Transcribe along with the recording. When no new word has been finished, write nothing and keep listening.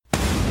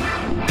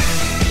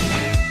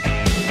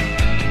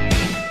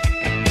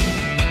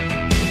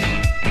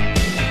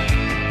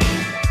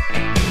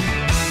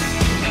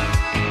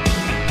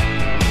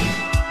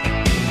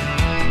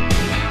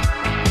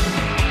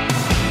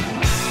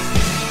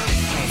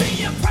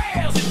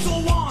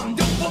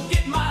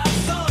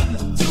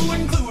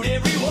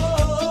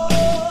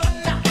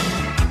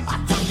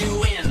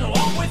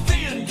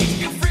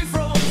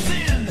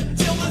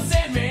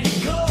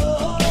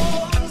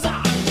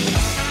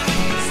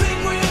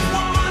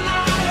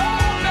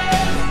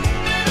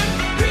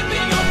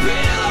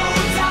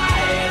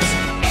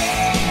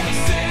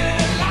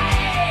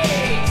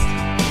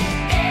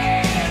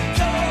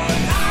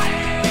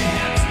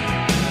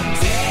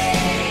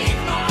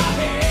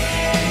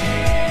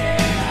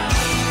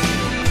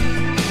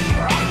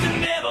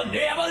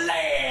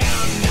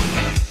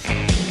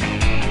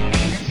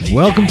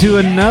Welcome to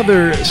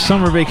another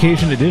summer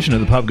vacation edition of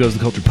the Pop Goes the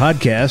Culture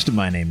podcast.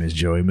 My name is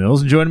Joey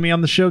Mills, and joining me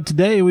on the show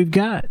today, we've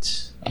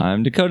got...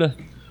 I'm Dakota.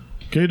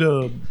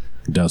 K-Dub.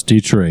 Dusty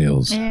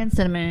Trails. And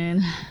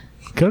Cinnamon.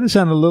 Dakota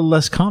sounded a little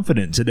less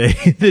confident today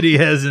than he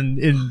has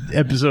in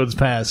episodes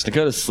past.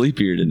 Dakota's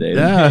sleepier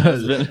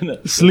today.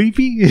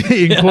 Sleepy,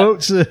 in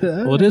quotes.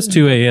 Well, it is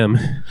 2 a.m.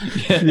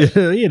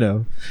 Yeah, you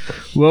know.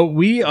 Well,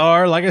 we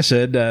are, like I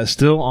said,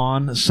 still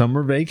on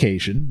summer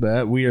vacation,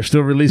 but we are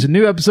still releasing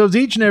new episodes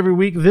each and every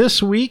week.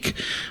 This week,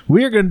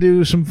 we are going to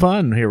do some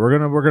fun here. We're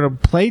gonna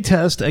play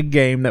test a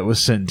game that was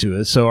sent to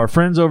us. So our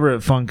friends over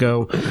at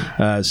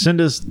Funko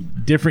send us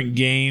different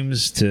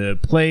games to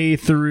play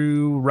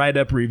through, write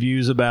up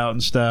reviews about,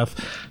 and stuff.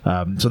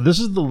 So this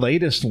is the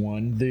latest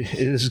one. This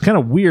is kind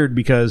of weird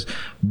because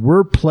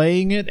we're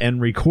playing it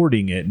and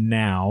recording it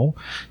now.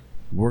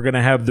 We're going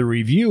to have the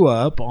review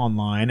up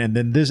online, and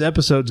then this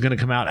episode's going to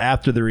come out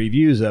after the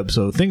review's up,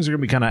 so things are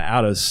going to be kind of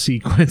out of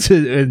sequence.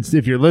 And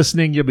if you're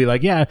listening, you'll be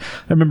like, yeah,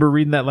 I remember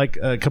reading that like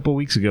a couple of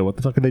weeks ago. What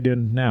the fuck are they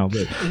doing now?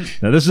 But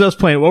now this is us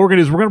playing. What we're going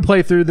to do is we're going to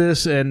play through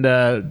this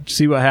and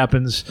see what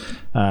happens,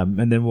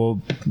 and then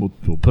we'll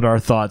put our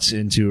thoughts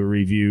into a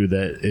review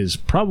that is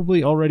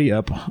probably already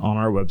up on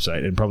our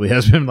website and probably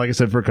has been, like I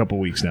said, for a couple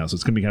of weeks now, so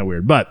it's going to be kind of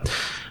weird. But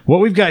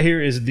what we've got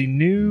here is the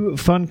new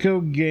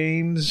Funko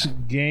Games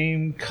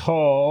game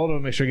called, let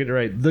me make sure I get it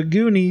right, The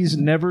Goonies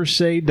Never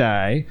Say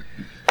Die.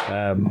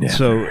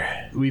 So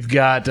we've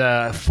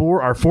got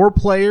four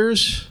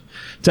players.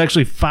 It's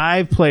actually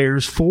 5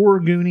 players, 4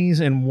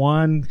 Goonies and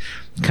 1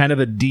 kind of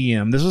a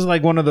DM. This is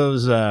like one of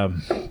those,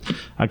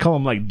 I call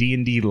them like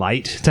D&D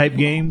light type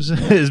games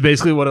is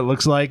basically what it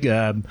looks like.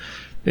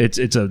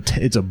 It's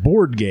a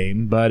board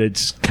game, but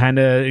it's kind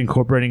of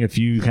incorporating a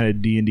few kind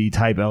of D&D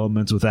type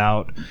elements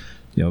without,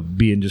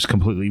 being just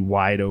completely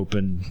wide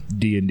open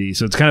D&D.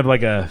 So it's kind of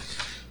like an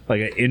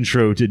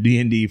intro to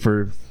D&D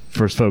for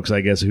folks,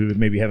 I guess, who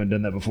maybe haven't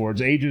done that before.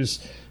 It's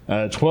ages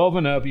 12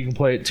 and up. You can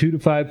play it 2 to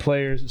 5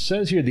 players. It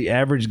says here the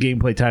average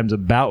gameplay time is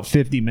about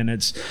 50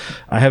 minutes.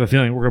 I have a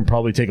feeling we're going to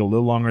probably take a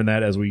little longer than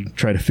that as we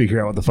try to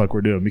figure out what the fuck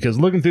we're doing, because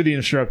looking through the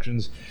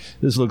instructions,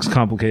 this looks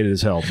complicated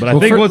as hell. But I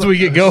think once we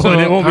get going,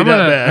 it won't be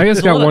that bad. I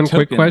just got one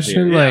quick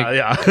question.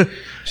 Yeah.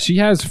 She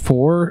has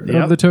 4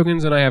 of the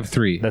tokens, and I have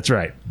 3. That's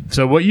right.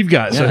 So what you've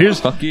got? So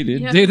here's fuck you,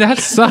 dude. Dude, that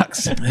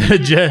sucks.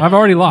 I've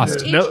already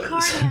lost. Each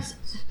card has...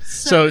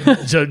 So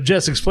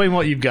Jess, explain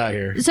what you've got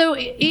here. So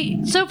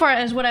far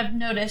as what I've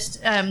noticed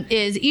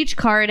is each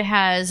card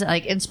has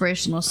like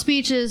inspirational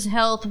speeches,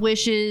 health,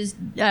 wishes,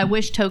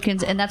 wish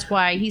tokens, and that's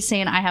why he's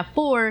saying I have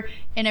 4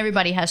 and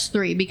everybody has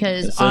 3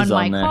 because on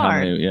my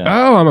card.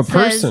 Oh, I'm a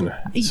person.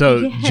 So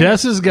Yes.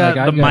 Jess has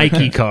got the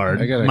Mikey card.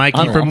 Mikey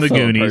I'm from the also a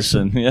Goonies.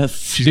 person, yes.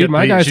 She's Dude,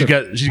 my guy's she's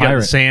got the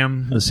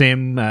pirate.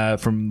 Sam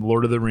from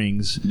Lord of the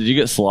Rings Did you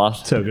get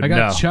Sloth? token. I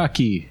got No.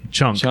 Chucky.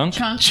 Chunk. Chunk?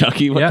 Chunk.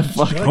 Chucky? What Yeah. the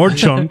fuck? Or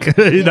Chunk.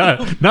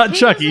 not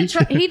Chucky.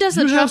 He does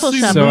the truffle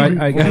seen shuffle. So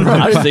I got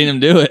I've seen him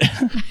do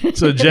it.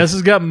 So Jess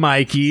has got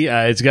Mikey.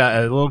 It's got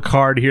a little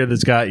card here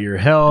that's got your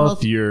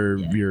health,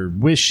 your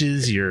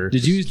wishes, your...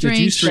 Did you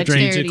Strength,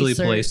 strategically dexterity,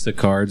 place the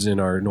cards in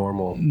our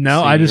normal?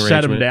 No, I just seating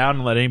sat them arrangement? down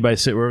and let anybody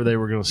sit wherever they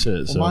were going to sit.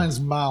 Well, So. mine's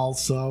mouth,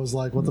 so I was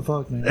like, what the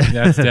fuck, man?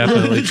 That's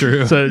definitely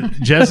true. So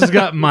Jess has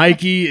got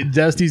Mikey,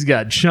 Dusty's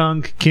got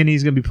Chunk,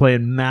 Kenny's gonna be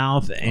playing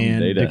Mouth,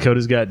 and Data.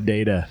 Dakota's got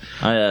Data.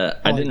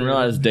 I didn't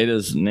realize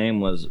Data's name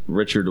was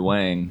Richard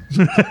Wang.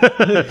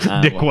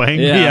 Dick Wang,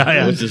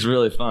 yeah. Which is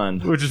really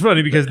fun. Which is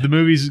funny because the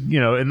movies,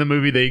 in the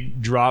movie they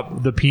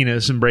drop the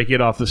penis and break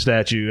it off the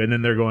statue, and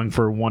then they're going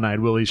for One-Eyed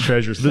Willie's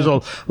treasure. So there's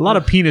a lot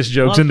of penis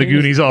jokes in the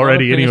Goonies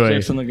already,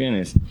 anyway. In the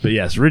Goonies. But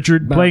yes,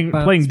 Richard playing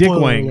Dick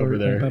Spoiler Wang alert. over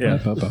there. Yeah.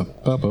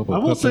 I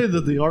will say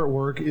that the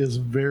artwork is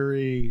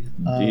very...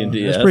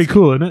 D&D. That's pretty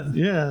cool, isn't it?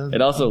 Yeah.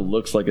 It also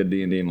looks like a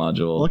D&D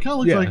module. Well, it kind of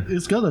looks Yeah. like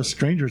it's got a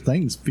Stranger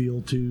Things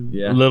feel to...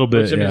 Yeah, A little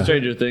bit, Which, I mean, yeah.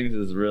 Stranger Things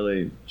is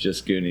really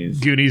just Goonies.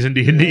 Goonies and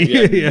D&D.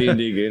 Yeah, Yeah.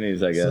 D&D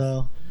Goonies, I guess.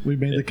 So we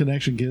made the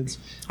connection, kids.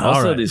 Also,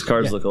 All right. these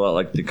cards look a lot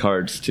like the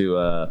cards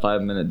to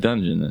 5 Minute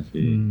Dungeon. If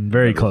you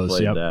very ever close,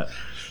 played yep. that.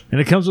 And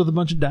it comes with a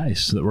bunch of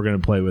dice that we're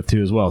going to play with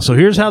too as well. So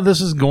here's how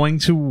this is going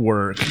to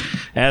work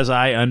as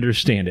I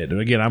understand it. And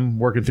again, I'm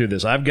working through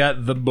this. I've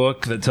got the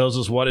book that tells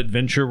us what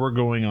adventure we're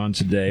going on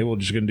today. We're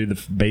just going to do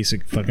the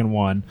basic fucking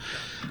one.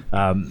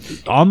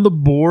 On the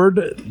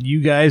board,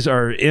 you guys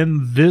are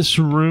in this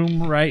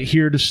room right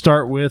here to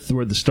start with,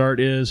 where the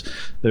start is.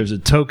 There's a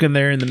token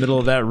there in the middle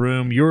of that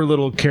room. Your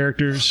little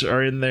characters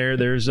are in there.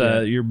 There's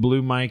your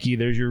blue Mikey.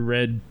 There's your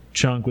red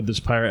Chunk with this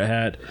pirate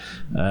hat.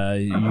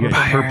 You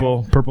got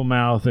purple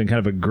mouth and kind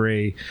of a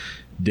gray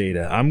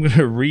Data. I'm going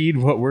to read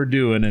what we're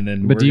doing, and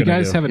then But do you gonna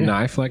guys go. have a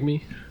knife like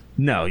me?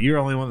 No, you're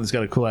the only one that's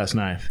got a cool ass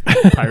knife.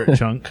 Pirate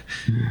Chunk.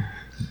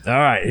 All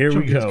right, here we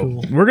Chunk is go.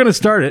 cool. We're going to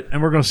start it,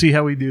 and we're going to see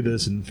how we do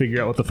this and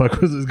figure out what the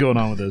fuck is going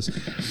on with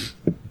this.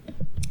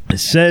 It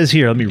says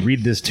here, let me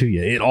read this to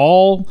you. It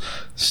all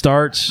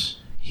starts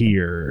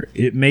here.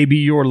 It may be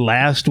your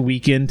last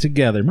weekend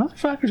together.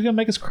 Motherfucker's going to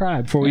make us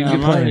cry before we Yeah, get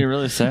I'm already playing.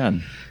 really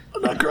sad.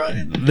 I'm not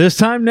crying. This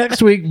time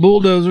next week,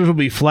 bulldozers will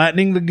be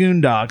flattening the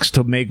Goondocks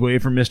to make way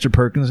for Mr.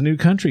 Perkins' new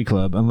country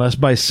club, unless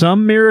by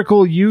some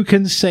miracle you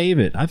can save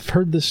it. I've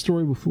heard this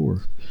story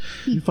before.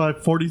 You find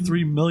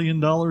 $43 million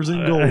in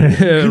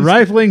gold.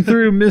 Rifling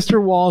through Mr.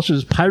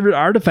 Walsh's pirate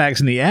artifacts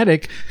in the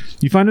attic,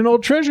 you find an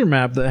old treasure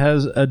map that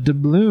has a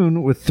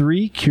doubloon with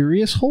 3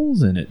 curious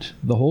holes in it.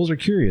 The holes are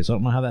curious. I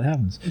don't know how that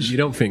happens. You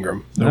don't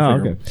finger them.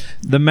 Okay.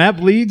 The map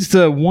leads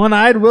to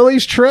One-Eyed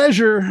Willie's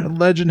treasure.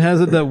 Legend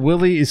has it that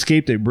Willie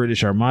escaped a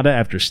British armada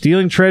after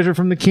stealing treasure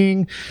from the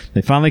king.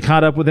 They finally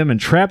caught up with him and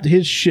trapped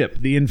his ship,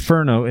 the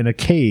Inferno, in a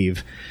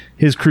cave.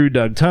 His crew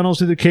dug tunnels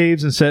through the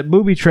caves and set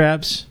booty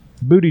traps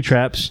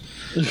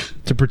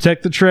to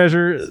protect the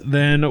treasure.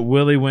 Then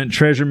Willie went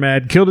treasure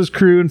mad, killed his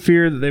crew in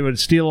fear that they would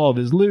steal all of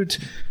his loot.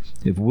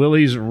 If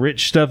Willie's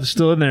rich stuff is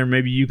still in there,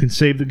 maybe you can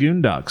save the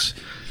Goondocks.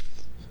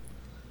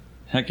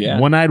 Heck yeah.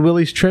 One-Eyed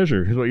Willie's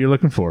treasure is what you're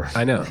looking for.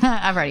 I know.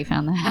 I've already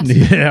found that.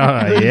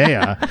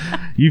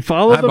 Yeah. You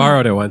follow I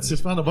borrowed it once.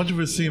 Just found a bunch of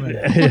his semen.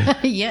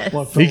 Yes.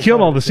 Well, He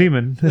killed all the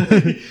seamen.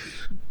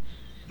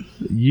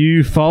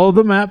 You follow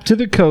the map to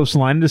the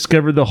coastline and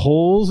discover the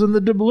holes in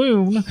the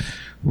doubloon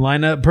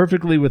line up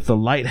perfectly with the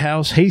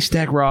Lighthouse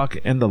Haystack Rock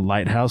and the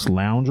Lighthouse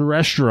Lounge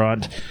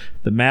restaurant.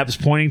 The map's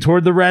pointing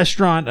toward the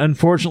restaurant.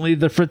 Unfortunately,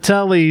 the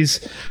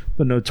Fratellis,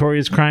 the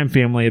notorious crime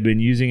family, have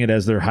been using it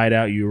as their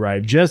hideout. You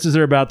arrive just as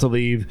they're about to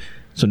leave,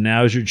 so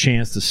now is your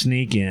chance to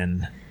sneak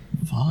in.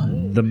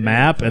 Fun. The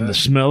map and the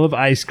smell of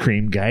ice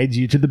cream guides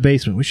you to the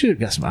basement. We should have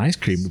got some ice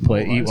cream to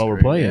eat while we're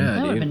playing. Yeah.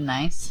 That would have dude. been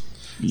nice.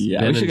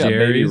 Yeah, Ben we should and got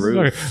Baby Jerry's.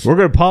 Ruth. We're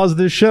going to pause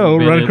this show,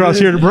 Ben run and- across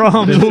here to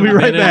Brahms. We'll be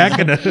right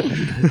Ben back.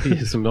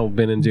 Yeah, some old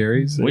Ben and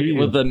Jerry's.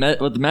 With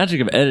the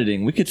magic of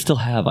editing, we could still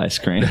have ice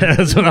cream.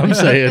 That's what I'm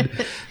saying.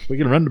 We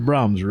can run to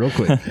Brahms real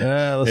quick.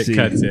 Let's It see.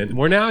 cuts in.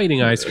 We're now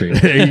eating ice cream.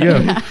 There you go.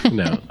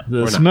 No, The we're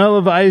not. smell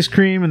of ice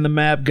cream and the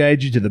map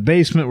guides you to the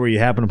basement where you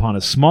happen upon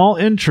a small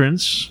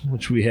entrance,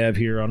 which we have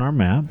here on our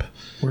map.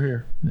 We're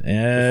here.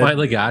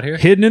 Finally got here.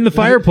 Hidden in the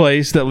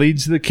fireplace that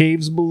leads to the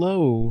caves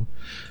below.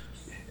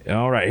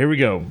 All right, here we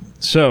go.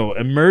 So,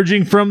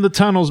 emerging from the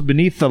tunnels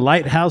beneath the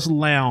Lighthouse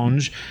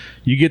Lounge,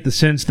 you get the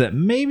sense that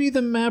maybe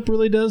the map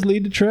really does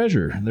lead to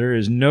treasure. There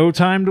is no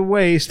time to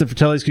waste. The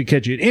Fratellis could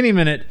catch you at any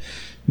minute.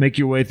 Make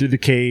your way through the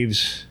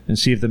caves and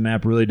see if the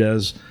map really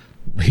does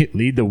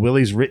lead to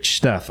Willie's rich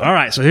stuff. All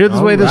right, so here's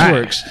the way this All right.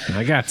 works.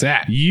 I got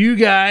that. You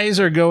guys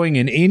are going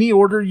in any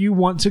order you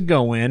want to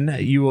go in.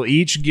 You will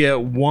each get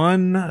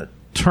 1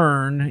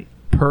 turn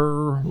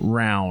per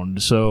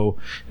round. So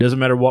it doesn't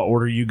matter what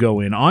order you go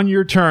in. On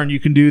your turn, you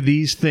can do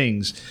these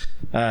things.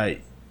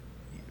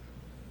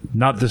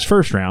 Not this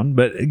first round,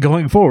 but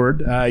going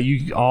forward,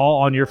 you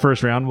all on your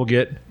first round will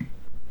get...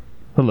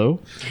 Hello?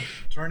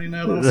 Turning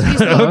that off. Please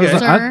look, Okay.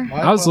 sir.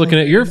 I was looking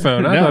at your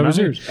phone. I No, thought it was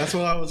not yours. That's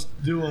what I was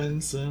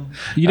doing. So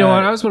You know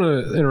what? I just want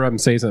to interrupt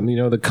and say something. You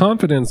know, the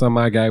confidence on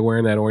my guy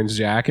wearing that orange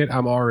jacket,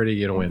 I'm already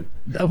going to win.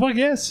 Oh, I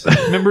guess.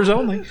 Members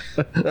only.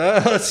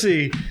 Let's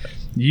see.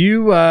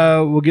 You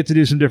will get to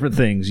do some different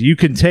things. You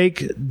can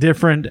take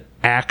different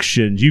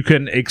actions. You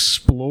can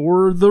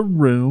explore the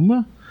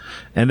room,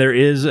 and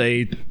there's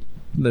a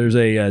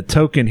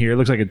token here. It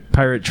looks like a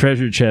pirate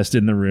treasure chest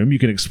in the room. You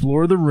can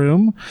explore the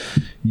room.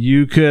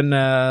 You can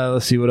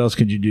let's see, what else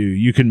could you do?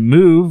 You can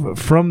move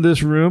from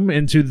this room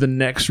into the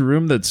next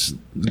room. There's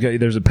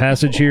a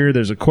passage here.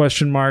 There's a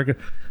question mark.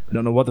 I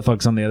don't know what the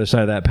fuck's on the other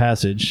side of that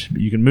passage.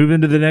 You can move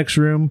into the next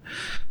room.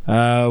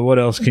 What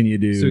else can you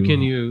do? So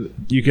can you...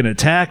 You can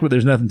attack, but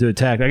there's nothing to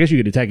attack. I guess you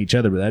could attack each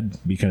other, but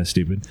that'd be kind of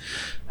stupid.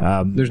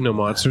 There's no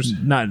monsters?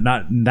 Not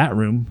in that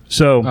room.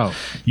 So Oh.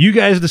 you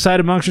guys decide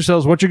amongst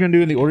yourselves what you're going to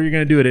do in the order you're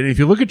going to do it. And if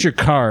you look at your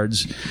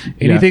cards,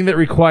 anything that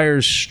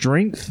requires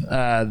strength,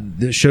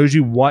 that shows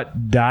you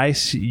what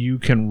dice you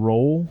can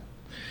roll.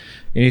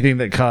 Anything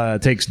that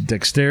takes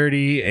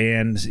dexterity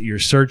and you're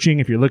searching,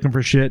 if you're looking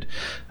for shit,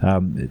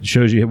 it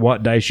shows you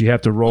what dice you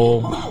have to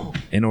roll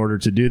in order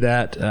to do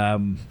that.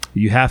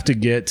 You have to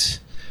get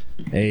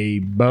a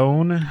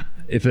bone.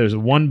 If there's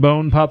 1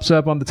 bone pops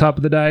up on the top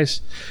of the dice,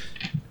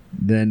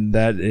 then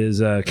that is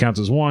counts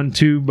as 1.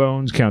 2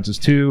 bones counts as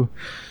 2.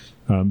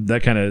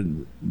 That kind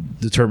of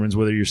determines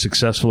whether you're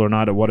successful or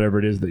not at whatever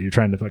it is that you're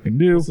trying to fucking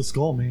do. what's the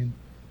skull mean?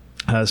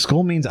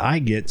 Skull means I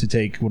get to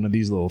take one of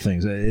these little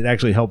things. It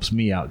actually helps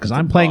me out because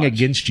I'm playing botch.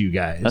 against you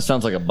guys. That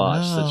sounds like a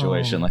botch Oh.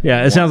 situation. Like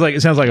Yeah, it sounds like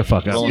a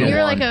fuck up. So Yeah.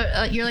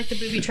 you're like the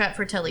booby trap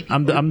for telly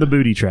people. I'm the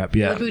booty trap.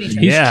 Yeah, The booty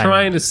trap. He's yeah.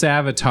 trying to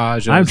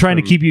sabotage us. I'm trying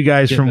to from keep you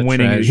guys getting from the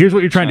winning. treasure. Here's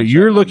what you're trying to do. Trying to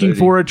You're trap my looking booty.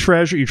 for a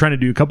treasure. You're trying to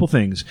do a couple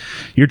things.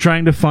 You're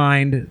trying to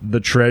find the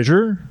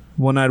treasure,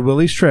 One-Eyed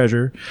Willie's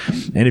treasure.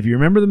 And if you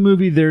remember the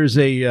movie, there's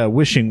a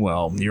wishing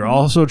well. You're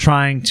also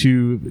trying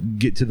to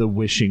get to the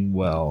wishing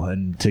well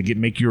and to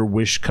make your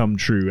wish come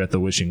true at the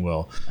wishing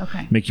well.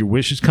 Okay. Make your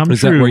wishes come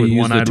Is that true where you with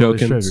use the One-Eyed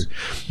Willie's tokens?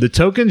 treasure. The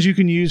tokens you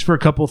can use for a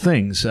couple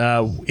things.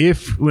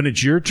 When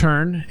it's your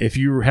turn, if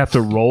you have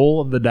to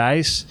roll the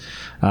dice,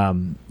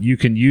 you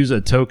can use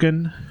a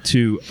token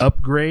to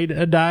upgrade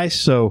a dice.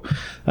 So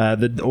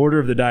the order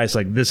of the dice,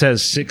 like this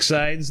has 6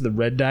 sides, the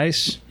red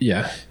dice.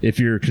 Yeah. If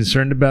you're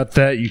concerned about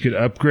that, you could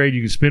could upgrade.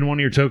 You could spend one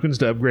of your tokens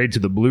to upgrade to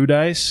the blue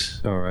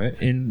dice. All right.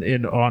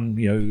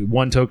 On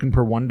one token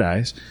per one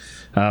dice,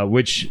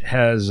 which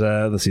has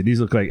let's see, these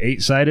look like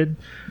 8-sided.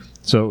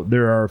 So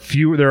there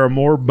are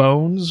more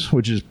bones,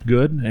 which is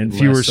good, and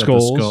fewer Less of the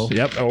skulls. skull.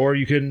 Yep. Or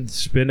you can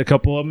spend a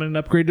couple of them and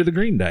upgrade to the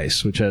green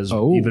dice, which has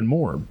even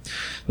more.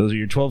 Those are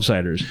your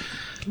 12-siders.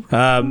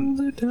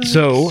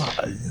 So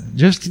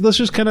let's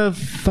just kind of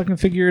fucking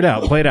figure it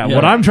out, play it out. Yeah.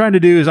 What I'm trying to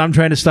do is I'm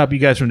trying to stop you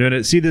guys from doing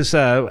it. See this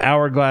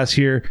hourglass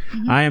here?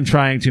 I am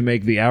trying to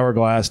make the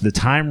hourglass, the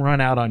time run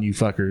out on you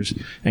fuckers,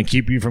 and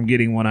keep you from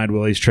getting One-Eyed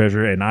Willie's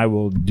treasure. And I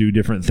will do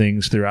different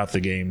things throughout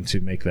the game to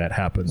make that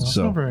happen. That's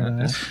So not very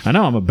nice. I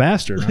know I'm a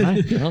bastard,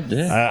 aren't I? Well,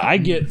 yeah. I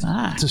get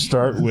to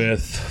start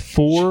with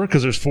 4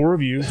 because there's 4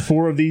 of you,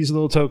 4 of these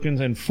little tokens,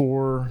 and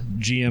 4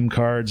 GM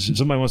cards. If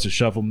somebody wants to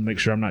shuffle them, make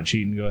sure I'm not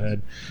cheating, go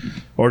ahead.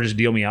 Or just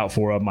deal me out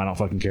 4 of them. I don't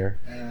fucking care.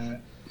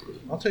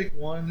 I'll take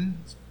one.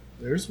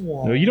 There's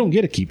one. No, you don't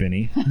get to keep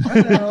any.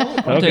 I know.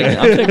 I'm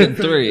taking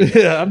 3. Yeah,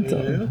 Yeah.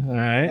 all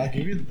I'll right.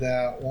 give you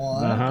that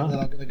one. Uh-huh. And then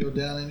I'm going to go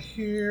down in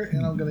here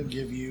and I'm going to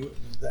give you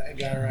that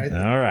guy right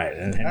there. All right.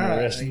 And All the right,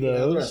 rest of you can have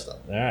the those. rest of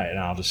All right. And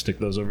I'll just stick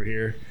those over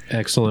here.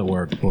 Excellent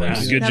work,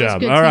 boys. Good That was job.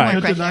 good All right.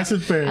 teamwork Kept it right nice there.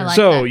 and fair. I like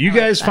So that. you I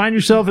like guys that. find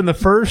yourself in the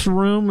first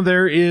room.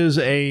 There is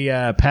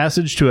a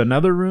passage to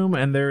another room,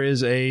 and there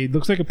is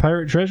looks like a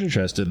pirate treasure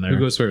chest in there. Who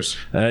goes first?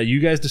 You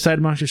guys decide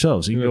amongst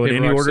yourselves. You can go in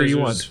any order you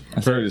want.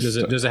 Does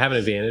it have an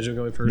advantage of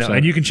going first? No,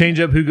 and you can change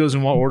up who goes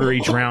in what order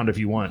each round if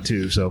you want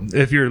to. So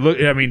if you're look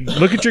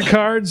at your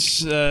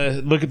cards,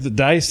 look at the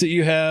dice that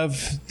you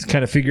have,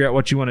 kind of figure out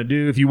what you want to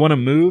do. If you want to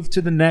move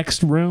to the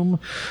next room,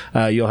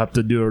 you'll have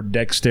to do a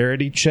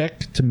dexterity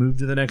check to move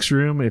to the next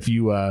room. If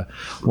you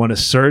want to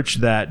search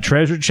that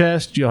treasure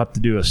chest, you'll have to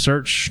do a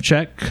search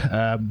check.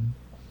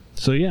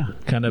 So yeah,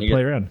 kind of You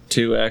play get around.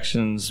 2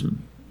 actions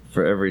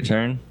for every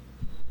turn.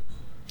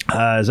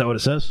 Is that what it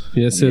says?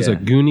 Yeah, it says Yeah.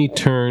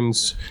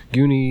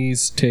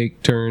 Goonies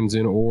take turns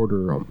in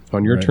order.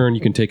 On your Right. turn,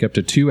 you can take up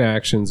to 2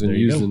 actions and There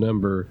you use go. the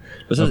number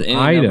This is of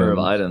any number of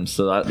items.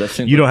 So that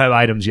seems You like, don't have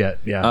items yet.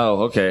 Yeah.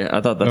 Oh, okay.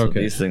 I thought that's what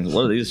Okay. these things.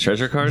 What are these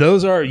treasure cards?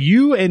 Those are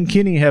you and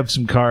Kenny have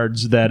some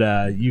cards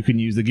that you can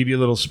use. They give you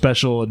little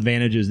special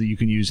advantages that you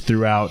can use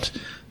throughout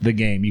the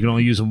game. You can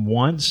only use them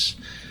once.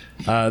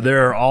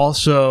 There are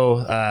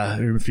also,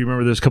 if you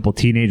remember, there's a couple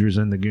teenagers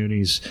in the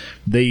Goonies.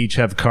 They each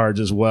have cards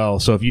as well.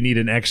 So if you need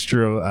an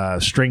extra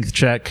strength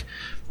check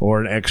or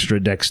an extra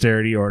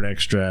dexterity or an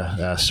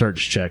extra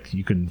search check,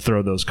 you can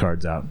throw those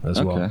cards out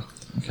as well.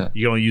 Okay.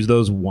 You can only use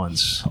those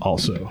once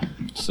also.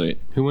 Sweet.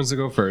 Who wants to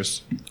go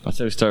first? I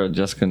say we start with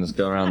Jessica and just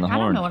go around the I don't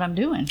horn. know what I'm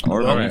doing.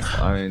 Or All right.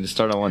 I mean, just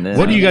start on one end.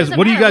 What do you guys? doesn't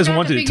What do you matter. guys We're gonna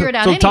want have to to figure it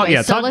out so talk? anyway,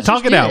 Yeah, so talk let's talk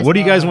just it do out. this. What do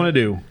you guys want to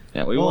do?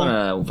 Yeah, we want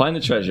to find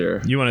the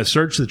treasure. You want to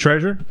search the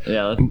treasure?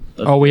 Yeah. Let's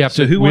Oh, we have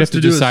to. who we wants have to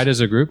to do decide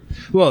as a group.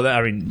 Well,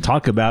 I mean,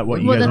 talk about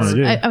what you Well, guys want that's.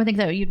 to do. I would think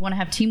that you'd want to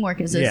have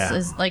teamwork as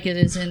Yeah. like it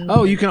is in.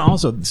 Oh, you can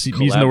also using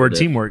the word Collaborative.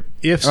 teamwork.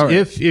 If All right.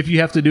 if you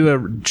have to do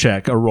a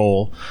check, a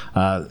roll,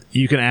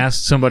 you can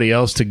ask somebody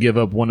else to give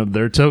up one of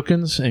their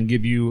tokens and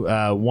give you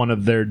one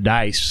of their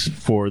dice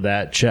for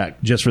that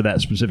check, just for that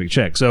specific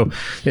check. So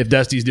if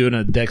Dusty's doing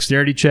a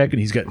dexterity check and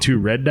he's got 2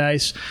 red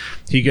dice,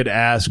 he could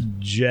ask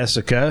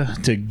Jessica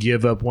to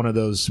give up one of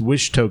those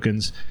wish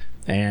tokens,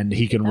 and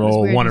he can That was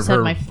roll weird. one You of said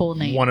her my full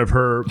name. one of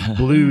her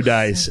blue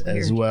dice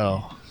as weird.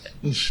 well.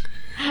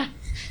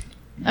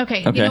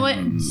 Okay. Okay. You know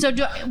what?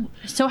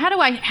 So how do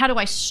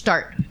I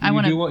start? I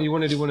want to. You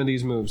want to do one of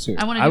these moves here.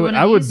 I want to I do would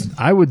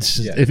one of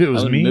these. if it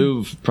was I would me.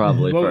 move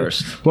probably What,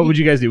 first. what would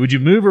you guys do? Would you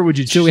move or would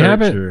you So we search,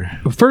 haven't.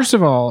 or- First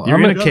of all, You're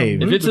I'm in gonna a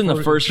cave. If it's in the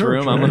Before we first can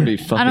room, I'm going to be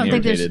fucking don't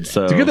think there's- irritated.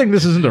 So It's a good thing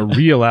this isn't a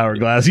real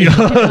hourglass. You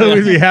know,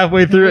 we'd be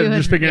halfway through it and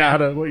just figuring out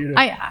what you're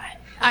doing.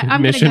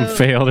 I'm Mission gonna go,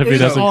 failed if he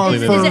It's doesn't our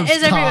clean it. first up.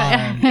 Is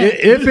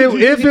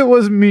everyone? if it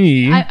was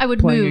me, I would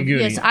playing move. a Goonie,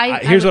 Yes, I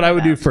here's would what I do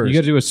would do that. first. You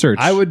got to do a search.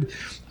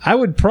 I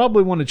would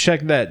probably want to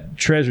check that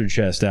treasure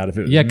chest out if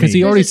it was Yeah, because me.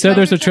 he already There's a said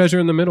there's a treasure treasure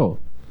in the middle.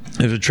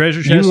 There's a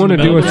treasure chest. wanna in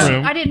the do middle a of the s-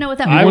 room. I didn't know what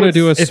that I You meant. wanna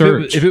do a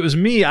search. If it was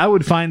me, I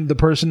would find the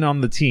person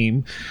on the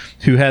team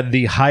who had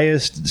the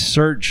highest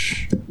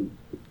search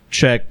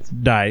check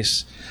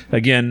dice.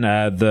 Again,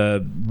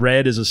 the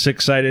red is a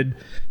 6-sided,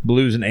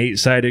 blue is an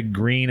 8-sided,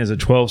 green is a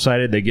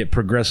 12-sided. They get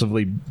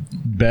progressively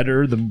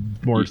better the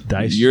more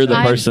dice. you're the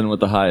I'm- person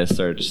with the highest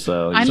search.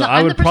 So I'm So the, I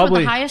I'm would the person with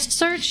probably- the highest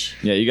search.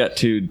 yeah, you got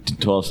 2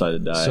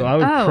 12-sided die. So I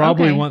would Oh,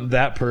 probably okay. want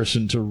that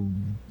person to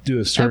do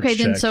a search Okay,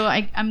 then check. so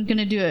I'm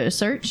gonna do a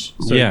search.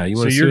 Yeah, you so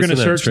want to you're going to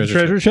search the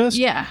treasure chest?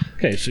 Yeah.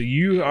 Okay, so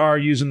you are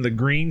using the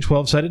green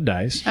 12-sided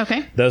dice.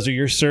 Okay. Those are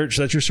your search.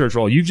 That's your search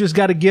roll. You've just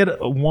got to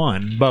get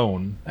one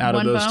bone out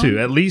One of those bone? 2.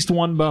 At least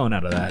one bone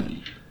out of that.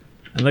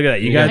 And look at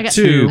that. You Yeah. got I got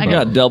 2. I I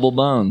got double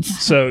bones.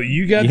 So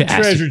you got Yes.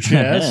 the treasure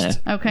chest.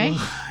 Okay.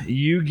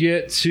 you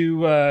get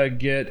to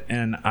get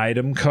an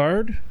item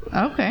card.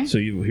 Okay. So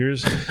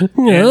here's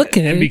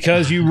Okay. and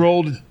because you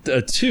rolled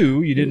a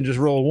 2, you didn't just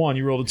roll a 1.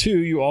 You rolled a 2.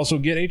 You also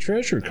get a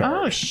treasure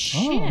card. Oh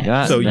shit.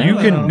 God So damn. you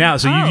can now.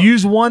 So Oh. you've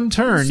used one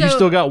turn. You So-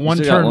 still got one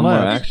Still got turn one more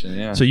left. action,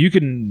 yeah. So you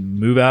can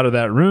move out of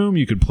that room.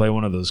 You could play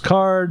one of those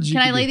cards. You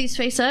Can I could lay do- these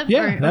face up?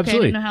 Yeah, Or- okay, I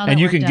absolutely. didn't know how that And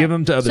you worked can out. give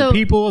them to other So-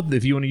 people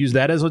if you want to use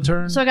that as a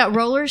turn. So I got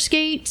roller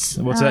skates.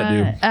 What's that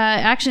do?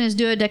 Action is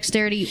do a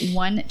dexterity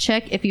 1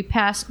 check. If you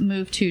pass,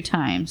 move 2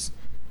 times.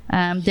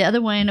 The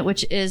other one,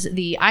 which is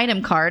the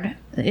item card,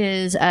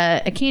 is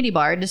a candy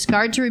bar.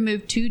 Discard to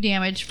remove 2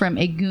 damage from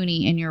a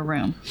goonie in your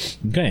room.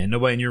 Okay, and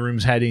nobody in your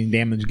room's had any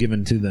damage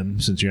given to them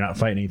since you're not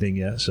fighting anything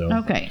yet. So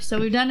Okay, so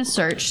we've done a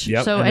search.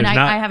 Yep, So and and there's I,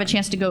 not- I have a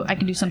chance to go. I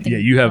can do something. yeah,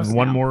 you have else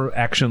one now. more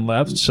action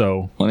left.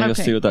 So Let me go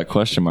Okay. see what that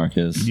question mark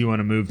is. you want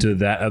to move to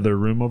that other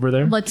room over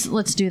there? Let's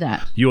do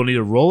that. You will need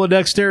to roll a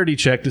dexterity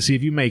check to see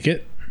if you make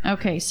it,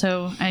 Okay,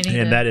 so I need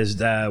and that is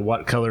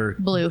what color?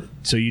 blue.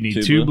 So you need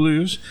 2 2 blue.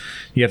 blues.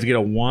 You have to get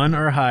a 1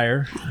 or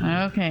higher,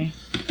 Okay.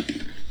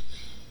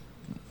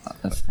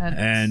 That's-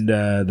 and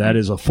that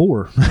is a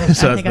 4. so that's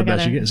think the I best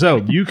gotta- you get. So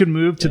you can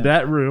move to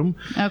that room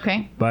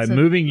okay. by So-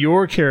 moving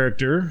your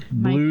character,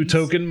 blue Mikey's.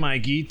 token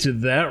Mikey, to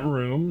that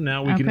room.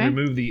 Now we can Okay.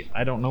 remove the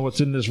 "I don't know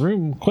what's in this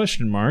room?"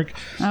 question mark,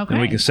 Okay.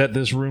 and we can set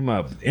this room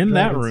up. In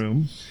that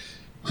room,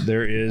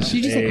 there is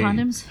Did you say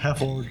condoms?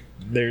 Half orc.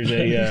 There's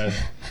a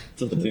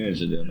That's what the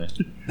teenagers are doing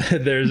there.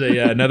 there's a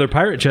another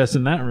pirate chest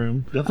in that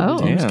room, Definitely Oh.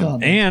 Tom's Damn.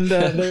 condom. and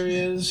there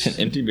is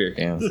Empty beer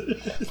cans.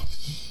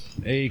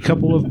 a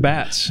couple of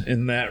bats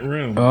in that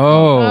room.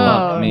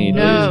 Oh. me,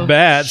 no. Those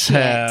bats Shit.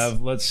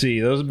 have, let's see,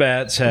 those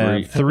bats have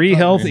 3. 3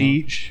 health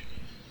each,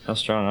 How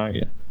strong are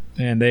you?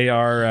 and they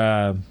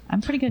are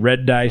I'm pretty good.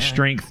 red die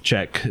strength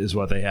check is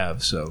what they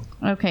have. So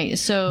Okay,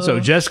 so So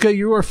Jessica,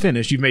 you are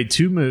finished. You've made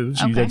 2 moves.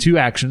 You've Okay. had 2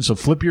 actions. So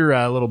flip your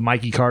little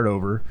Mikey card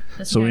over,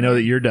 This so we guy know right?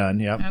 that you're done.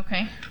 Yep.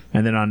 Okay.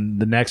 And then on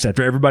the next,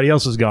 after everybody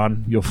else is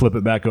gone, you'll flip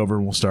it back over,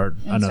 and we'll start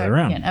another start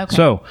round. again. Okay.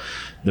 So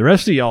the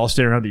rest of y'all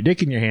standing around with your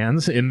dick in your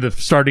hands in the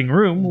starting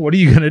room. What are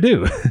you gonna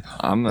do?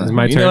 I'm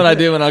my you turn? know what I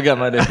do when I got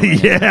my dick. in my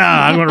hand.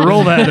 Yeah, I'm gonna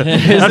roll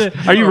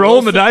that. Are you Roll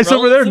rolling the some- dice roll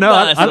over there? some No,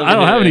 dice I over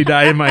don't have here. any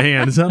die in my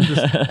hands. I'm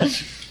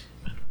just.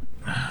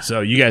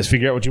 So you guys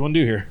figure out what you want to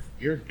do here.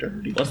 You're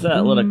dirty. What's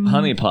that little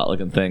honey pot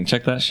looking thing?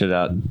 Check that shit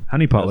out.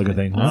 Honey pot looking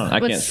thing. I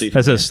can't What's- see.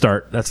 That's a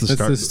start. That's the That's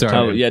start. the start.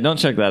 Oh yeah, don't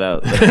check that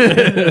out.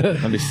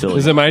 That'd be silly.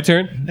 Is it my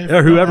turn?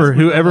 Or whoever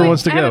Wait,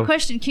 wants to I have go. a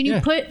question. Can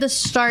you put the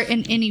start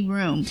in any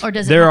room, or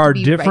does it There have to are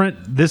be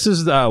different. This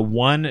is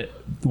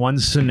one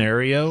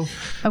scenario.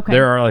 Okay.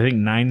 There are, I think,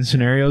 9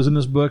 scenarios in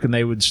this book, and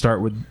they would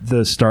start with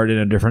the start in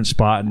a different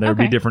spot, and there would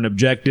be Okay. different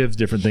objectives,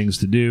 different things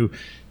to do.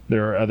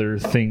 There are other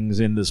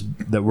things in this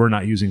that we're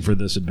not using for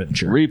this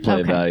adventure. Replay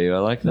Okay. value? I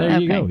like that. There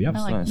you Okay. go, yep. I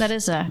like- Nice. That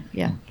is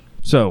yeah.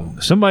 So,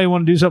 somebody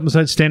want to do something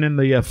besides stand in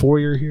the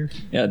foyer here?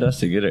 Yeah,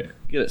 Dusty, get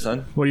it,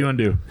 son. What do you want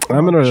to do?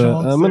 I'm gonna.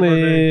 Sean, I'm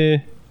say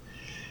gonna.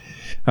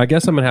 I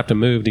guess I'm gonna have to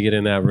move to get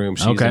in that room.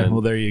 She's Okay, in.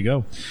 well, there you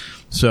go.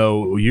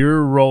 So,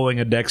 you're rolling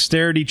a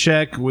dexterity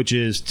check, which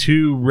is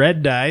 2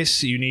 red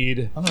dice. You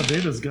need I know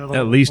Data's got all At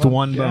the least fun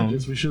one bone.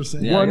 gadgets. We should have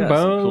seen. Yeah, I One got some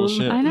bone. Cool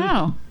shit. I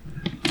know.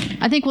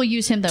 I think we'll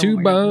use him though 2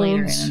 when we're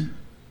later bones. in.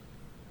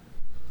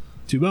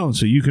 2 bones,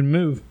 so you can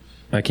move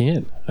I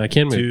can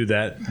move. to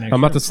that next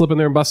I'm about to slip in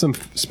there and bust some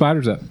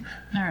spiders up.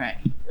 All right.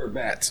 Or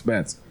bats.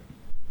 Bats.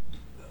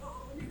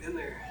 Get in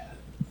there.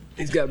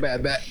 He's got a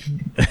bad bat.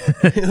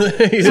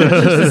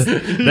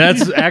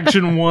 That's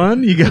action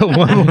 1. You got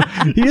one.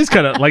 He is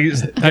kind of like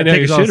he's I know, take a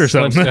he's all shit or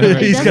something. slunched down,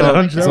 right? He's kind of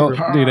hunched So,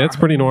 over. dude, that's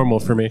pretty normal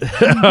for me.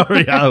 Oh,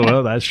 yeah,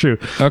 well, that's true.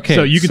 Okay,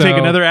 so you can take so-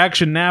 another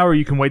action now, or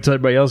you can wait till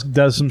everybody else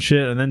does some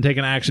shit and then take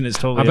an action. It's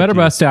totally. I up better to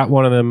you. bust out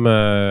one of them.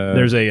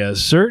 There's a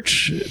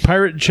search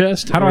pirate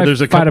chest. How do or I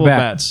there's a fight couple a of bat?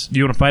 bats. Do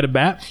you want to fight a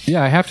bat?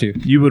 Yeah, I have to.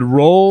 You would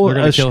roll We're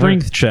gonna a kill her.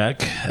 strength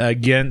check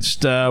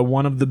against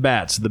one of the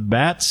bats. The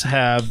bats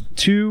have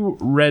 2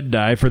 red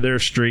die for their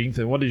strength.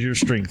 And what is your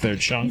strength there,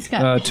 Chunk? He's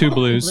got 2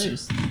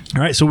 blues.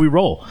 All right, so we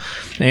roll,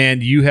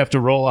 and you have to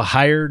roll a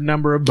higher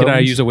number of bones. Can I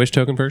use a wish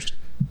token first?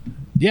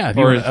 Yeah, if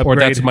you Or, want to or upgrade.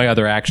 that's my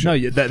other action?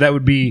 No, that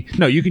would be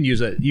no. You can use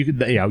a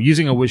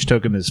using a wish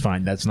token is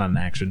fine. That's not an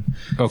action.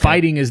 Okay.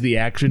 Fighting is the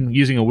action.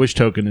 Using a wish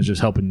token is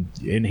just helping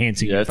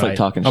enhancing. Yeah, your it's fight. like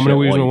talking I'm shit. going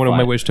to use while you one of my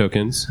fight. wish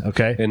tokens.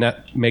 Okay. And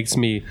that makes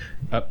me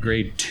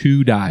upgrade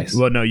 2 dice.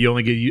 Well, no, you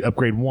only get you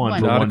upgrade one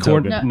for not one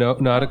according,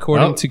 token. not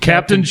according Oh, to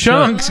Captain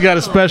Chunk's got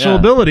a special Yeah.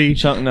 ability.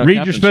 Chunk- no, Read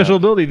Captain your special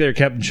Chunk. ability there,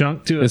 Captain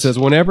Chunk. To It us. says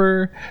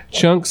whenever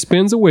Chunk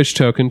spends a wish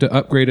token to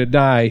upgrade a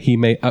die, he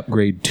may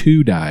upgrade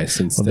 2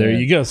 dice instead. There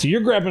you go. So you're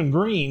grabbing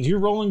greens. You're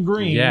rolling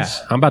greens. Yeah,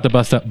 I'm about to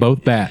bust up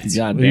both bats.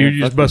 God You're damn,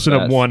 just fuck busting these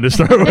up bats. one to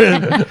start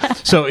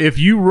with. So if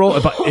you roll,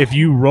 if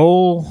you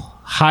roll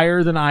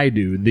higher than I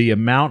do, the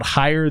amount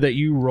higher that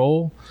you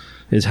roll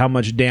is how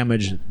much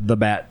damage the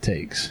bat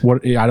takes.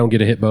 What? I don't get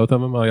to hit both of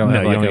them. I don't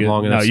have like a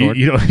long enough sword.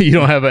 you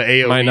don't have an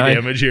AOE my knife,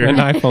 damage here. my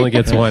knife only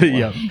gets one.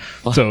 Yep.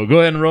 So go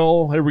ahead and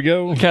roll. Here we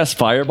go. Cast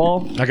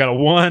fireball. I got a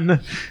 1.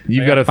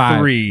 You've I got got a 5.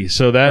 3.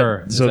 So that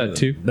Or, is so that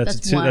 2? That's a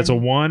That's 2. That's a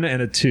 1. 1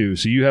 and a 2.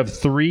 So you have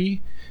 3.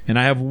 and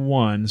I have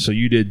 1. So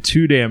you did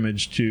 2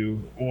 damage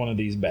to one of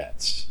these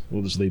bats.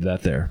 We'll just leave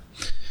that there.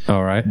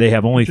 All right. They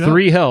have only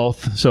 3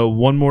 health, so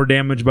 1 more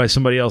damage by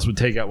somebody else would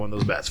take out one of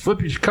those bats.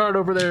 Flip your card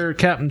over there,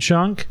 Captain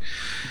Chunk.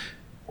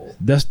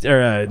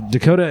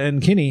 Dakota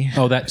and Kenny.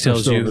 Oh, that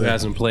tells still you over who there.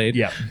 hasn't played?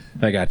 Yeah.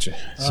 I got you.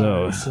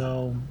 So,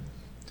 So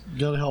you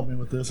gotta help me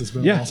with this. It's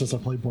been a Yeah. while since I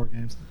played board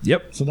games.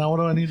 yep. So now what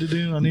do I need to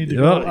do? I need to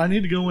Well, go. I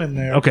need to go in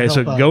there. Okay, to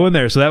so help go out. in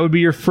there. So that would be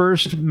your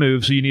first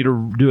move. So you need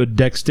to do a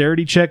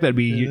dexterity check. That'd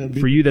be, Yeah, that'd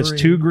be for you. That's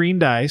green. 2 green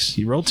dice.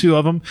 You roll 2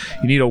 of them.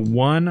 You need a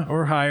 1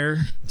 or higher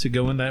to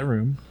go in that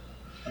room.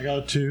 I got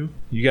a 2.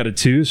 You got a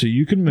 2, so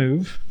you can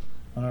move.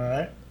 All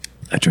right.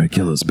 I tried to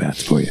kill those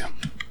bats for you.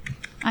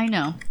 I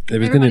know. That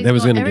was gonna get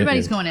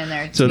Everybody's you. going in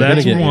there. So You're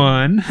that's gonna get-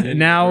 1.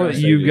 Now Gross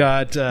you've idea.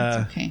 got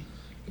Okay.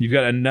 you've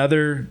got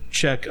another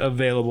check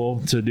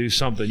available to do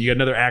something. You got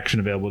another action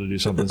available to do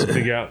something. So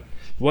figure out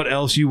what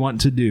else you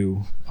want to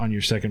do on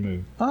your second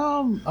move.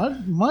 I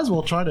might as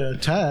well try to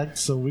attack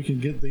so we can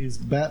get these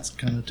bats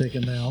kind of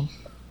taken down.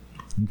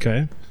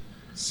 Okay.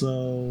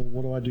 So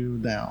what do I do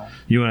now?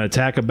 You want to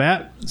attack a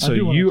bat? So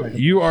do wanna you attack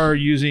a you are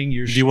using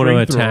your. Do you want to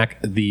strength roll. attack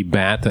the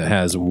bat that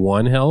has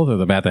 1 health or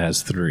the bat that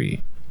has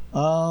 3? I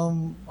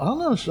don't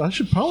know. I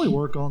should probably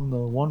work on the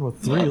one with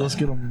 3. Let's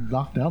get them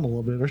knocked down a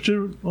little bit. Or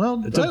should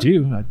It's up to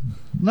you.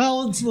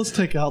 No, let's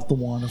take out the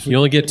one. If we You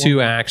only get one-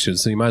 2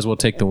 actions, so you might as well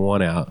take the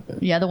 1 out.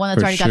 Yeah, the one that's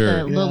For already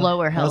sure. got the Yeah,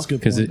 lower That's health. a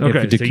good. 'Cause Point. it- Okay,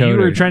 If so you were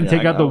Dakota- trying to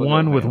take Yeah, out the I got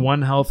one it. with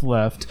 1 health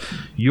left.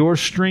 Your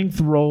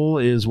strength roll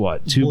is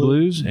what? 2 Blue.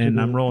 blues, and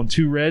Blue. I'm rolling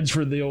 2 reds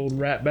for the old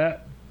rat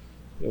bat.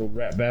 The old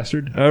rat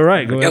bastard. All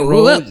right, go ahead. Go And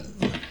roll. up.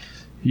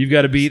 You've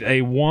got to beat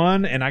a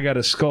 1, and I got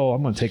a skull.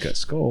 I'm going to take that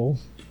skull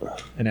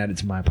and add it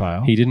to my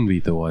pile. He didn't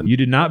beat the 1. You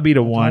did not beat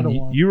a 1. a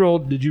 1. You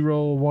rolled. Did you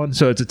roll a 1?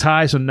 So it's a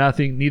tie. So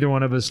nothing. Neither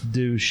one of us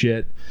do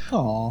shit.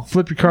 Aw.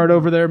 Flip your card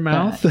over there,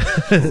 mouth.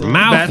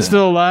 Bat's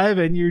still alive,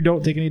 and you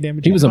don't take any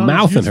damage. He was a Not as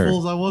mouth in useful her.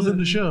 as I was in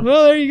the show.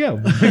 Well, there you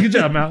go. Good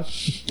job, mouth.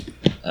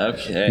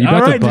 Okay. You All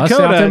about to right, bust out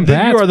Dakota. them then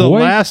you bats, are the boy.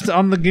 last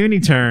on the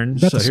Goonie turn.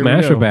 About to so here we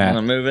smash go. a bat. I'm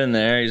gonna move in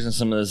there using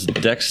some of this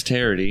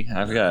dexterity.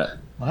 I've got.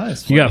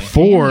 Nice. You got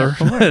 4.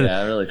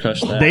 Yeah, I really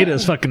crushed that.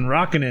 Data's fucking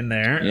rocking in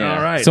there. Yeah.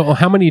 All right. So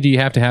how many do you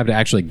have to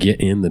actually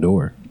get in the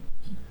door?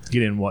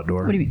 Get in what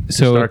door? What do you mean?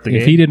 So start the if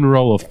game? he didn't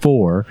roll a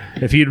 4,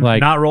 If he'd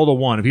like- not rolled a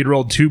 1, if he'd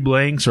rolled 2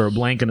 blanks or a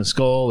blank and a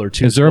skull or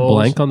 2 is there a skulls-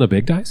 blank on the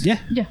big dice? Yeah.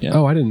 Yeah. Yeah.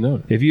 Oh, I didn't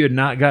know. If you had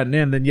not gotten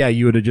in, then yeah,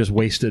 you would have just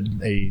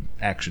wasted a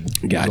action. Is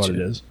what Gotcha. it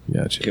is.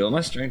 Gotcha. Okay, well, my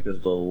strength is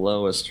the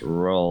lowest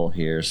roll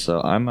here,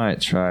 so I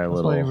might try a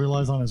That's why he little.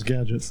 relies on his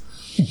gadgets.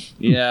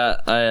 Yeah,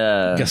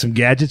 I Got some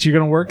gadgets you're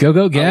gonna work. Go I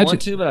want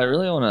gadget. to, but I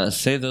really want to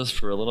save those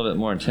for a little bit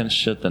more intense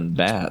shit than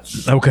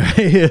bats.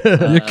 Okay.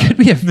 There could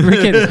be a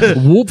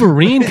freaking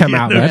Wolverine come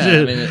out, Yeah, man.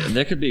 I mean,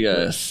 there could be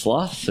a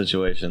sloth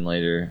situation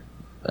later.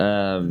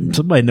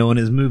 Somebody knowing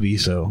his movie,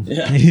 so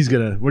Yeah. he's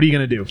gonna. What are you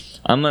gonna do?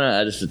 I'm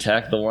gonna just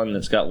attack the one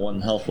that's got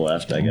 1 health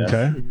left, I guess.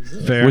 Okay.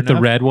 Fair With the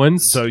enough. red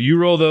ones. So you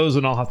roll those,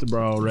 and I'll have to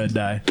borrow a red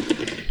die.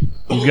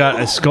 You've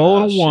got a skull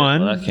and a shit,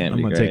 1. well, that can't I'm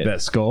be gonna take great.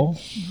 that skull.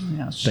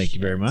 Yeah, Thank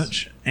you very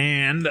much.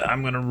 And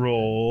I'm gonna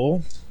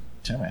roll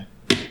Timmy.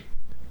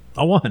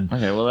 a 1.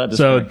 Okay, well that just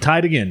So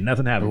tied again.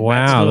 Nothing happened. Bat's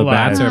wow, still the alive.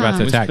 bats are about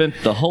to we attack. spent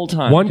the whole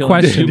time. One killing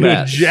question. 2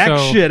 bats. Jack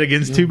So- shit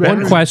against 2 bats.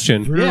 One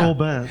question. Real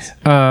Yeah.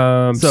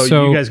 bats.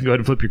 So, you guys can go ahead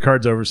and flip your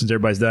cards over since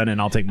everybody's done,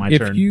 and I'll take my if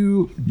turn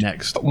you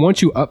next.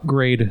 once you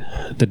upgrade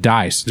the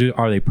dice,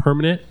 are they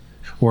permanent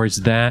or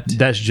is that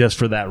That's just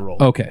for that roll.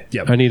 okay?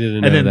 Yep. I needed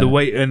to know And then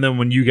that. and then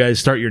when you guys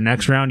start your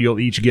next round, you'll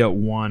each get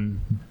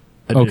 1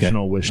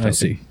 additional wish token. I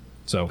see.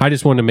 So I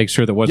just wanted to make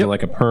sure that wasn't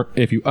Yep. like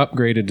if you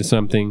upgraded to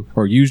something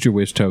or used your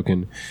wish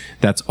token,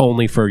 that's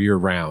only for your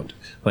round.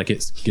 Like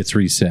it gets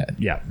reset.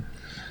 yeah.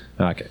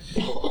 Okay.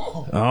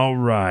 All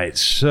right.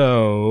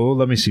 So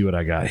let me see what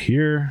I got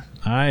here.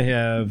 I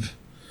have.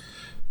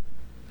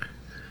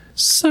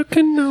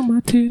 Sucking on my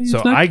titties. So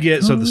like I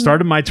get the start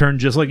of my turn,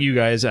 just like you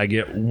guys. I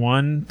get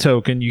 1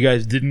 token. You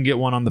guys didn't get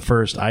 1 on the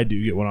first. I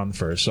do get 1 on the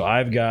first. So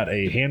I've got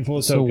a handful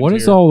of So tokens. what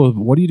is here.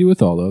 what do you do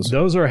with all those?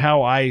 Those are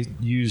how I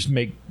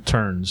make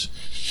turns.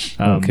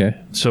 Okay.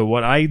 So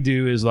what I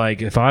do is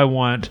like if I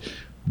want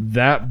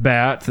that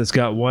bat that's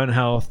got 1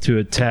 health to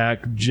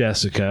attack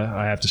Jessica,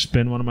 I have to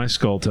spend one of my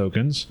skull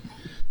tokens.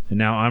 And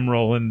now I'm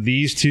rolling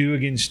these 2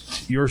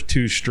 against your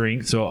 2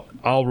 strength. So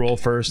I'll roll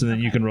first, and then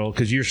you can roll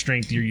because your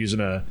strength you're using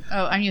a.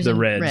 Oh, I'm using The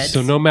reds. reds.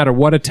 So no matter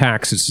what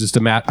attacks, it's just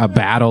a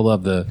battle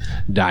of the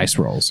dice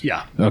rolls.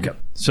 Yeah. Okay.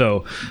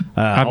 So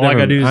all I never-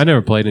 gotta do is I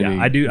never played Yeah, any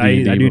I do.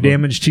 D&D I do before.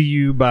 damage to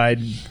you by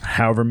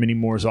however many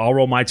more. So I'll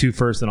roll my 2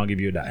 first, then I'll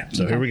give you a die.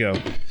 So here we go.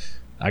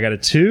 I got a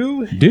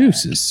 2.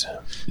 Deuces.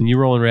 And you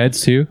rolling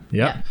reds too?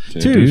 Yep.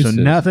 Yeah. 2. Deuces.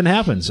 So nothing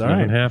happens. All right.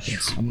 Nothing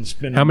happens. I'm gonna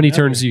spin. How many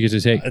another. turns do you get to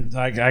take?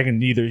 I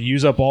can either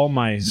use up all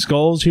my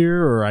skulls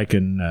here, or I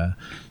can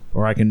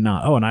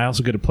not. Oh, and I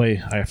also get to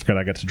play. I forgot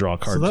I got to draw a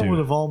card So that too. would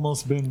have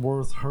almost been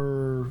worth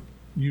her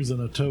using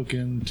a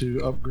token to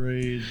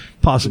upgrade.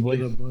 Possibly.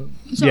 to get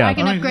a- So Yeah. I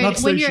can I mean, upgrade not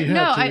to when say you're she had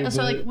no. to, I, so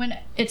but- like when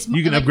it's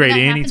You can like, upgrade when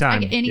that anytime.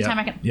 happens, anytime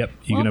I can. Yep,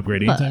 you can Well,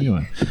 upgrade fuck. anytime you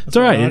want. It's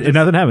all right.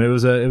 Nothing happened. It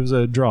was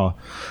a draw.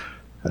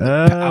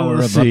 Power of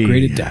Let's see.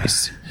 upgraded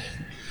dice.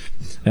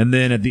 And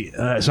then at the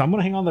so I'm going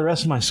to hang on the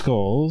rest of my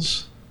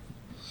skulls.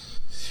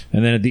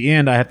 And then at the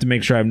end, I have to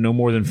make sure I have no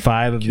more than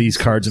 5 of these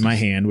cards in my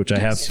hand, which I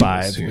have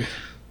 5.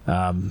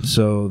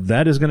 So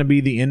that is going to be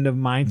the end of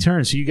my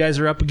turn. So you guys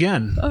are up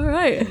again. All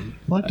right. I'd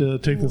like to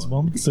take this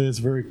moment to say it's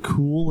very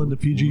cool in the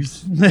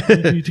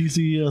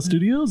PTC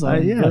studios.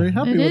 I'm yeah. very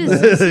happy It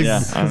with is. this. Yeah,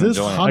 I'm Because it's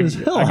enjoying hot it. as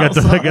hell I got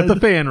outside. the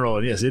fan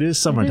rolling. Yes, it is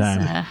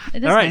summertime.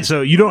 It is All right, nice.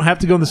 so you don't have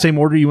to go in the same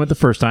order you went the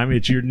first time.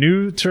 It's your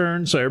new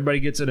turn, so everybody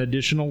gets an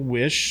additional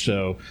wish.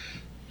 So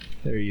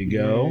there you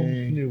go.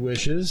 Yay. New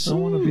wishes. I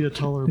want to be a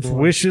taller If boy.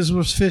 wishes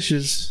was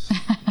fishes.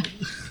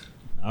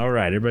 All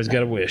right, everybody's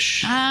got a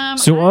wish.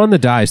 So on the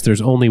dice,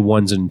 there's only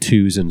 1s and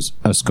 2s in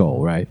a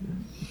skull, right?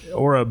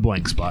 Or a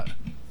blank spot.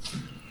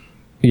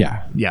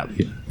 Yeah.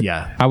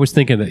 Yeah. I was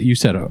thinking that you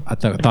said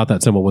thought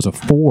that symbol was a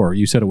 4.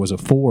 You said it was a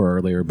 4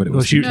 earlier, but it Well,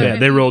 was shoot, No, yeah, if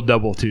they you- rolled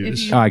double if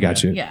twos. you- I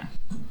got you. Yeah.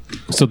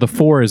 So the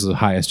 4 is the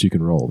highest you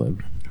can roll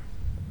then.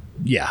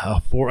 Yeah,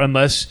 a 4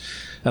 unless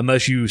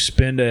you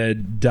spend a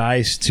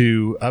dice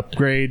to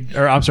upgrade,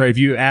 or I'm sorry, if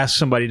you ask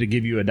somebody to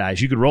give you a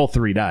dice, you could roll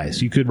 3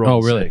 dice. You could roll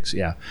Oh, really? 6.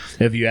 Yeah,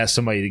 if you ask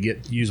somebody to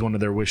use one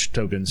of their wish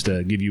tokens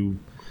to give you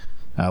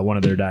one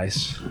of their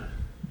dice.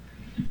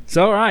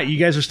 So all right, you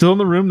guys are still in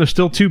the room. There's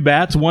still 2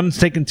 bats. One's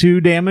taking 2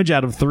 damage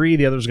out of 3.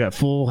 The other's got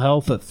full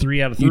health at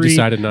 3 out of 3. You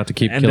decided not to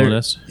keep And killing there-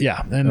 us?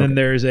 Yeah, and then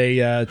there's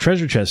a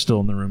treasure chest still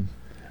in the room.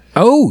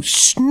 Oh,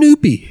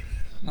 Snoopy.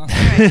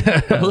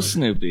 Oh,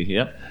 Snoopy.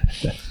 Yep.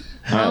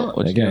 All right,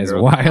 what That you got, guy's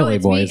girl? wily,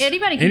 it's me. boys.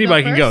 Anybody can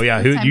Anybody go can go. first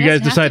Yeah, this time. you It guys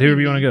doesn't have decide to be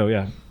whoever you me. want to go.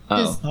 Yeah.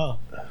 Oh,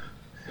 Oh,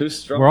 who's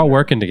strong? We're all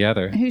working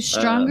together. Who's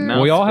stronger?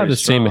 Mouse We all have pretty the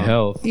same strong.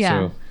 health. Yeah.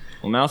 So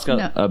Well, Mouse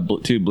got No.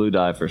 2 blue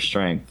die for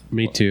strength.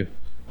 me too.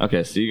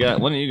 Okay, so you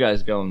got one of you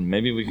guys going.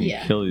 Maybe we can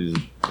Yeah. kill these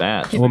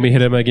bats. Want me to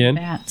hit him again?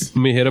 Bats.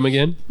 Let me hit him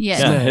again? Yes.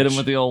 Yeah, hit him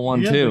with the old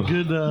one yeah, too.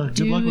 Good luck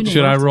Dude. with the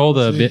Should I last roll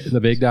one, the see?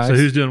 big dice? So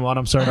who's doing what?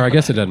 I'm sorry. Or I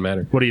guess it doesn't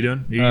matter. What are you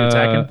doing? Are you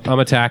attacking I'm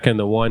attacking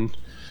the one.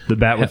 the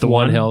bat with the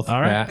one 1 health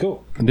All right, bat.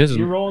 cool. And this is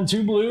You're rolling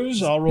 2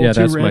 blues. I'll roll Yeah,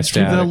 2 that's my reds.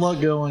 stat. Keep that luck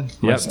going.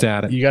 my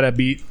static. You gotta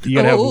beat. You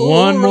gotta have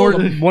one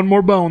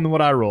more bone than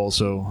what I roll.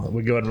 So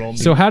we go ahead and roll.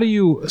 So how do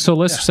you? So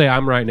let's say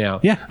I'm right now.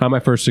 Yeah. I'm my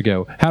first to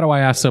go. How do I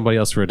ask somebody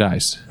else for a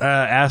dice?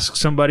 Ask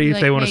somebody if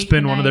Like, they want to hey,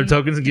 spend can one of their I-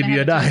 tokens and give can I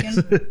you a have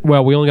a dice.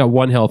 Well, we only got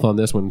 1 health on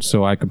this one,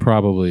 so I could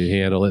probably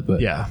handle it.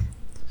 But Yeah.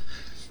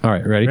 all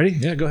right, ready? Ready?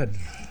 Yeah. Go ahead.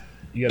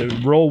 You got to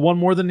roll 1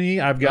 more than me.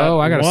 I've got. Oh,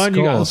 I got a 1.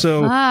 You skull. got,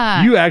 so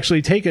Fuck. you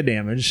actually take a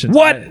damage. Since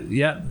What?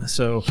 Yeah.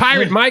 So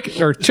Pirate Mike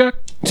or Chunk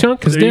is there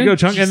you dead. go,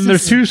 Chunk. And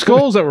there's 2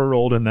 skulls that were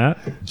rolled in that.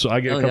 So I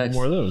get a Oh, couple yikes.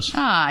 more of those.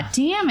 Ah,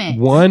 damn it.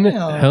 1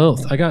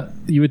 health. I got.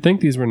 You would think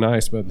these were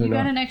nice, but they're You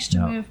got not. an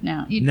extra move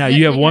now. Now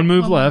you have 1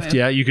 move left.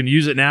 Yeah. You can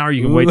use it now, or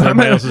you can wait till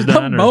everybody else is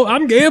done. Or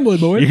I'm gambling,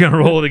 boy. you're gonna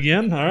roll it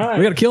again. All right.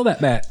 We gotta kill that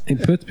bat. It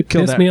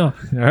Kill pissed that. me off.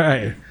 All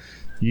right.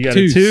 You got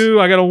Twos. a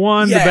 2. I got a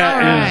 1. The bat All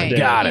is right. dead.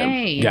 Got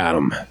Yay. him. Got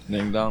him.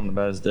 Ding dong, the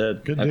bat is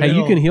dead. Good Okay. Hey, you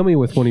deal. can heal me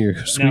with one of your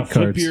sweet Now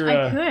flip cards. your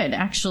I could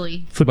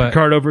actually. flip your But-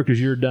 card over because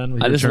you're done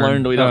with I your just turn.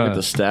 learned we don't Uh, get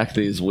to stack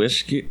these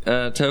wish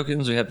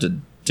tokens. We have to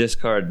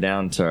discard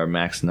down to our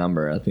max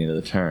number at the end of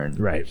the turn.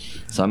 Right.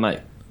 So I might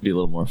be a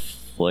little more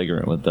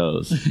flagrant with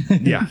those.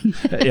 Yeah.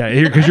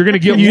 Yeah. Because you're going to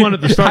get 1 at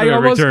the start I of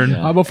every almost-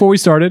 turn. before we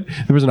started,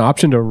 there was an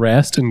option to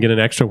rest and get an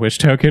extra wish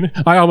token.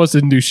 I almost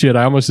didn't do shit.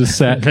 I almost just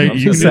sat. Hey, you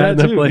just can do sat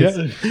that in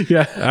the too, place.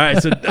 Yeah. All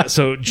right.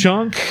 So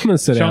Chunk. I'm gonna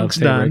sit down Chunk's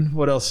and stay done. awake.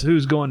 What else?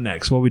 Who's going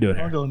next? What are we doing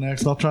I'll here? go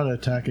next. I'll try to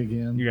attack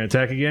again. You're going to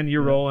attack again?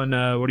 You're rolling.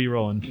 What are you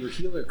rolling? Your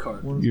healer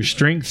card. Your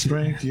strength.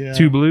 Strength, yeah.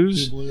 2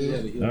 blues. 2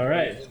 blue. All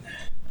right.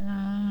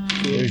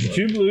 There's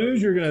your 2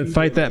 blues. You're going to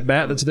fight that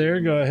bat that's there.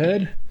 Go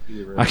ahead.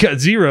 I got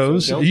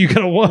 0s. You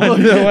got a 1.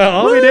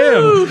 Well, I'll be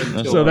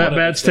damned. So that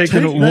bat's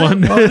taking a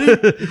 1.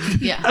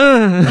 Yeah.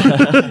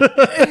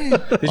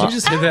 Did you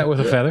just hit that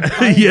with a feather?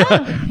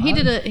 Yeah. He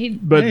did a. He.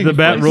 But Hey, the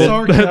bat my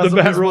rolled. The sarcasm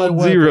bat is my rolled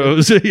weapon.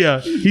 0s. Yeah.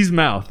 He's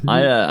mouth.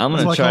 I'm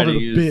That's gonna why I try called to it a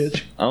use.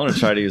 bitch. I want to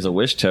try to use a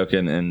wish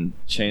token and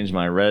change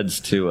my reds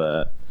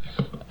to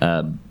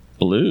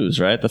blues.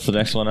 Right, that's the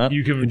next one up.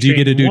 You can. Do you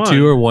get to do change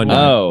 2 or 1?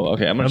 Oh,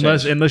 okay. I'm gonna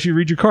Unless change. you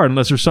read your card,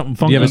 unless there's something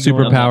funky. you have a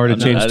going on. superpower to I'm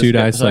not- change I 2 just get-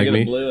 dice so I like get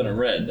me? a blue and a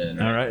red.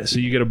 Then All right, so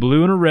you get a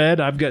blue and a red.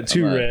 I've got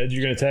 2 All right. reds.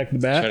 You're gonna attack the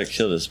Try to bat.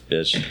 kill this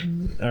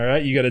bitch. All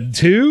right, you got a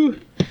 2.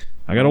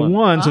 I got a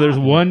 1, so there's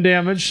 1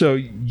 damage. So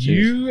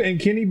you and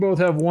Kenny both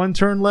have 1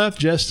 turn left.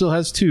 Jess still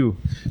has 2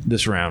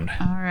 this round.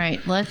 All right.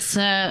 Let's.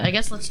 I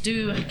guess let's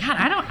do. God,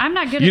 I'm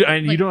not good You, at.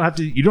 and like, you don't have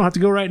to. You don't have to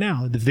go right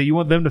now. If you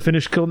want them to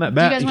finish killing that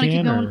bat, guys you wanna keep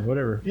can, or going?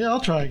 whatever. Yeah, I'll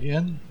try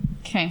again.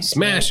 Okay.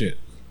 Smash it.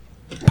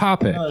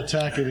 Pop it. I'll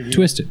attack it again.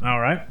 Twist it. All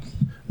right,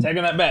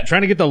 attacking that bat,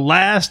 trying to get the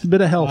last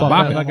bit of health off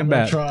Bop that it. fucking I'm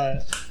gonna bat. try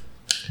it.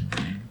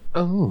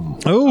 Oh.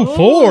 Oh,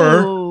 4.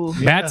 Oh,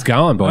 Bat's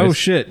gone, boys. Oh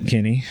shit,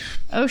 Kenny.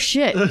 oh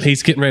shit.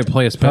 He's getting ready to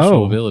play a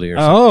special ability or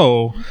something.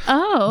 Oh.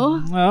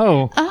 Oh.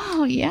 Oh.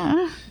 Oh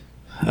yeah.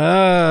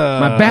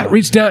 My bat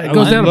reached down,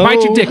 goes down and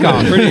bites your dick I'm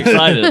off. pretty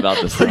excited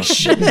about this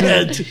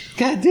stuff.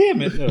 God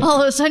damn it.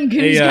 All of a sudden,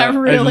 Goonies got A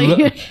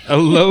really.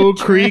 low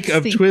creak of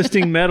Interesting.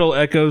 twisting metal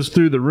echoes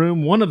through the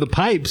room. One of the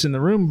pipes in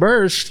the room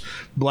burst,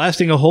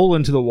 blasting a hole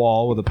into the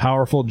wall with a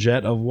powerful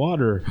jet of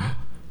water.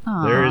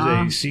 There is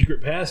a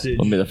secret passage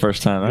It'll be the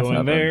first time that's going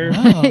happened. there.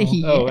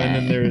 Oh, and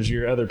then there's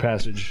your other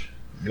passage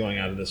going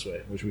out of this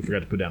way, which we forgot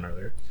to put down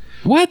earlier.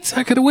 What?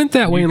 I could have went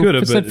that way and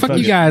could've, said, but "Fuck fuck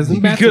you it. guys." You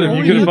and bats could've, are you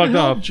all could've you. fucked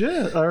off.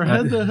 Jet, or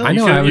had the I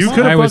know. I was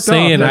could've fucked off.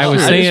 saying. That's I was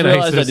true. I saying. just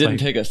realized I just didn't like-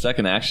 take a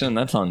second action.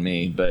 That's on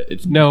me, but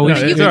it's No, No,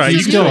 it's it's all right. You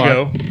can still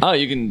go. Oh,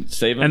 you can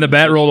save him. And the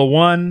bat rolled a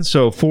 1,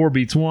 so 4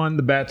 beats 1.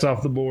 The bat's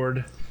off the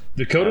board.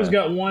 Dakota's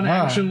got 1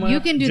 action left. You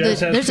can do Jess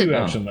the- has there's 2 a-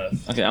 action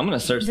left. Okay, I'm gonna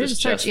search There's this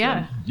a search, chest.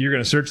 yeah. You're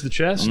going to search the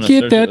chest? I'm gonna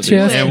Get search that it with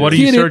chest. these- And what are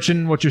you Get it.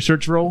 searching? What's your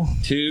search roll?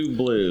 2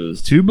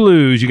 blues. 2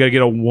 blues. You got to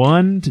get a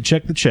 1 to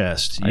check the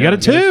chest. You I got a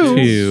got a 2.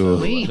 Two.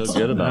 Sweet. Feel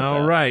good about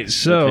All that. right.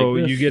 So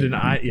take this. you get an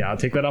I'll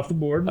take that off the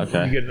board.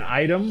 Okay. You get an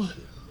item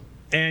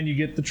and you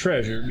get the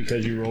treasure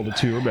because you rolled a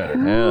 2 or better.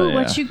 Hell Ooh, yeah.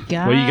 what you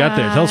got? What you got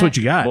there? Tell us what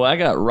you got. Well, I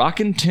got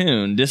Rockin'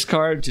 Tune.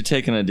 Discard to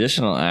take an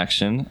additional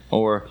action,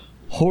 or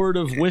Horde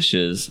of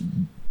Wishes.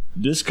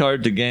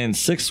 Discard to gain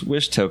 6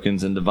 wish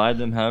tokens and divide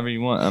them however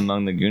you want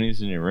among the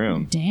Goonies in your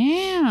room.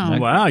 Damn.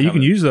 Wow, you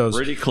can use those.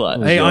 Pretty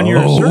clutch. Hey, on your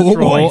Oh, search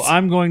roll, boys.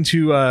 I'm going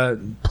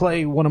to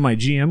play one of my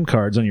GM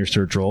cards on your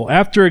search roll.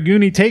 After a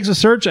Goonie takes a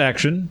search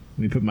action,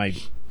 let me put my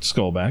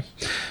skull back.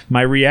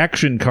 My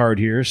reaction card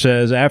here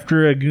says,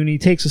 after a Goonie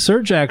takes a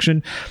search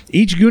action,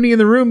 each Goonie in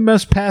the room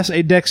must pass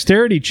a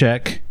dexterity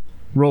check,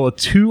 roll a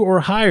 2 or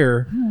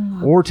higher,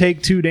 or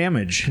take 2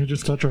 damage. Can we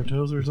just touch our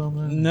toes or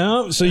something?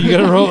 No, so you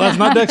got to roll. That's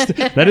not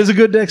that is a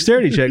good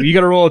dexterity check. You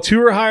got to roll a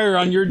 2 or higher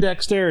on your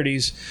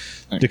dexterities.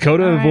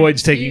 Dakota All right,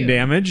 avoids taking 2.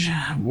 damage.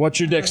 What's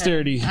your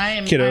dexterity,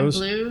 I'm kiddos?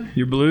 blue.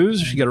 Your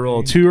blues. You got to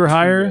roll a 2 or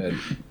higher.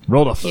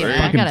 Rolled a Yeah, I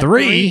fucking got a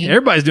 3. 3.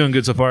 Everybody's doing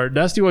good so far.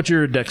 Dusty, what's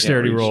your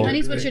dexterity Yeah, roll?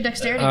 Honey's, what's your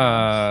dexterity?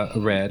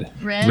 Red.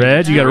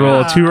 Red. You got to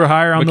roll a 2 or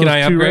higher on But those can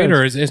I 2 upgrade,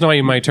 reds. or it's not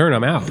even my turn?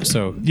 I'm out.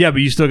 So Yeah,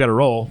 but you still got to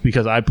roll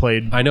because I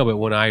played. I know, but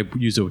when I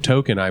use a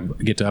token, I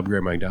get to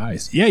upgrade my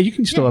dice. Yeah, you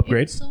can still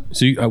upgrade. So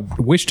a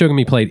wish token can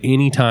be played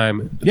any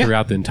time Yeah.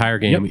 throughout the entire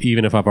game,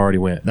 even if I've already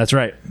went. That's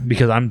right.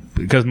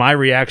 Because my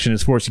reaction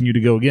is forcing you to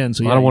go again.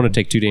 So I yeah, don't want to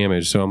take 2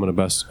 damage, so I'm going to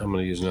bust. I'm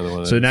going to use another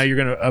one. Of So those. now you're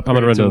going to upgrade. I'm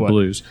going to run to the what?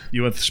 blues.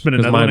 You want to spin 'Cause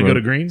another one mine and go to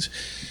were- greens?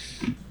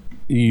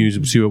 You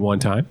use 2 at one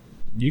time.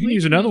 You can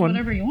use another one.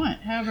 Whatever you want.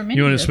 However many.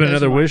 You want to of spin those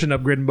another you want. wish and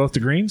upgrade them both to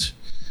greens?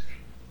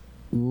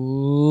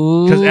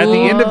 Because at the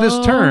end of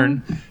this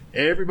turn,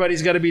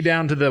 everybody's got to be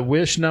down to the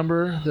wish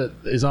number that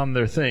is on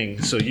their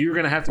thing. So you're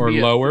going to have to Or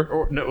be lower?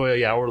 or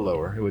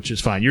lower, which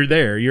is fine. You're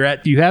there. You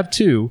have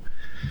 2.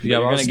 Yeah,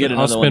 we're I'll, gonna get I'll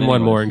another spend one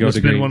anyway. more and go You'll to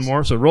spin greens. one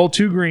more. So roll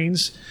 2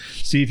 greens.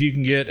 See if you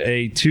can get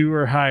a 2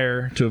 or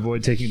higher to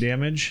avoid taking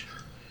damage.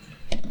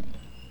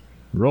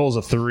 Rolls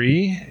a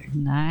 3.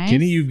 Nice.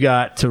 Kenny, you've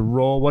got to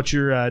roll. What's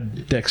your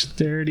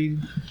dexterity?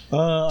 2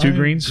 I'm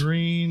greens?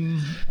 Green.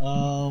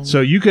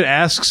 So you could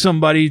ask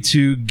somebody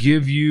to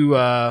give you.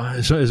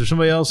 Is there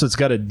somebody else that's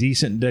got a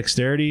decent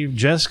dexterity?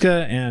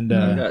 Jessica and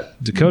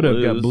got Dakota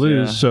have got blues,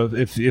 blues. yeah. So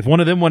if one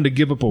of them wanted to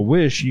give up a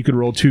wish, you could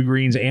roll 2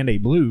 greens and a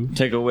blue.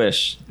 Take a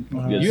wish.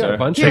 Good, You got sir. a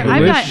bunch Here, of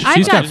I've wish. got,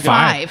 She's I've got got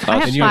 5. I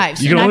have And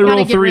 5. you can and only I've gotta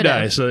roll get 3 rid of.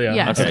 dice. So yeah,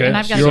 Yes, okay. and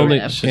I've got You're to only,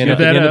 get rid of. and Get at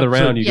the that end of up. the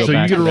round, you go So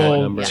back you to could that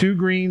roll number. 2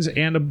 greens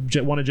and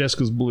one of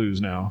Jessica's blues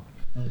now.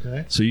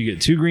 Okay. So you get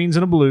 2 greens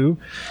and a blue.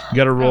 You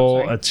got to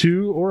roll sorry. a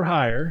 2 or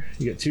higher.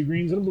 You get 2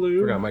 greens and a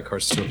blue. Forgot my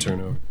cards still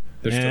turn over.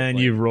 They're still And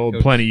playing. you've rolled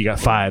Go. plenty. You got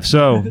 5.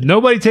 So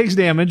nobody takes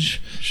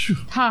damage.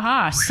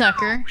 Haha,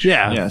 sucker.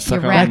 Yeah. Yeah, suck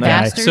You on rat that.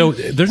 bastard. So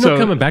there's So- no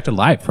coming back to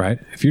life, right?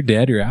 If you're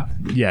dead, you're out.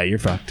 Yeah, you're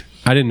fucked.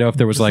 I didn't know if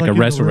there was like like a in the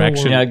real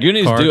resurrection. Yeah,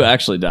 Goonies card. do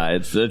actually die.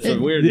 It's a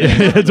weird.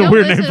 It's a Don't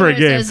weird listen name for a to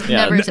what it game. says,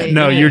 Yeah. Never say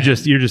No, that. you're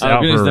just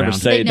out Goonies for a never round.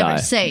 say They never die.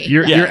 say.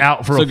 You're Yeah.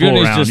 out for so a full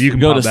Goonies round. just You can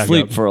go pop to back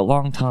sleep up. for a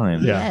long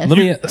time. Yeah. Let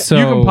me. So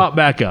You can pop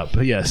back up.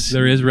 Yes.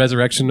 There is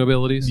resurrection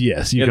abilities.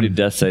 Yes, You you gotta do can.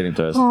 death saving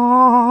throws.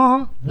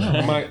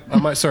 I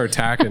might start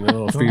attacking a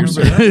little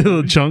fiercer.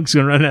 Little chunks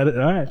gonna run at it.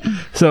 All right.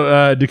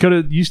 So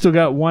Dakota, you still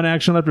got 1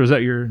 action left, or is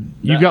that your?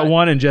 You got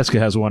 1, and Jessica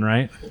has 1,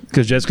 right?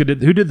 Because Jessica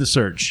did. Who did the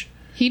search?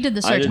 He did the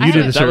I search. did- I you did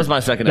haven't- the search. That was my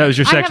second That was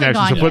your I second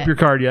haven't action. So gone flip yet. your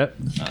card yet.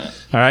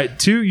 All right.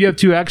 2. You have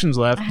 2 actions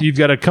left. You've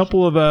got a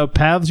couple of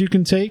paths you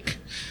can take.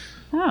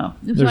 Oh,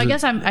 so There's I a-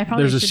 guess I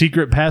probably There's a should.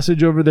 secret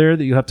passage over there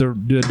that you have to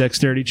do a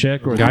dexterity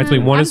check. Or Guys, we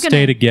want I'm to gonna-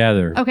 stay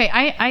together. Okay,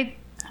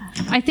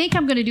 I think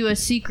I'm going to do a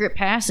secret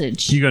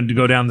passage. you going to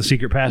go down the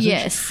secret passage?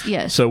 Yes,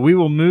 yes. So we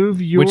will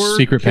move your Which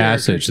secret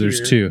characters passage? There's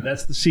here. 2.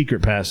 That's the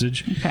secret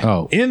passage.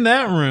 Oh, In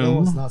that That room,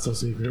 one's not so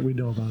secret. We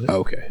know about it.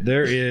 okay.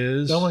 there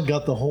is That one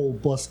got the hole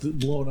busted,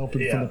 blown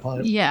open from the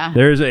pipe. yeah.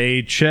 there's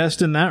a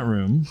chest in that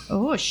room.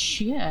 Oh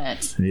shit.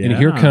 Yeah. And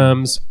here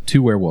comes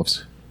 2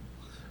 werewolves.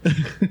 and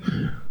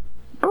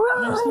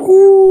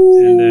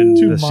then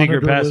 2 the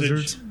secret monitor passage.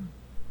 lizards.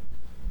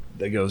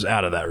 that goes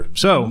out of that room.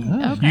 So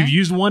Okay. you've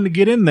used one to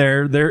get in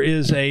there. There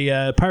is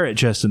a pirate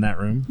chest in that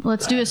room.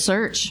 Let's do a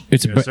search.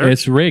 It's You gonna search?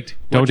 it's rigged.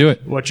 Don't do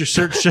it. What's your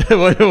search?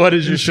 what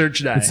is your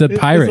search die? It said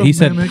pirate. a He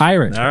said mimic.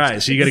 pirate. All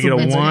right, so you got to get a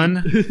It's a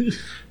 1.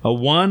 A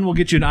 1 will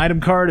get you an item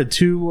card. A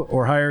 2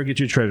 or higher get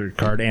you a treasure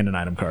card and an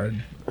item card.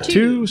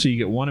 2, so you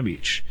get 1 of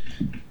each.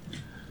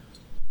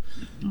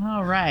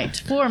 All right.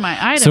 For my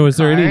item So is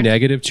there any card-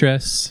 negative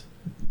chests?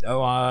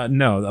 Oh,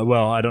 no.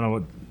 Well, I don't know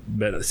what.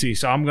 But see,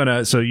 so I'm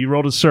gonna. So you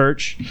rolled a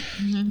search.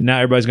 Mm-hmm. Now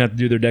everybody's gonna have to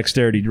do their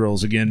dexterity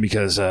rolls again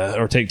because,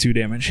 or take 2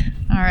 damage.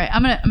 All right,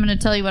 I'm gonna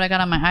tell you what I got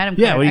on my item card.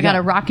 Yeah, what you I got got?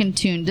 a rockin'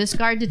 tune.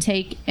 Discard to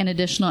take an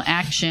additional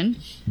action,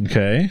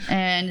 Okay.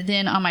 and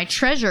then on my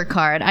treasure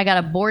card, I got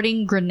a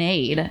boarding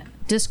grenade.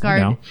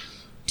 Discard No.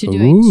 to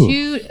do Ooh.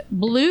 a 2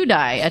 blue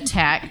die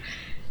attack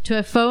to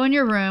a foe in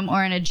your room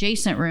or an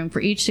adjacent room. For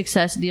each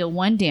success, deal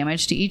 1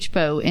 damage to each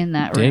foe in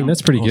that room. Dang,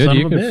 that's pretty Oh, good. son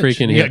You of a can bitch.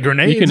 freaking You hit. got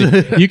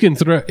grenades. You can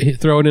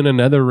throw it in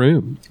another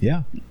room.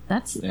 Yeah,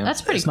 that's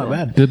pretty it's cool.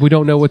 not bad. We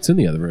don't know what's in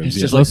the other rooms. It's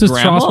yet. just Let's like, just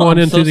Grandma, toss one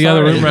I'm into so the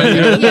other room sorry.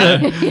 right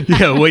now.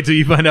 Yeah, wait till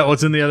you find out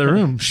what's in the other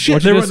room. Shit,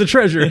 What there you went the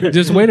treasure.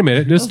 Just wait a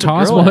minute. Just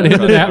toss girl one out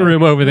into that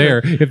room over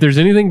there. If there's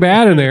anything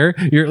bad in there,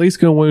 you're at least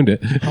going to wound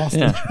it.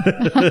 Yeah.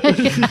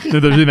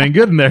 If there's anything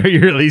good in there,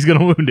 you're at least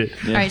gonna wound it.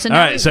 All right, so All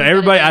now right, so we've gotta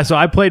everybody. get- So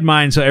I played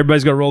mine. So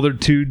everybody's got to roll their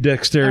 2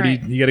 dexterity.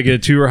 All right. You got to get a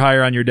 2 or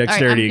higher on your All right,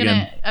 dexterity I'm again.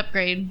 gonna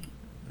upgrade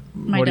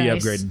my What are you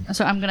dice. upgrading?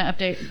 So I'm gonna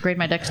upgrade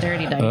my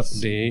dexterity dice.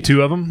 Update.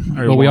 2 of them.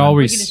 Or Well, we one? all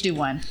We re- can just do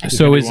 1.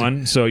 So is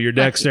one. So your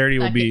dexterity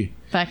will Fuck be. it.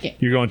 Fuck it.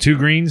 You're going 2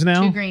 greens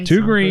now. 2 greens.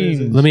 2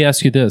 greens. let me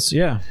ask you this.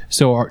 Yeah.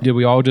 So did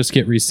we all just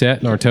get reset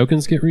and our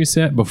tokens get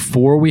reset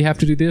before we have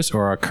to do this,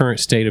 or our current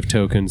state of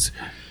tokens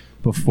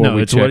before No,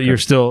 we it's check? what you're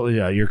still.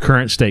 Yeah, your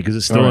current state because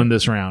it's still All right. in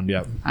this round.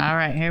 Yep. All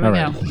right, here we All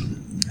go. right.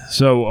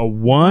 So a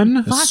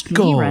 1. Fuck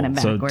me running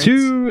So backwards.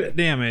 2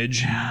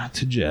 damage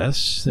to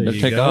Jess. There Better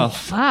you take go.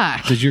 off.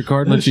 Fuck. Does your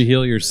card let you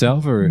heal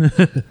yourself, or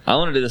I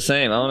want to do the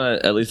same. I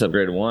want to at least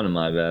upgrade 1 of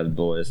my bad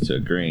boys to a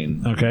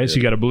green. Okay, so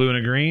you got a blue and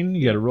a green.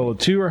 You got to roll a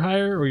 2 or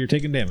higher, or you're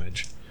taking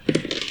damage.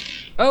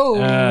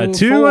 oh,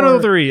 2 and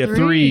a 3, a 3.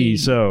 Three.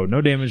 So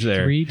no damage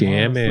there. 3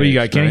 damage? What you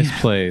got, Kenny?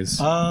 Nice plays.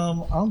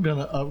 I'm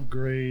gonna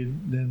upgrade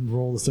and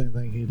roll the same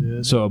thing he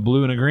did. So a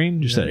blue and a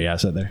green. Just said, yeah, I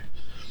said there.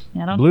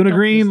 Yeah, don't- Blue and a don't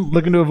green,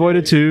 looking to avoid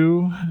a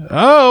 2.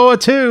 Oh, a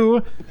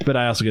 2. But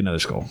I also get another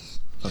skull.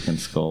 Fucking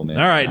skull, man.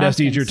 All right,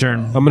 Dusty, it's your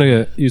turn. I'm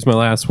gonna use my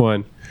last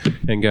one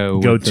and go.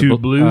 Go with the 2 bl-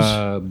 blues.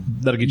 uh,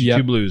 That'll get you yep.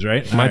 2 blues,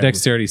 right? my All right.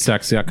 dexterity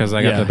sucks because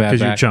I got the bad because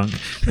you're back.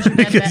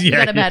 chunk. You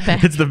got a bad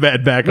back. It's the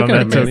bad back Look on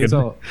at that him, man. He's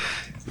token. all-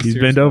 He's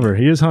bent over.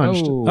 He is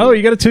hunched. Oh. Oh,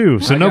 you got a 2.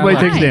 So I got nobody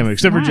one. takes Nice, damage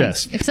except for nice.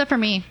 Jess. Except for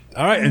me.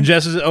 All right, and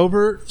Jess is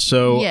over.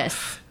 So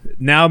Yes.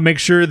 now make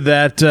sure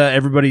that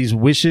everybody's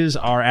wishes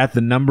are at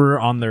the number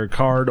on their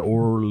card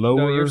or lower.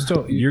 No, you're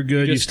still. You're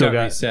good. You just still got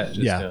got reset.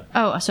 Just yeah. now.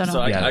 Oh, so no.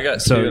 So Yeah. I got 2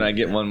 So- and I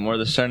get 1 more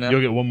this turn now?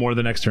 You'll get 1 more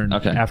the next turn.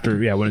 Okay. After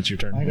when it's your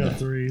turn. I got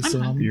 3,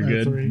 so I'm You're at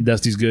good. 3.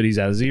 Dusty's good. He's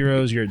out of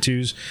 0s. You're at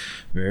 2s.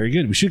 Very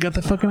good. We should have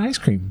got the fucking ice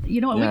cream.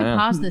 You know what? We Yeah, can yeah.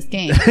 pause this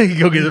game.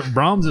 Go get it.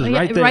 Brahms is Oh, yeah,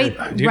 right there.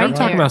 Dude, right I'm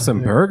talking there. about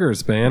some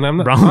burgers, man. I'm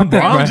not.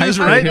 Brahms is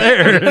right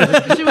there.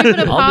 Should we put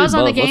a pause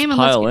on the both. Let's game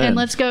pile in. and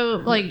let's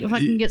go like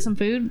fucking get some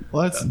food?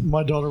 Well, that's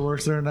my daughter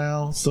works there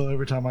now, so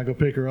every time I go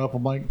pick her up,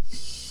 I'm like,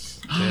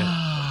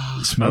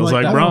 Smells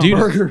like that Brahms. Dude,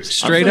 burgers.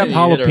 straight I'm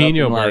up saying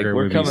you hit her up jalapeno and, like, burger.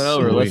 We're would be coming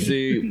over. Let's sweet.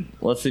 see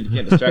if you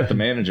can't distract the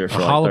manager for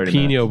like 30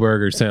 minutes. Jalapeno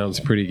burger sounds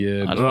pretty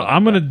good. I Well,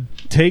 I'm gonna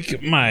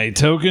take my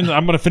tokens.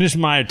 I'm gonna finish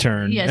my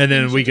turn, Yes, and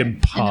then finish we your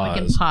can turn. And then we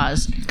can pause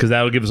pause. because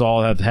that will give us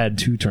all have had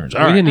 2 turns.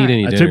 All We right. didn't eat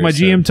any I dinner, took my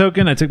so- GM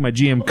token. I took my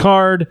GM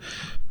card.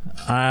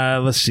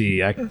 Let's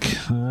see. I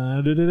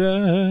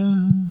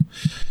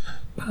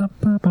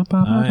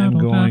am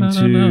going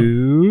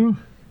to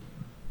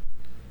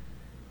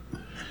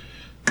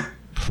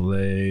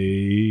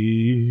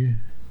play.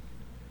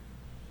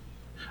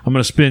 I'm going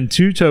to spend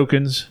 2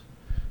 tokens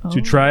to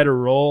try to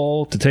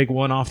roll to take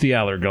 1 off the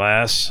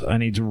hourglass. I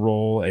need to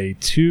roll a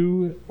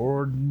 2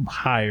 or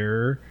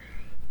higher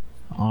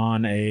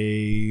on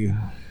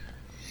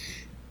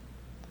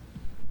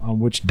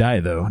which die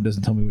though. It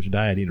doesn't tell me which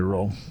die I need to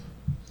roll.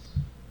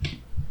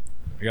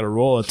 I got to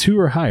roll a 2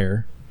 or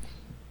higher.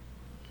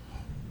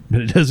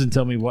 But it doesn't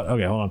tell me what.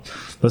 Okay, hold on.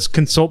 Let's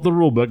consult the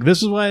rule book.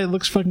 This is why it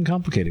looks fucking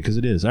complicated, because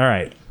it is. All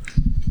right.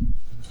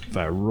 If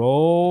I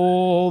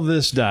roll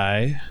this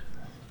die,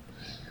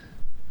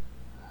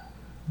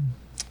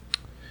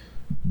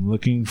 I'm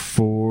looking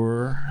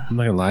for. I'm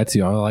not gonna lie to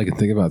you. All I can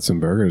think about some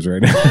burgers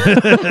right now. No,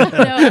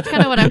 that's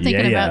kind of what I'm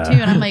thinking Yeah, about yeah.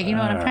 too. And I'm like, you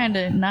know what? I'm trying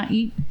to not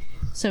eat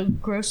so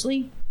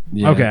grossly.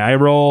 Yeah. Okay, I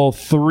roll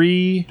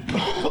three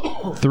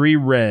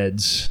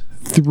reds,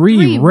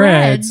 Three Reds.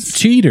 reds.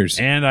 Cheaters.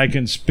 and I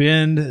can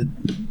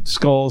spend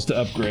skulls to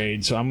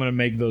upgrade. So I'm going to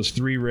make those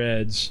 3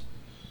 reds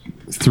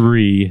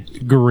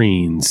 3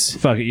 greens.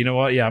 Fuck it. You know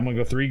what? Yeah, I'm gonna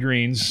go 3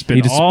 greens. Spend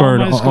He just all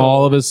burned my skull.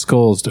 all of his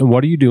skulls. And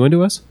what are you doing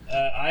to us?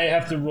 I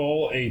have to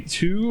roll a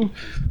 2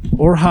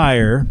 or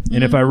higher,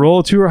 and if I roll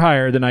a 2 or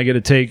higher, then I get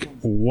to take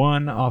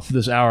 1 off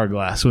this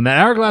hourglass. When that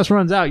hourglass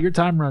runs out, your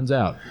time runs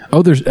out.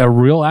 Oh, there's a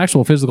real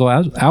actual physical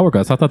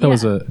hourglass. I thought that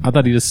was Yeah. I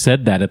thought he just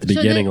said that at the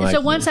beginning. So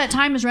once that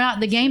time is run out,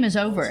 the game is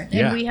over, and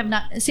Yeah. we have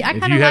not. See, I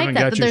If kind you of haven't like got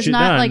that, but your there's shit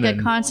not done, like a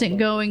then- constant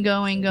going.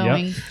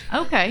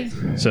 Okay,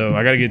 So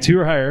I got to get 2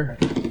 or higher.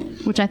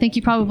 which I think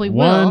you probably will.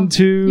 1,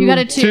 2, You got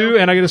a 2.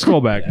 and I get a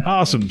skull back.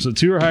 Awesome. So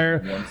 2 or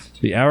higher.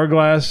 The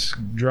hourglass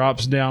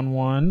drops down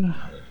 1,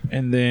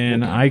 and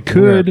then I We're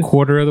could. a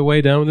quarter of the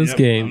way done with this Yep,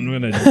 game. I'm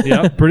gonna.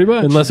 Yep, pretty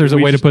much. Unless there's a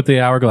We way to just- put the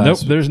hourglass.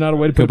 Nope, there's not a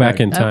way to Go put it back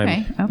in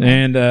time. Okay.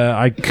 And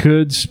I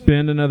could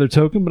spend another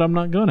token, but I'm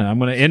not gonna. I'm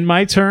gonna end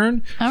my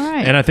turn. All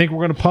right. And I think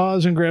we're gonna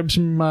pause and grab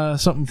some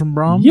something from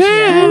Brahms.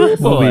 Yeah,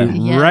 We'll boy. be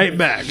Yes. right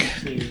back.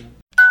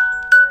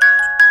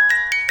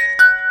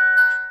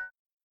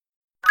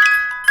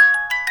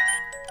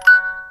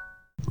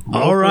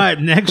 All right,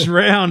 next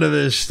round of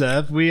this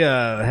stuff. We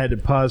had to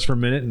pause for a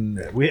minute, and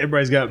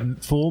everybody's got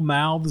full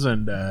mouths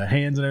and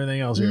hands and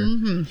everything else here.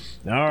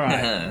 All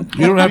right.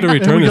 You don't have to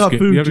return we this got game.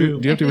 food, Do too.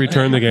 you have to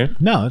return the game?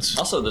 No, it's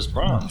Also, this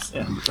bronze.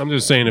 Yeah. I'm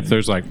just saying if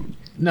there's like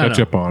no, catch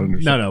no. up on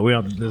it or No, we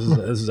don't. This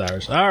is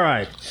ours. All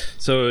right.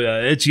 So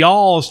it's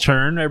y'all's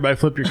turn. Everybody,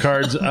 flip your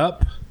cards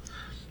up.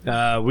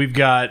 We've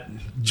got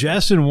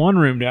Jess in one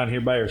room down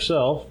here by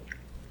herself.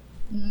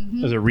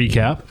 As a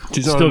recap,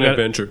 She's on an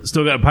adventure.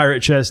 Still got a pirate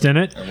chest in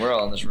it. And we're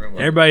all in this room.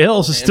 Everybody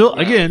else is still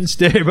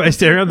everybody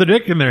staring at the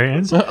dick in their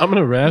hands. I'm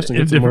gonna rest and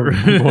get some more,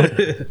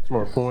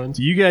 more coins.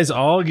 You guys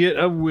all get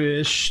a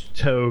wish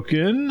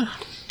token.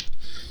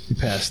 You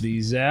pass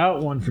these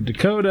out. One for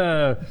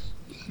Dakota,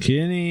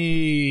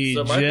 Kenny,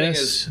 So my thing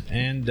Jess,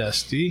 and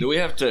Dusty. Do we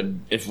have to?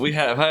 If I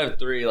have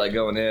 3 like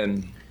going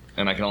in,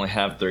 and I can only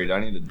have 3, do I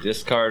need to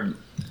discard?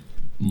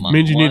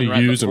 Means you need one to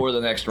right use 'em. before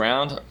the next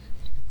round.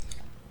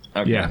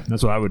 Okay. Yeah,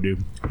 that's what I would do.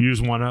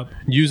 Use one up.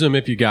 Use them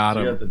if you got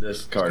You have them. to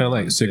discard. Kinda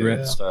like one,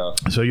 cigarettes. too, So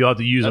So you'll have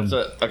to use them.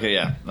 okay,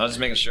 yeah. I was just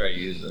making sure I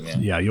use them. Yeah.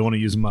 Yeah, you want to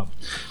use them up.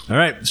 All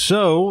right,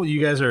 so you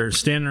guys are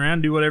standing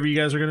around. Do whatever you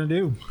guys are going to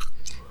do.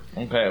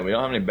 Okay, we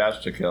don't have any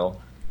bats to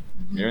kill.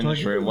 You're in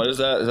this room. What is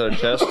that? Is that a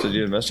chest? Did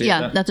you investigate Yeah,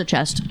 that? that's a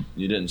chest.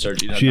 You didn't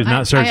search. You She is didn't not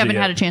I searched it haven't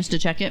yet. had a chance to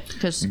check it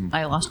because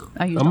I used.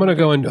 I'm all gonna my-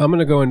 go in. I'm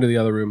gonna go into the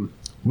other room.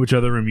 Which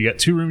other room? You got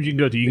 2 rooms you can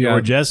go to. You can go Yeah.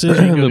 where Jess is.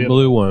 You can go The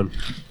blue one.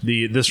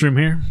 this room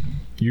here.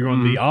 You're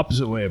going the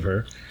opposite way of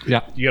her.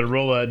 Yeah. You got to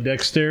roll a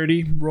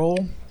dexterity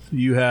roll.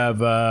 You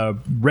have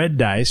red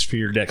dice for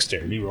your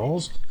dexterity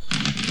rolls.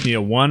 You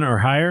know, 1 or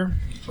higher.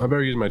 I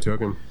better use my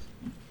token.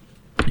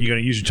 You're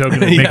going to use your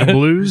token to make them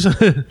blues.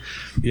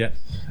 Yeah.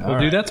 Well,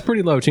 right. dude, that's a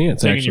pretty low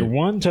chance. Taking Actually, your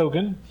 1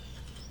 token,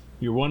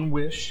 your 1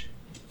 wish.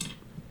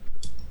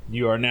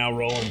 You are now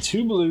rolling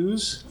 2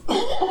 blues.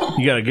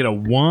 You got to get a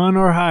 1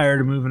 or higher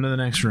to move into the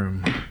next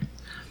room.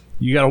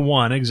 You got a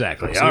 1,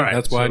 exactly. See, All right.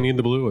 that's why I so need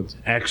the blue ones.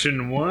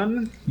 Action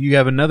 1. You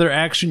have another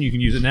action. You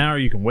can use it now, or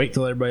you can wait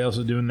till everybody else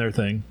is doing their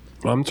thing.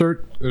 I'm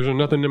certain. There's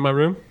nothing in my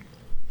room.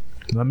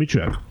 Let me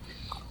check.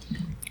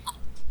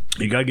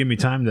 You got to give me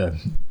time to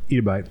eat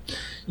a bite.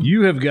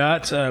 You have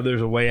got,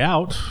 there's a way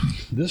out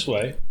this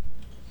way.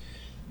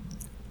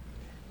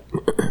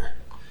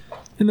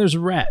 And there's a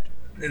rat.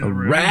 A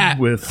rat?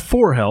 with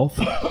 4 health.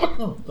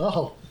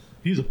 Oh,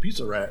 he's a piece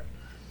of rat.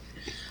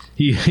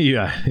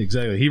 Yeah,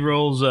 exactly. He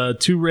rolls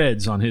 2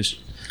 reds on his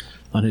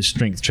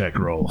strength check Oh,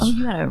 rolls.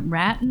 you got a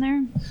rat in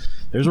there?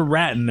 There's a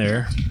rat in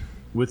there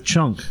with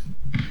Chunk.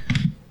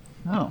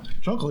 Oh.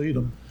 Chunk will eat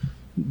him.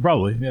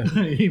 Probably, yeah.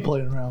 He ain't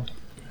playing around.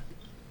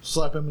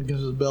 Slap him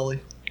against his belly.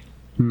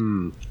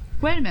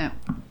 Wait a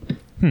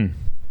minute.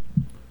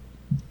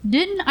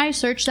 Didn't I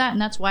search that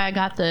and that's why I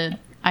got the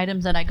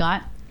items that I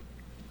got?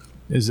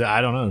 Is that,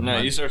 I don't know. No,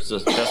 you searched the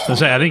chest. I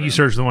say I think you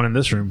searched the one in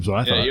this room, so I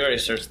Yeah, thought you already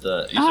searched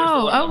the. You searched Oh,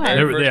 the one in the okay.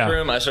 very first Yeah.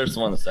 room. I searched the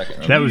one in the second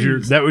room.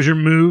 that was your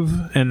move,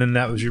 and then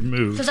that was your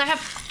move. Because I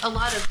have a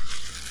lot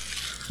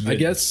of. I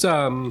guess.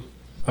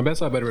 I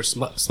guess I better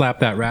slap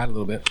that rat a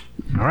little bit.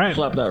 All right.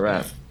 Slap that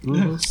rat.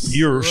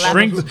 Your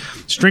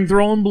strength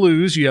rolling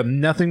blues. You have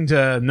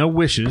no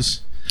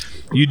wishes.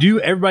 You do.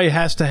 Everybody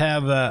has to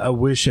have a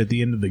wish at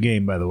the end of the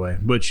game. By the way,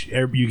 which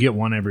you get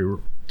one every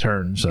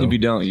turn. So If you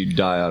don't, you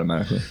die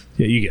automatically.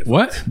 yeah, you get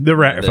What? the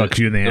rat fucks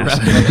you in the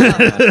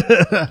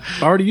ass.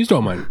 I already used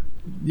all mine.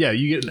 Yeah,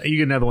 you get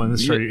another one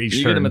this turn each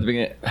You get him at turn. the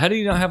beginning. How do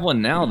you not have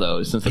one now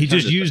though? Since He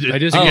just used it. I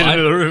just- to get Oh,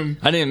 into the room.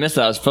 I didn't even miss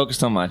that. I was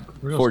focused on my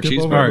We're gonna 4 skip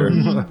over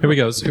cheeseburger. All right. Here we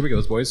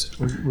goes, boys.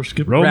 We're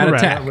skipping Roll the rat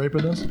rat. attack.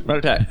 Raping us. Rat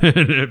attack.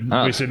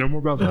 We say no more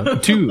about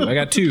that. 2. I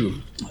got 2.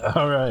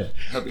 All right.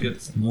 Hope it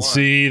gets Let's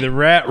see, the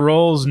rat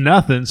rolls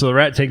nothing, so the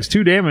rat takes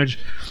 2 damage.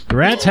 The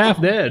rat's half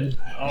dead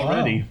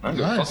already. I don't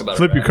give a fuck about a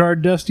Flip your rat.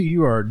 card, Dusty.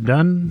 You are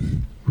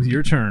done with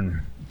your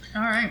turn.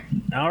 All right.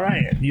 All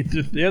right.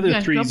 The other Yeah,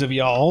 threes go. of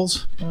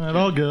y'alls. All right,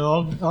 I'll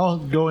go. I'll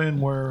go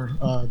in where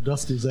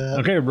Dusty's at.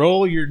 Okay,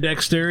 roll your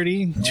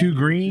dexterity. 2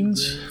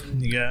 greens.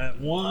 You got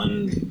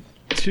 1,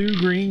 2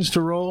 greens to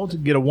roll to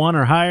get a 1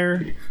 or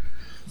higher.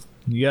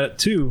 You got it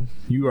 2.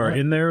 You are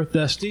in there with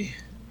Dusty,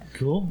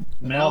 Cool.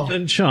 Mouth,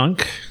 and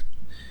Chunk.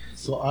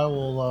 So I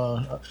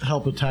will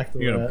help attack the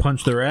You're going rat. to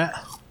punch the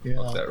rat.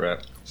 Yeah. That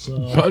rat. So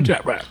Punch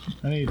that rat.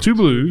 I need 2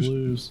 blues.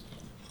 blues.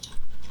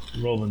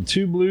 Rolling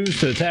 2 blues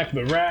to attack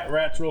the rat.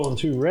 Rat's rolling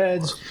 2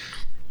 reds.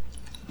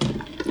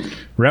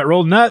 Rat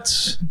rolled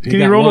nuts. Can you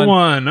got roll a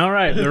one. 1? All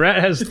right. The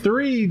rat has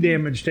 3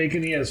 damage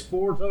taken. He has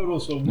 4 total,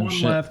 so 1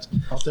 shit. left.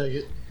 I'll take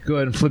it. Go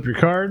ahead and flip your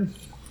card.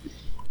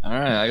 All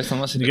right, I guess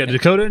I'm listening. You got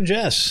Dakota and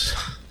Jess.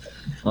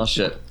 Oh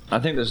shit! I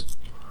think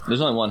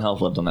there's only 1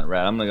 health left on that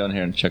rat. I'm gonna go in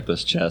here and check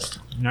this chest.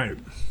 All right.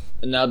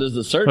 And now does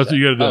the search? That's what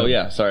you gotta do. Oh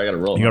yeah, sorry, I gotta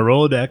roll. You got to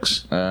roll a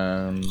dex.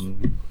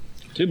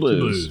 2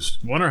 blues.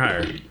 1 or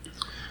higher.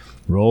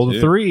 Roll the 2,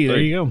 3. There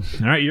 3. you go.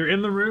 All right. You're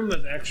in the room.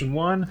 That's action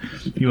 1.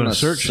 You I'm want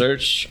to gonna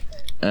search?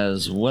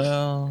 as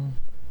well.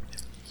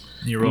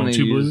 You're I'm rolling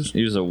gonna 2 blues.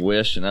 use a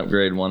wish and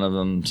upgrade one of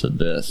them to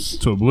this.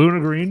 So a blue and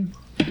a green.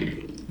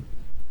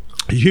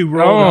 You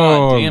roll.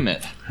 Oh. God damn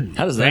it!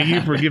 How does that? Thank you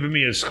happen? for giving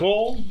me a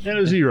skull and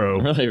a 0.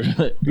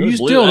 Really. You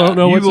still don't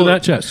know You what's will- in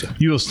that chest.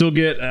 You will still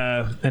get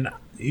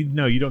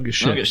no, you don't get I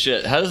shit. don't get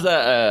shit. How does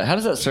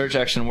that search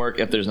action work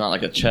if there's not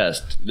like a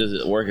chest? Does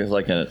it work as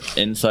like an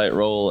insight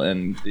roll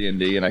in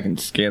D&D and I can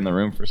scan the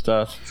room for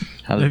stuff?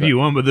 How does If that- you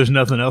want, but there's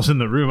nothing else in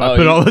the room. I Oh,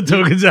 put you- all the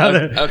tokens out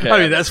Okay, there. okay. I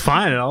mean, that's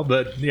fine and all,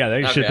 but yeah,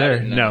 there's Okay, shit I there.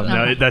 didn't know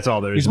No, that. that's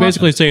all there is. He's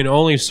basically saying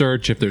only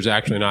search if there's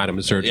actually an item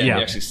to search. Yeah. yeah.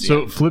 you actually see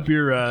So it. flip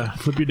your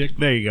dick.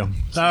 There you go. All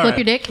Flip right.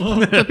 your dick.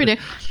 Flip your dick.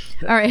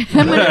 All right.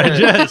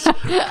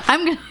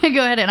 I'm gonna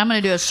go ahead and I'm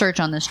gonna do a search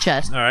on this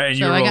chest. All right, and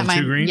so you're I got rolling my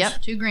 2 greens?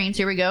 Yep, 2 greens.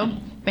 Here we go.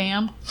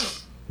 Bam.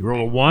 You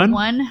roll a 1.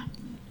 1.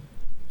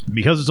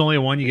 Because it's only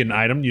a 1, you get an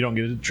item. You don't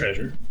get a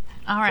treasure.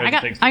 All right. What'd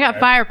you think, I got Steve?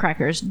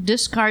 firecrackers.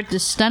 Discard to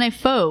stun a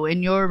foe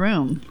in your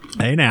room.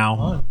 Hey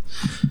now.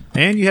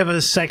 And you have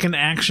a second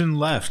action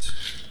left.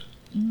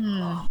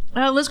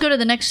 Let's go to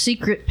the next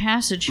secret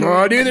passage. Here.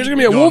 Oh, dude, there's gonna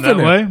be a Going wolf that in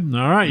there. way.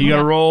 All right, you got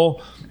to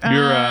roll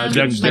your My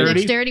dexterity.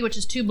 dexterity, which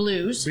is 2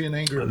 blues. Being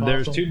angry.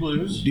 There's possum. 2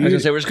 blues. I was gonna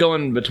say we're just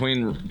going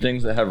between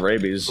things that have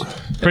rabies.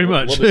 Pretty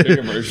much. A little bit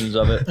bigger versions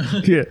of it.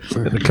 Yeah,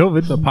 the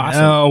COVID. The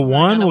possum.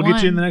 1 got a will get you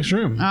 1. in the next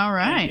room. All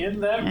right.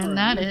 In that room. And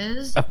that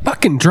is A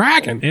fucking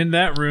dragon. In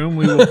that room,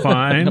 we will A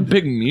find.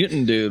 big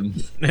mutant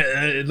dude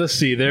Let's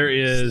see. There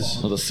is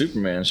with a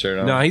Superman shirt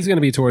on. No, he's gonna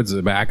be towards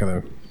the back of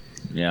the.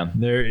 Yeah,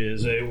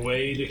 a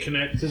way to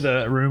connect to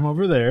the room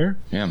over there.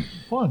 yeah.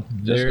 Fun.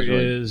 There Jessica's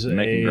really is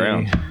making a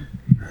ground.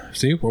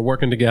 See, we're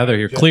working together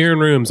here, clearing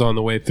rooms on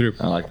the way through.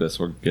 I like this.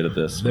 We're good at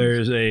this.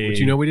 there's a But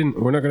you know,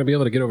 we're not gonna be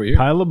able to get over here.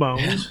 pile of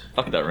bones.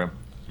 Fuck that room.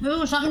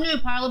 ooh, something new.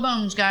 Pile of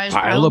bones, guys.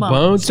 Pile of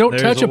bones. Don't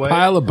There's touch a a way.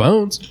 pile of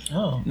bones.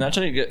 Oh.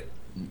 Naturally, you get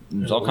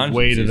there's all kinds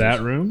Way of to diseases.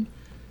 that room,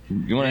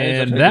 You want to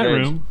and that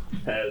room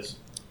has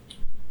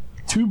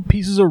 2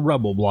 pieces of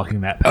rubble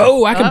blocking that path.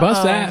 Oh, I can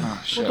bust that.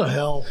 What the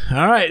hell?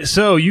 All right,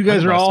 so you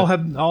guys are all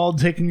busted. have all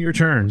taken your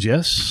turns,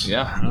 yes?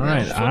 Yeah. All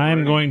right,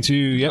 I'm going to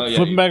Oh, yeah,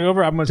 flipping you- back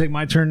over. I'm going to take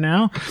my turn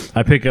now.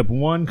 I pick up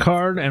 1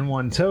 card and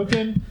 1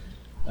 token.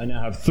 I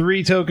now have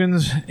 3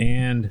 tokens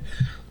and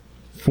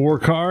 4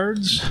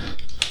 cards.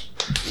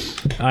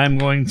 I'm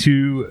going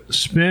to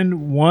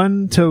spend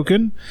 1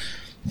 token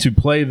to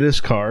play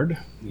this card.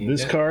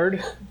 This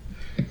card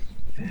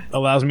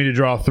allows me to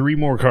draw 3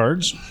 more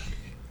cards.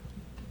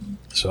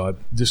 So I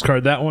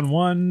discard that one.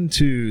 1,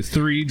 2,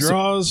 3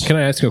 draws. Can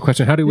I ask you a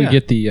question? How do we Yeah.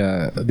 get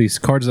the these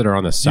cards that are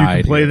on the you side?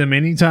 can play here? them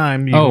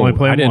anytime. You can Oh, only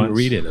play I them didn't once.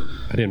 read it.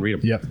 I didn't read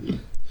them. Yep.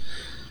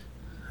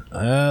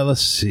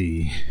 Let's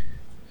see.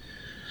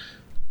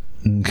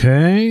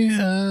 Okay.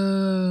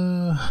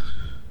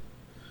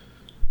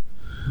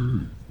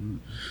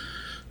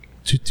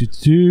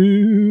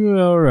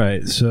 All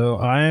right. So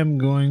I am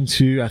going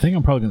to. I think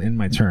I'm probably going to end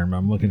my turn, but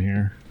I'm looking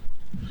here.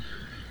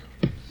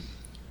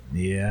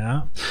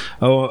 Yeah.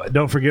 Oh,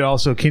 don't forget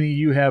also, Kenny,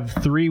 you have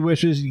 3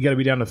 wishes. You got to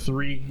be down to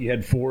 3. You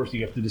had 4, so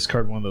you have to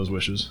discard one of those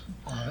wishes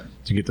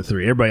to get to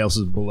 3. Everybody else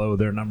is below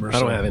their number. I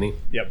don't have any.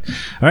 Yep.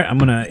 All right, I'm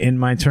gonna end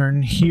my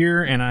turn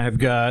here, and I have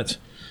got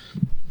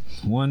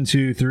 1,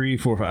 2, 3,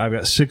 4, 5. I've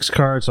got 6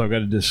 cards, so I've got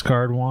to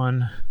discard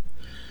 1.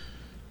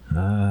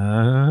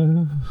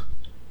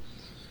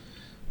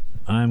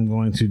 I'm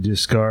going to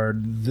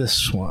discard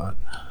this one.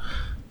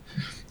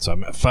 So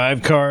I'm at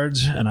 5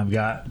 cards, and I've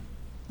got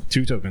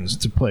 2 tokens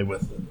to play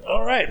with.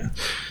 All right,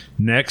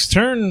 next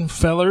turn,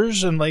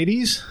 fellers and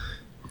ladies.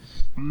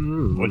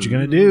 What you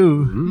gonna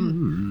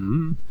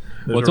do?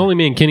 Well, it's only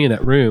me and Kenny in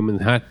that room, and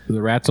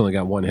the rat's only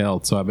got 1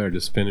 health, so I better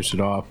just finish it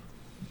off.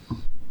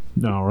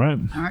 All right.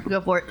 All right,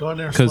 go for it. Go in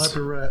there and 'Cause- slap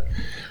your rat.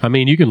 I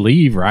mean, you can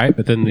leave, right?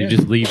 But then you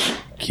just leave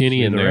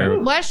Kenny in the there.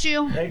 rat. Bless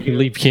you. You can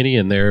leave Kenny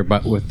in there,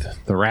 but with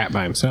the rat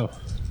by himself.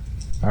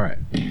 All right.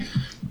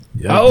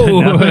 Yep.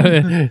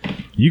 Oh,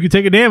 You could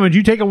take a damage.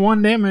 You take a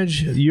 1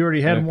 damage. You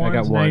already had I 1.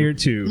 got so Now 1. you're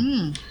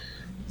 2.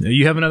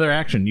 You have another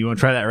action. You want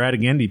to try that rat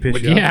again? Do you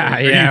piss you off? yeah, Or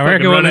are you yeah. We're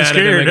fucking going running at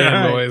scared? it again,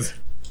 All right. boys.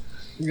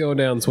 Go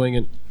down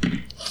swinging.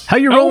 How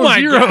you Oh rolling my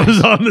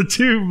zeros on the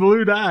 2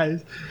 blue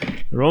dice?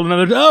 Rolled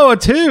another. Oh, a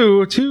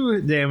 2.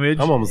 2 damage.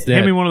 I'm almost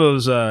Hand dead. me one of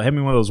those. Hand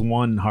me one of those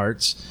 1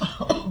 hearts.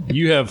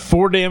 You have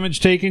 4 damage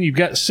taken. You've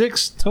got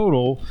 6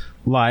 total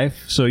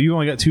life, so you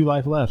only got 2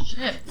 life left.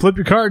 Shit. Flip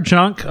your card,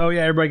 Chunk. Oh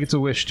yeah, everybody gets a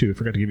wish too.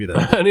 Forgot to give you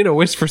that. I need a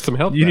wish for some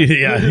help. You need,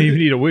 you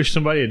need to wish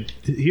somebody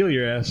to heal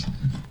your ass.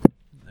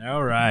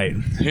 All right.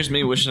 Here's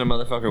me wishing a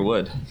motherfucker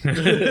would.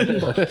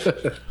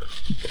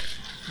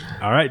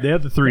 All right, they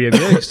have the 3 of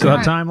you. You still have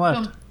Alright, time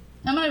left. so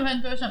I'm gonna go ahead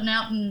and throw something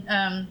out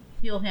and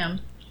heal him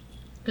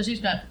because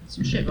he's got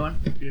some shit going.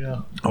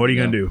 Yeah. What are you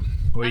gonna do?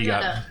 What do you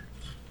got?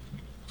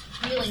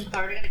 a healing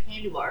card. I got a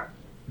candy bar.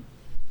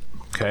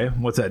 Okay,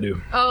 what's that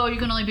do? Oh, you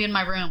can only be in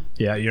my room.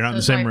 Yeah, you're not in So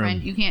the same sorry, room.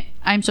 friend. You can't.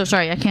 I'm so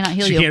sorry. I cannot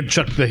heal She you. can't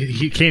chuck the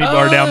candy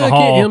bar down the Can't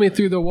hall, heal me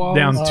through the wall.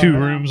 down 2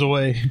 rooms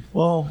away.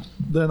 Well,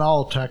 then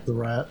I'll attack the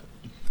rat.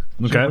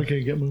 So we Okay,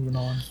 can get moving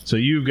on. so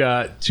you've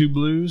got 2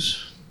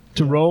 blues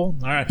to roll.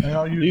 All right, And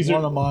I'll use These are-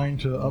 one of mine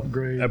to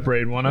upgrade.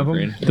 upgrade one of them.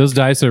 Upgrade. Those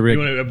dice are You rigged.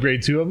 want to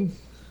upgrade 2 of them?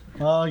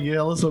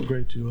 Yeah, let's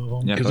upgrade 2 of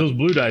them. Yeah, Because those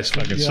blue dice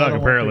fucking Yeah, I suck, don't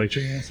want apparently. big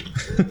chance.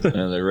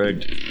 yeah, they're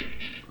rigged.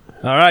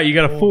 All right, you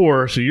got a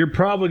 4, so you're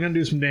probably going to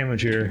do some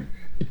damage here.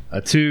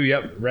 A 2,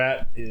 yep,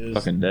 rat is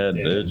Fucking dead,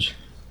 bitch.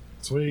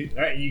 Sweet.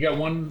 All right, you got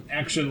 1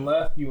 action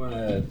left. You want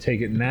to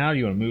take it now?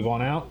 You want to move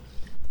on out?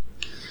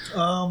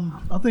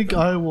 I think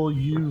I will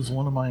use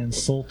one of my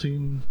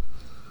insulting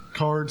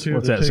cards here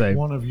What's to that take say?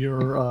 one of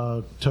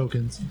your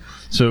tokens.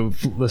 So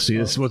let's see.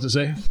 This what's it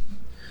say? It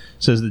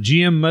says the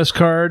GM must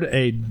card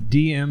a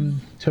DM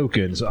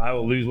token. So I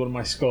will lose one of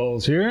my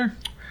skulls here,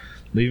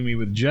 leaving me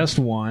with just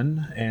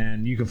 1,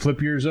 and you can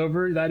flip yours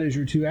over. That is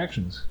your 2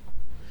 actions.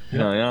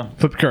 Oh, yeah.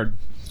 Flip the card.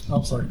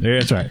 I'm sorry. Yeah,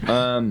 that's right.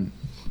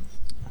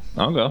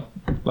 I'll go.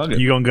 Fuck it.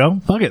 You gonna go?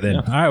 Fuck it then.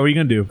 All right, what are you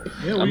gonna do?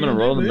 Yeah, I'm gonna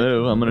roll the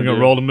move. I'm You're gonna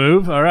roll to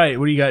move. All right.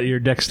 What do you got? Your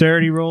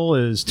dexterity roll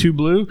is 2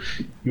 blue.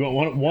 You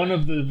want one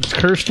of the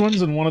cursed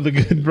ones and one of the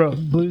good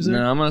blues there?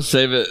 No, I'm gonna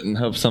save it and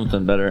hope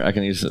something better. I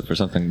can use it for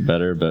something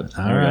better, but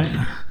All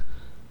right.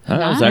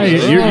 That was Hey,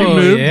 actually. you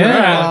moved. yeah.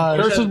 All right.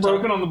 Nice. Curse is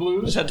broken on the I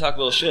blues. just had to talk a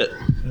little shit.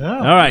 Yeah.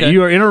 All right, Okay.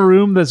 you are in a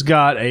room that's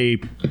got a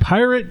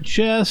pirate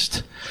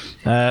chest,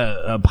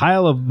 a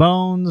pile of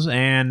bones,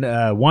 and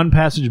 1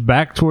 passage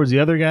back towards the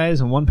other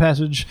guys, and 1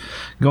 passage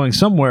going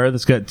somewhere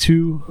that's got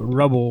 2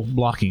 rubble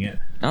blocking it.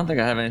 I don't think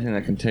I have anything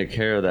that can take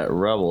care of that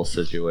rubble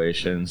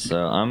situation, so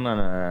I'm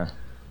gonna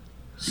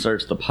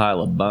search the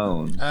pile of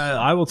bones.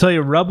 I will tell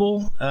you,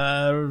 rubble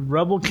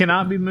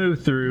cannot be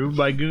moved through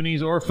by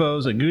Goonies or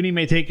foes. A Goonie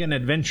may take an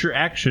adventure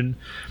action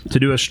to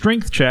do a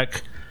strength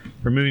check,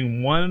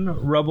 removing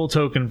 1 rubble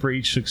token for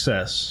each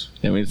success.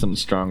 Yeah, we need something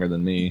stronger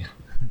than me.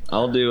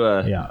 I'll do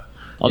a. Yeah.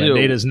 I'll yeah, do.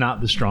 Data's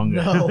not the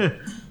strongest. No.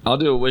 I'll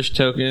do a wish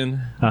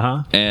token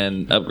Uh-huh.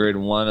 and upgrade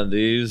one of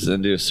these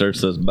and do search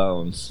those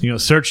bones. You know,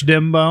 search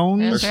them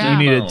bones. Yes, You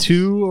need a bones.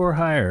 2 or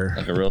higher.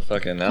 Like a real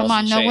fucking. Come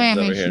on, no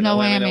whammies, no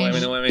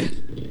whammies. No whammy.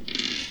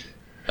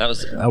 That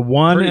was A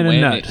 1 pretty and a whammy,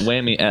 nut.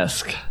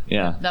 whammy-esque.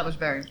 Yeah, That was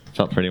very.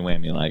 felt pretty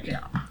whammy-like.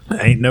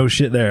 Ain't no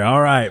shit there.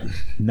 All right.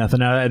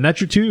 Nothing out of that. And that's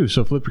your 2.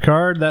 So flip your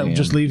card. That Damn.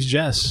 just leaves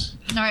Jess.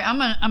 All right, I'm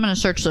gonna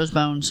search those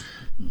bones.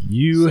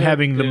 You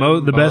having the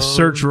the best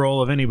search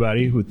roll of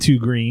anybody with 2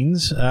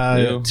 greens.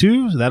 Yeah.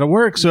 2, that'll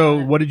work. So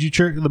what did you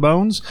check? The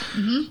bones?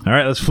 All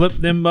right, let's flip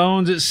them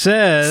bones. It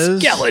says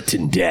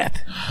Skeleton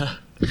death.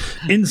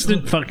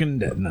 instant fucking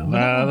death. No.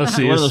 Let's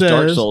see. One It of those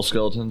Dark says, Soul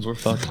skeletons were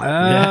fucking.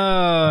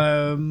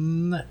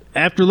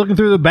 after looking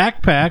through the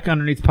backpack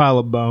underneath the pile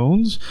of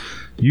bones,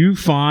 you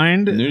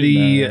find Nudie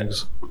the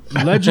bags.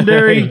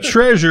 legendary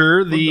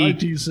treasure, the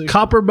 1960.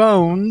 copper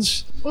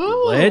bones.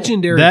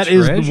 Legendary That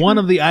is treasure? one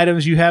of the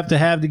items you have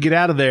to get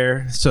out of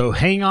there. So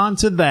hang on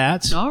to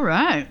that. All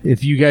right.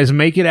 If you guys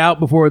make it out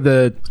before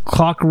the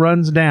clock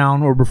runs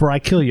down or before I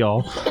kill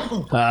y'all,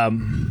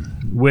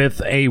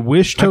 with a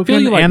wish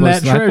token and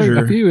that treasure.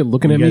 I feel you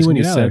looking at you me guys when can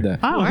you get out said of there.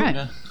 that. All right.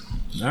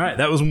 All right,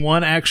 that was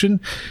 1 action.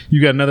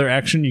 You got another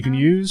action you can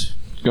use.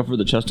 Go for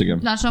the chest again.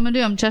 That's what I'm gonna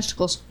do. I'm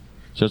testicles.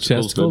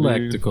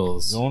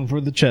 Chesticlecticles. Going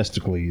for the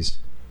chesticles.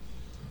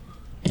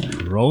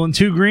 Rolling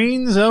 2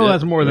 greens. Oh,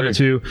 that's more than a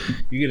 2.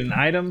 You get an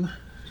item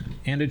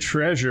and a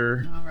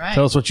treasure. All right.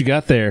 Tell us what you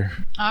got there.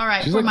 All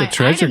right. She's For like my the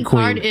treasure item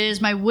queen. card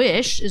is my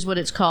wish, is what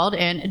it's called,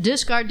 and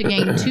discard to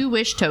gain 2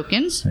 wish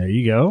tokens. There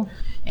you go.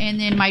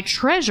 And then my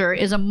treasure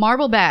is a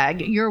marble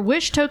bag. Your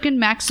wish token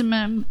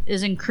maximum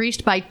is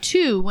increased by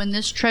 2 when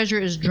this treasure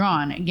is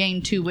drawn.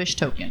 Gain 2 wish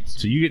tokens.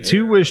 So you get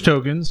 2 wish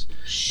tokens,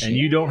 and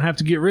you don't have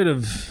to get rid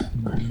of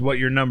what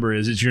your number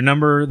is. It's your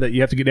number that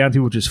you have to get down to,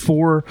 which is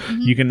 4.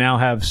 You can now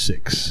have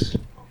 6.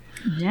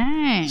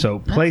 Dang. So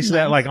That's place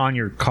that nice. like on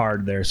your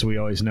card there, so we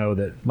always know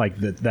that like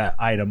that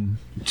item.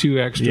 2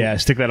 extra. Yeah,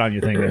 stick that on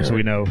your thing there, so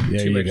we know. Yeah,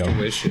 2 you extra go.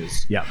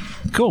 wishes. Yeah,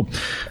 cool.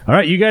 All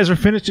right, you guys are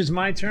finished. It's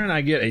my turn.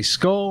 I get a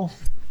skull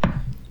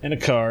and a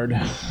card.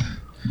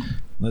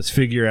 Let's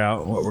figure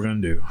out what we're gonna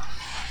do.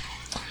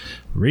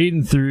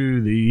 Reading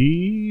through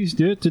these.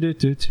 What's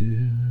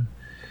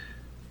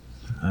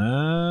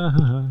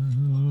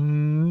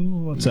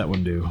that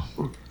one do?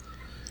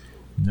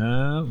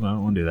 No, I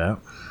don't want to do that.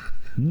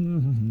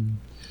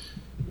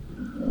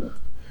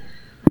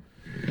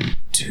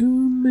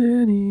 Too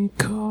many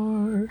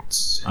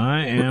cards.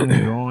 I am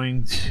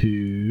going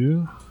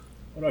to.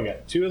 What do I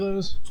got? 2 of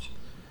those?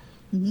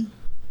 Mm-hmm.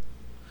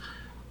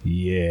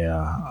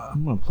 Yeah.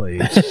 I'm going to play.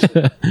 I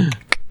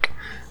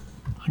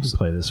can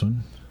play this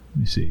one.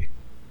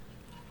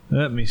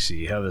 Let me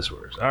see how this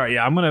works. All right,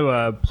 yeah, I'm going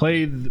to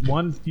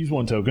use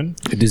 1 token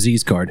A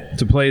disease card.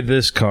 to play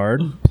this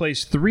card.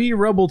 Place 3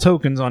 rubble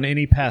tokens on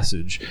any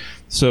passage.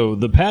 So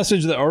the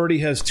passage that already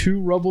has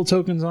 2 rubble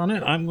tokens on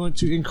it, I'm going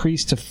to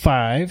increase to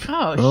 5.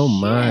 Oh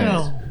my!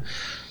 Wow.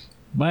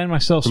 Buying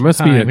myself some There must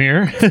be time a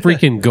here.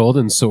 freaking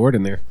golden sword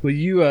in there. Will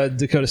you,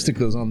 Dakota, stick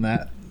those on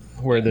that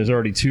where there's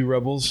already 2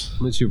 rebels?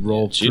 Unless you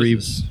roll 3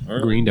 Jesus.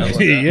 green dice.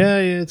 Yeah,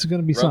 it's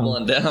going to be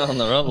Rumbling something. down on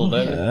the rubble,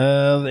 baby.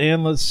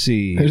 And let's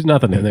see. There's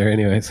nothing in there,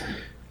 anyways.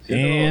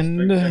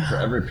 And for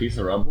every piece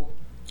of rubble.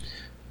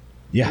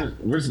 yeah,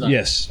 We're just not,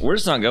 yes. We're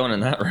just not going in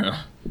that room.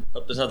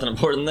 Hope there's nothing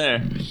important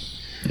there.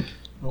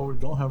 Oh, we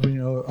don't have any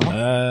other.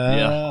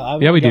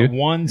 I've Yeah, we got do.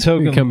 1 token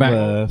We can come back.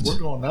 left. We're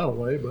going that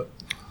way, but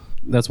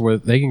That's where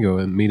they can go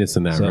and meet us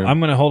in that So room. I'm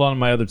going to hold on to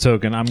my other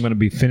token. I'm going to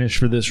be finished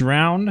for this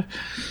round.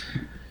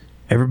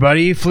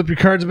 Everybody, flip your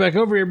cards back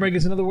over. Everybody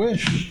gets another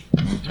wish.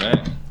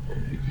 Right.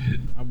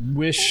 I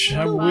wish.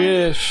 I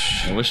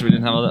wish we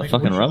didn't have all that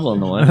fucking rubble in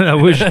the way. I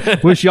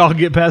wish y'all could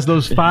get past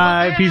those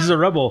 5 pieces of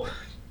rubble.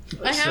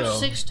 I have So-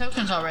 6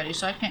 tokens already,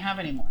 so I can't have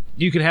any more.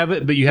 You can have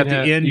it, but you have to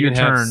end you your can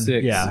have turn.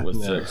 6. Yeah. With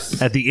Yeah.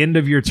 6. At the end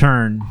of your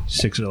turn,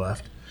 6 are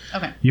left.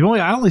 Okay.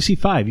 I only see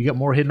 5. You got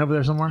more hidden over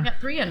there I somewhere? got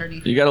 3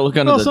 underneath. You gotta look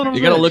under son of the.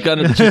 a You gotta bitch. look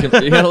under the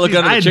chicken. You gotta look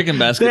under the chicken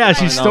basket. Yeah, to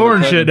she's find all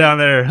the storing shit tokens. down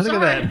there. Look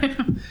Sorry. at that.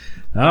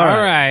 All All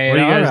right. right, What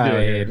are you guys all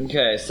doing here? right.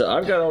 Okay, so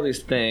I've got all these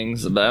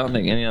things, but I don't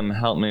think any of them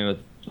help me with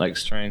like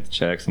strength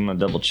checks. I'm gonna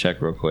double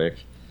check real quick.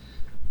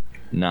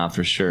 Nah,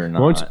 for sure not.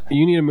 Why don't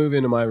you need to move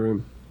into my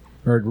room,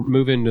 or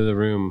move into the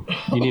room.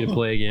 You need to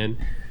play again,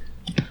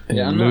 and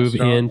Yeah, I'm not move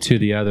strong. into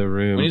the other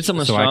room We need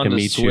someone so strong I can to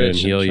meet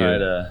switch you and heal try you.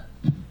 to.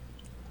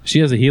 She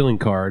has a healing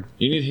card.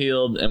 You need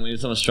healed, and we need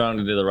someone strong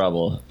to do the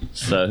rubble.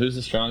 So who's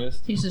the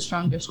strongest? He's the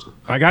strongest.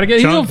 I gotta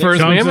get Chunk- healed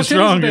first, Chunk's man. the What's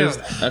strongest?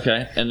 strongest.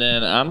 Okay, and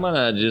then I'm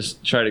gonna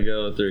just try to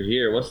go through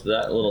here. What's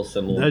that little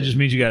symbol? That just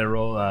means you got to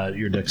roll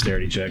your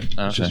dexterity check. It's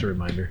Okay. just a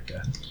reminder.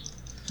 Yeah.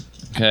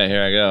 Okay,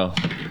 here I go.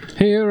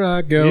 Here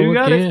I go You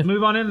got again. it.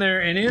 Move on in there,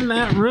 and in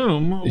that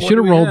room, You what should do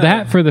have we rolled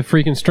have? that for the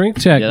freaking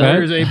strength check, Yeah, man.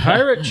 There's a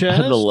pirate chest.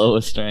 the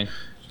lowest strength.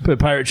 Put a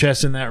pirate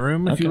chest in that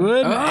room, if you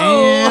would.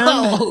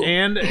 Oh.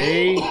 And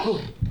a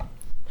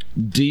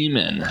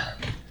Demon.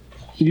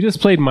 You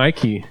just played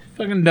Mikey.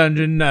 fucking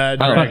dungeon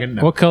dragon.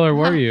 What color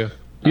were you?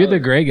 You're the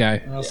gray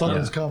guy.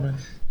 something's coming.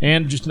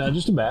 And just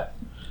a bat.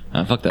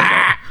 Fuck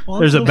that. Well,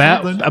 There's a that's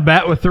bat, something. a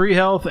bat with 3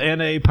 health,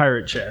 and a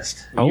pirate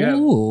chest.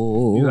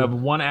 You have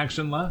 1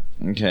 action left.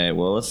 Okay,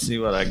 well let's see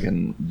what I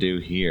can do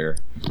here.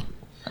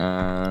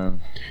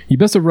 You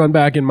best have run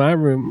back in my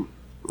room.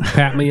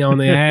 Pat me on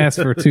the ass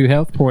for 2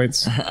 health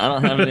points. I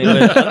don't have any.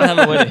 I don't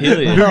have a way to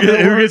heal you.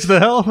 Who gets the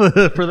health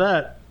for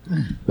that?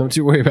 Don't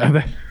you worry about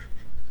that.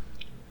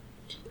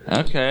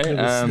 Okay.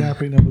 The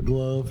snapping of a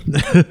glove.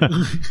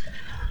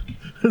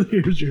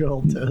 Here's your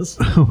health test.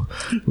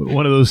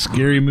 One of those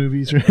scary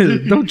movies.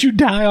 Don't you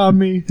die on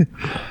me.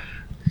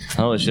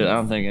 Holy shit! I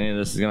don't think any of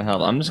this is gonna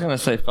help. I'm just gonna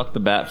say fuck the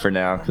bat for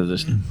now because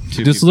there's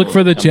 2 Just people look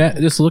for the coming.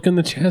 chest. Just look in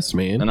the chest,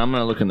 man. And I'm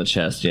gonna look in the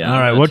chest. Yeah. All I'm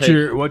right,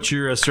 gonna what's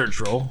your search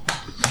roll?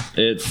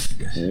 It's.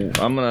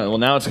 I'm gonna. Well,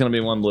 now it's gonna be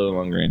 1 blue and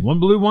 1 green. 1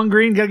 blue, 1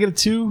 green. Gotta get a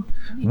 2.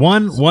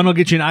 One will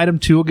get you an item.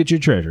 2 will get you a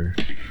treasure.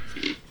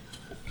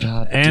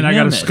 And I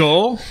got a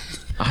skull.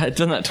 I've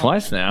done that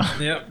twice now.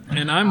 Yep.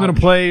 And I'm going to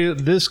play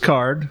this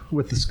card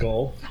with the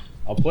skull.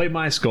 I'll play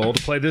my skull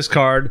to play this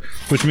card,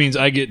 which means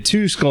I get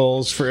 2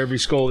 skulls for every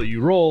skull that you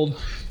rolled.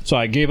 So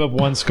I gave up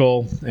 1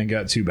 skull and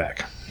got 2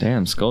 back.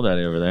 Damn, Skull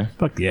Daddy over there.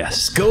 Fuck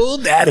yes. Skull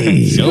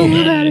Daddy. Skull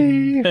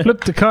Daddy.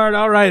 Flip the card.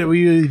 All right.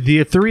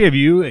 The 3 of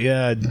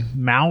you,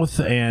 Mouth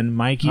and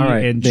Mikey All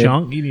right, and babe.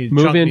 Chunk. You need to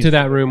Move chunk into these-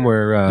 that room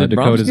where Did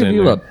Brahms Dakota's give in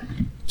you there. a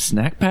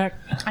snack pack?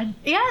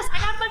 Yes, I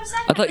got my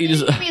second. I thought you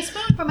just- gave me a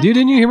spoon for my Dude,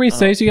 didn't you hear me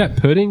say she got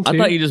pudding too? I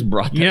thought you just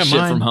brought that Yeah, shit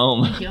mine. from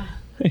home. Thank you.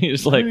 You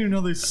just I like. didn't even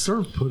know they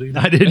served pudding.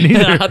 I didn't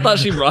either. I thought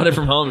she brought it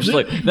from home. She's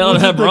like, now I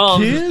Was have it the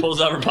Brahms. kid? Just pulls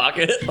out her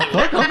pocket.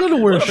 Fuck, I'm gonna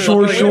wear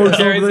short shorts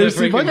over there.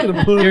 See if I get a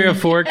Carry a pudding.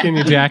 fork in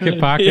your jacket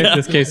pocket Yeah.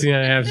 just in case you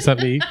have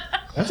something to eat.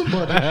 That's a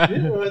bunch of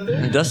shit right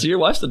there. Dusty, your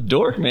wife's a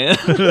dork, man.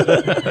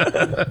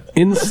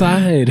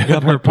 Inside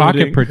of her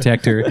pocket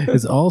protector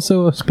is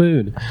also a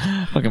spoon.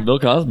 Fucking Bill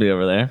Cosby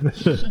over there.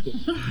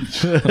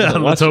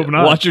 Let's open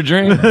up. Watch your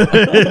drink.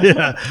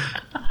 Yeah.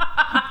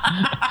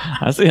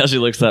 I see how she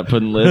licks that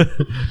pudding lid.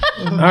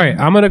 All right,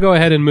 I'm gonna go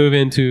ahead and move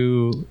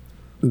into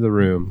the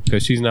room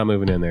because she's not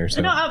moving in there.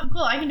 So No,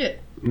 cool. I can do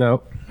it.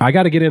 No, I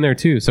got to get in there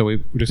too. So we're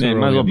just Yeah, gonna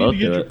might as roll well again. both You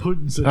do get your it.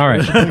 pudding All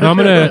right,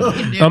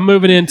 situation. I'm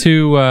moving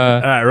into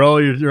All right,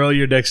 roll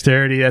your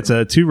dexterity. That's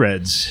 2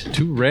 reds.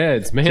 2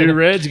 reds, man. 2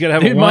 reds. You gotta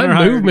have Dude, a 1 or my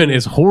higher. movement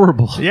is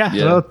horrible. Yeah,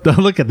 Yeah. Don't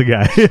look at the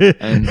guy.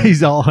 And-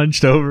 He's all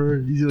hunched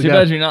over. He's Too got-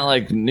 bad you're not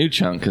like New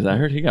Chunk because I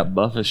heard he got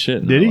buff as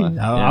shit. in Did he? real life.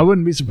 I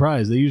wouldn't be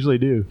surprised. They usually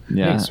do.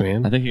 Yeah, Thanks,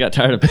 man. I think he got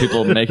tired of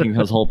people making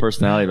his whole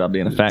personality about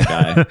being a fat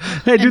guy.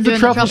 Hey, do And the doing the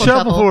truffle truffle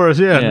shuffle shuffle. for us.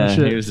 Yeah. Yeah,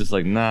 shit. he was just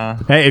like, nah.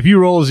 Hey, if you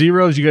roll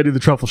zeros, you gotta do the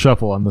truffle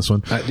shuffle on this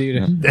one.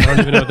 Dude, I don't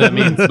even know what that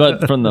means.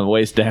 But from the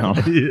waist down.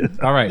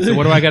 All right, so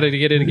what do I got to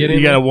get in?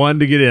 You got a 1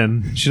 to get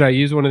in. Should I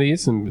use one of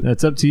these? And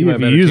That's up to you. might If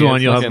you better use chance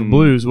one, you'll have fucking-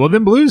 blues. Well,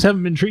 then blues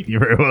haven't been treating you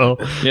very well.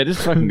 Yeah,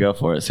 just fucking go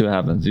for it. See what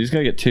happens. You just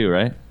gotta get 2,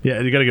 right?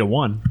 Yeah, you gotta get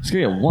 1. Just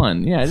gotta get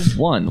 1. Yeah, just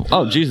 1.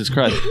 Oh, Jesus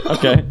Christ.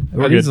 Okay.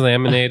 are these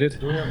laminated?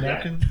 Do we have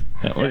napkins?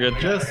 Yeah, we're good.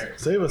 Jess,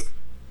 save us.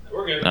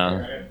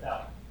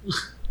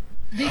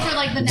 These are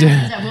like the napkins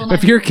that will not.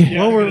 If you're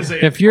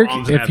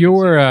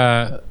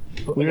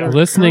if you're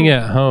listening We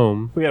at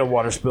home, got a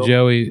water spill.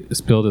 Joey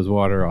spilled his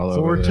water all So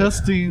over. we're the-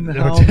 testing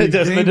how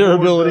testing the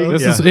durability. This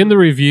This Yeah. is in the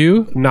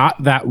review,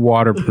 not that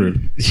waterproof.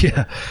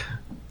 Yeah,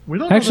 we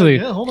don't Actually-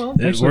 know that yet. Hold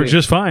on. it works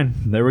just fine.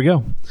 There we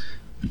go.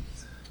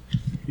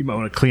 You might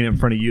want to clean it in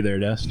front of you there,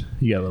 Dust.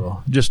 You got a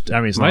little. Just,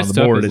 I mean, it's not My on the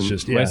stuff board. It's isn't.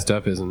 just, My yeah.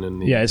 stuff isn't in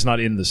the. Yeah, it's not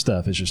in the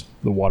stuff. It's just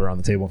the water on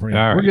the table in front of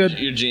you. All We're right. good.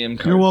 Your GM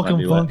card. You're welcome, might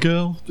be wet.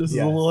 Funko. This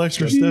Yeah. is a little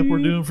extra step we're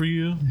doing for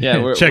you.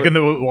 Yeah, we're Checking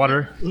the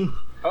water.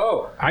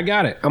 Oh, I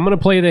got it. I'm gonna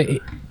play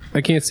the. I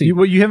can't see.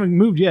 You haven't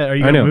moved yet. Are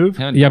you I gonna know. move?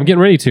 Yeah, I'm getting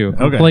ready to.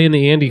 I'm Okay. playing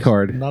the Andy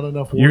card. Not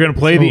enough. You're gonna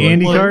play the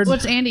Andy card?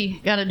 What's Andy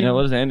got to do? Yeah,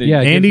 what is Andy?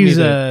 Yeah, it gives me Andy's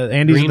the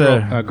Andy's green,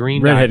 the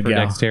green redhead die for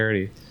gal.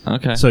 dexterity.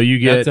 Okay. So you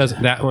get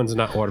That one's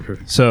not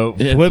waterproof. so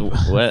It's flip.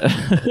 wet.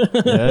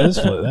 That is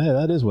flip.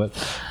 That is what.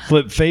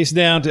 Flip face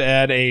down to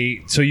add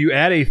a. So you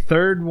add a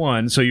third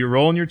one. So you're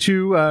rolling your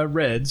 2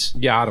 reds,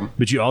 Got him.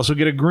 but you also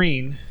get a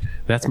green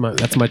That's my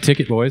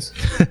ticket, boys.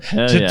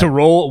 Hell to, yeah. to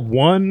roll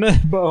 1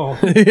 bone.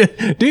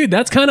 Dude,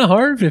 that's kind of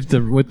hard with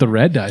the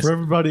red dice. For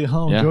everybody at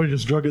home, Yeah. Joey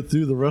just drug it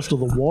through the rest of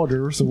the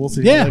water, so we'll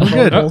see. Yeah, how we're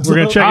that good. holds We're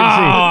gonna up. check and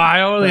see.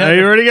 I only Yeah,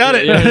 you already got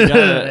it. Yeah, you already got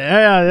it.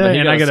 yeah. But he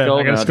And got I a got a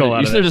now, skull dude. out You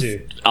of should that have too.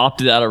 just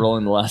opted out of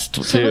rolling the last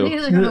Some of 2.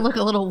 these are going to look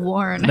a little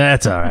worn.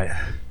 That's all right.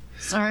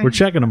 Sorry. We're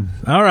checking them.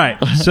 All right.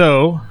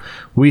 So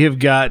we have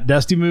got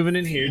Dusty moving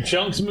in here.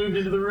 Chunks moved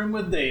into the room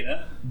with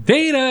Data.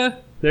 Data.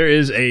 There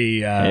is a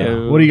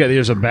Ew. what do you got?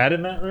 There's a bat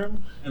in that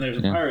room, and there's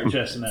a Yeah. pirate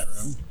chest in that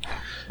room.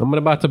 I'm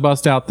about to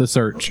bust out the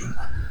search.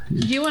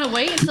 Do you want to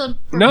wait until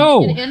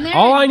No, get in there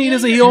all and I need get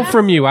is a your heal chest?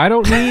 from you. I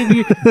don't need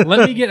you.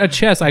 Let me get a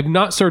chest. I've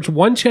not searched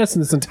one chest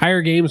in this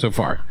entire game so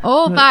far.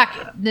 Oh,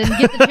 fuck. Then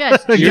get the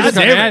chest. You're God just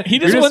damn gonna it. add- He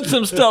you're just wants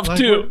some stuff Like,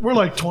 too. we're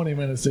like 20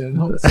 minutes in.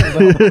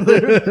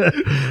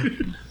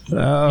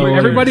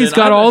 Everybody's And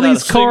got I all haven't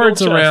these had a single cards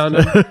chest. around,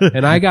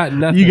 and I got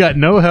nothing. You got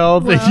no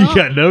health. and you Well,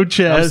 got no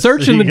chest. I'm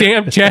searching the You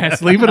got- damn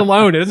chest. Leave it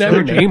alone. It doesn't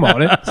have your name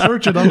on it.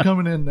 Search it. I'm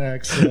coming in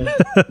next. So.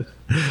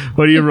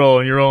 What are you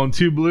rolling? You're rolling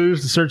 2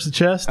 blues to search the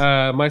chest.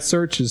 My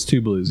search is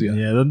 2 blues. Yeah.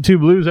 Yeah, the 2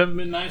 blues haven't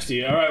been nice to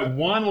you. All right,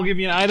 1 will give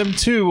you an item.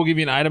 2 will give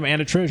you an item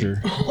and a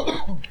treasure.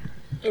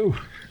 You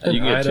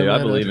can get 2. I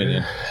believe in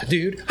you.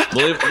 Dude.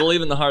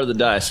 Believe in the heart of the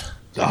dice.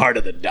 The heart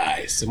of the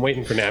dice. I'm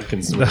waiting for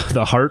napkins.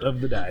 The heart of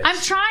the dice. I'm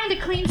trying to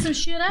clean some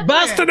shit up.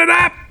 Busted here. it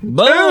up. Boom,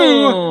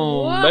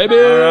 Whoa. baby.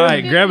 All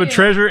right, Good grab a deal.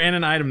 treasure and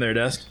an item there,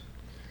 Dust.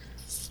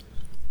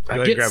 Go I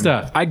ahead, get grab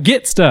stuff. I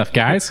get stuff,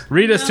 guys.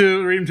 Read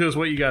them to us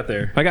what you got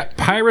there. I got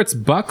Pirate's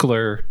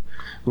Buckler.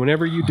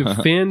 Whenever you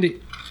defend,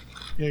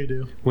 Yeah, you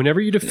do.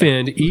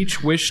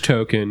 each wish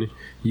token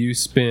you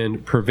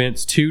spend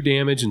prevents 2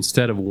 damage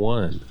instead of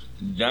 1.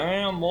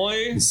 Damn,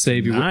 boy.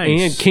 Save you.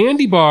 Nice. And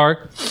Candy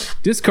Bar,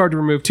 discard to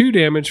remove 2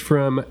 damage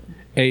from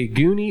a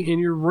goonie in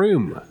your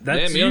room.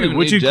 That's Damn, you don't you, even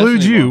which need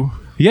includes Jess you. anymore.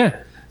 Yeah.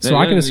 So you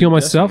I don't can just need heal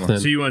Jess myself anymore.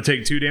 So then. you want to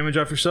take 2 damage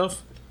off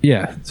yourself?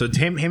 Yeah. So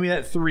hand me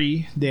that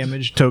 3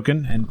 damage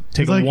token and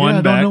take It's like, 1 yeah,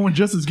 I back. don't know when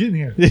Jess is getting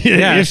here.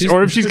 yeah,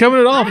 or if she's coming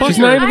at all. She's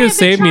not even gonna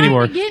save me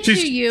anymore. Get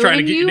She's to you, trying to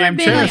and get you your have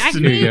damn been like, chest. I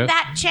There you need go.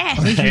 that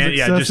chest. And,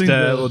 yeah, just Assessing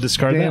the we'll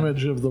discard that.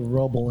 damage of the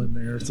rubble in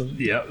there. So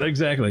Yeah,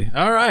 exactly.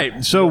 All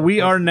right, so we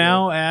are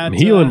now at I'm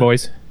healing,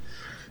 boys.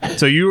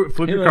 So you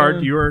flip your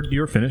Healing. card.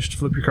 You're finished.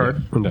 Flip your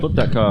card. Flip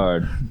that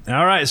card.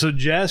 All right, so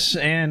Jess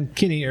and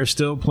Kenny are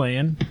still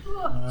playing.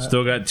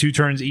 Still got 2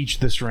 turns each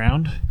this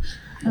round.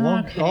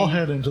 I'll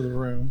head into the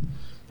room.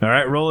 All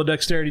right, roll a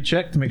dexterity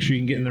check to make sure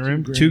you can get in the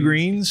room. 2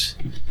 greens.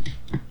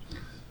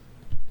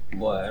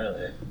 Boy,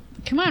 really?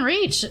 Come on,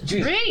 reach.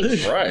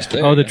 Reach. Christ.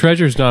 Oh, the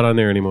treasure's not on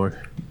there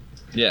anymore.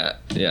 Yeah.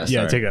 Yeah,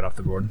 Sorry. take that off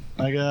the board.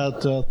 I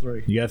got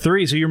 3. You got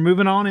 3, so you're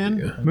moving on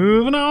in.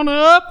 Moving on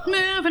up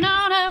Moving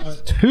on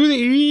up. to the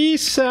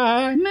east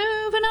side. Moving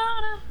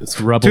on up.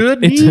 It's rubble. To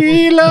the It's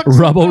deluxe.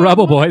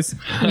 rubble, boys.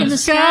 In the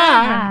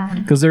sky.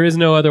 Because there is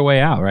no other way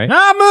out, right?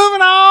 I'm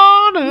moving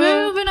on up.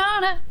 Moving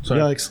on up.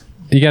 Yikes.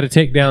 You got to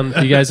take down.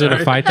 You guys are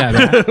gonna fight that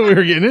bat. we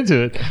were getting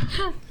into it.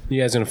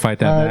 You guys are gonna fight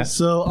that All right, bat.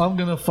 so I'm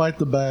going to fight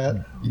the bat.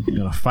 You're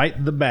gonna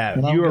fight the bat.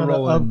 And I'm You are going to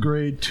rolling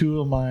upgrade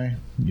 2 of my.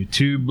 your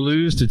 2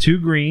 blues to 2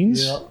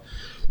 greens. Yep.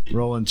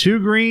 rolling 2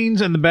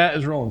 greens, and the bat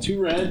is rolling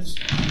 2 reds.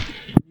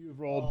 You've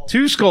rolled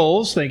 2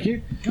 skulls. Thank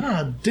you.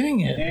 God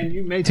dang it. And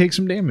you may take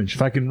some damage.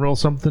 If I can roll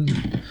something.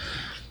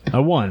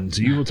 A 1,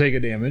 so you will take a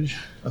damage.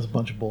 That's a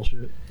bunch of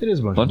bullshit. It is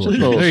a bunch Bunch of of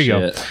bullshit. There you go.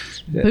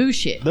 bullshit.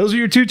 Bullshit. Those are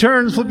your 2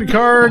 turns. Flip your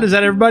card. Is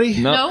that everybody?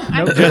 Nope.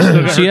 No, Nope, Jess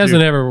still got She her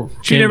hasn't 2. ever.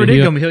 She came never to did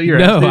heal- come heal your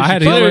ass, No, did I she? had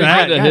to She heal her.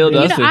 tried to heal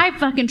Dustin. I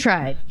fucking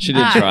tried. She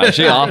did try.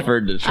 She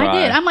offered to try.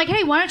 I did. I'm like,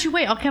 hey, why don't you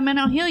wait? I'll come in,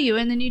 I'll heal you,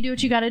 and then you do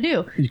what you got to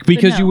do.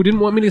 Because But no. you didn't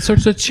want me to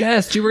search the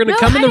chest. You were going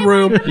to No, come in I the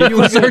room. You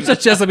would search the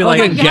chest and be Like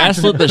like,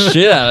 gaslit the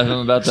shit out of him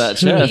about that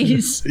chest.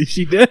 Jeez.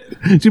 she did.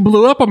 She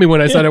blew up on me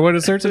when I said I wanted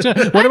to search the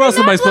chest. What did else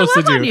am not I supposed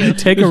blow to up on do? you.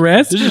 Take a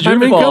rest? This is I your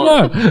mean,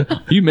 fault. come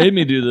on. You made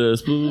me do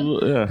this.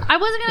 Yeah. I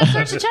wasn't going to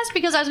search the chest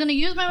because I was going to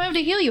use my move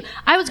to heal you.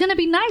 I was going to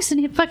be nice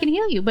and fucking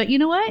heal you. But you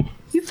know what?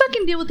 You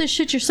fucking deal with this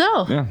shit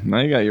yourself. Yeah. Now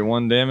you got your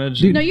 1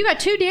 damage. No, you got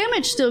 2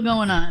 damage still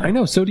going on. I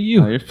know, so do Oh,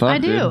 you. you're fucked, I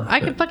do. dude. I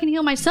could fucking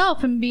heal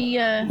myself and be.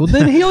 Well,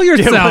 then heal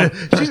yourself.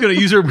 She's going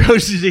to use her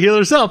potions to heal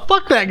herself.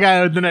 Fuck that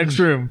guy in the next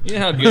room. You know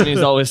how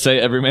Goonies always say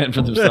every man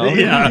for themselves?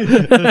 Yeah.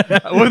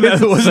 wasn't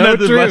that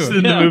the true. lesson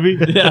in the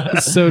movie? Yeah.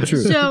 So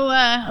true. So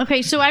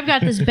okay, so I've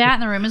got this bat in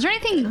the room. Is there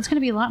anything that's going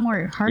to be a lot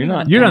more harder? You're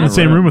not- than You're not in that? the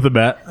same room with the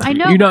bat. I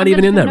know. You're not I'm even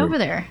gonna in that come room. over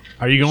there.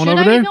 Are you going Should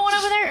over I there? be going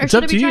over there, or It's should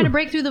up I be to trying you. to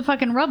break through the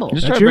fucking rubble?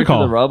 Just try That's to your break through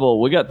call. the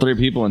rubble. We got 3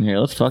 people in here.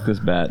 Let's fuck this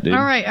bat, dude.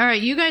 All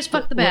right. You guys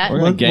fuck the bat. We're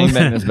going to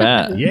gangbang this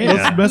bat. Yeah.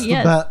 Let's mess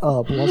Yes. the bat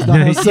up. Let's not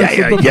have sex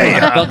with the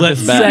bat. Fuck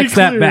this bat. Sex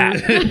that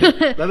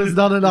bat. That is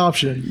not an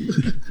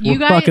option. You We're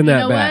guys, fucking you that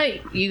know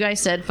bat. what? You guys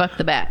said fuck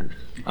the bat.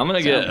 I'm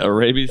going to get a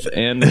rabies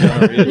and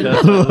gonorrhea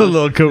test. a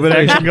little COVID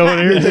action going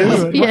here, too.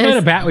 What kind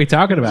of bat we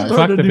talking about? Start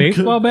Fuck a the new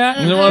baseball bat?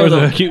 You know what?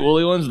 The cute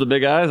woolly ones, the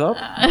big eyes.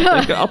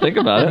 I'll think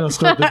about I'm going to it.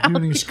 start the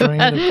Goonie strain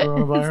of It's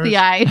coronavirus. the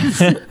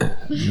eyes.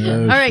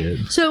 No All right.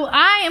 shit. So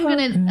I am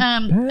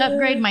gonna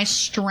upgrade my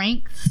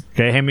strength.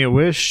 Okay, hand me a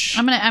wish.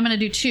 I'm gonna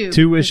do 2.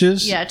 2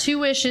 wishes. Yeah, 2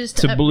 wishes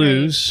to To upgrade.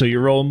 blues. So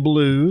you're rolling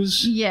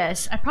blues.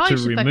 Yes, I probably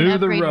To should fucking remove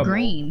the upgrade rubble.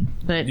 green,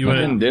 but You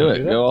Fucking do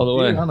it. Go all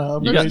the way. I know.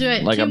 You let's got do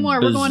it. like 2 a more.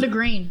 We're biz- going to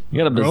green. You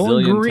got a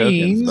Rolling bazillion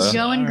greens. tokens, bro.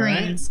 Going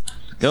greens.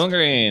 Going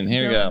green.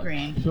 Here we Going go.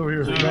 green. So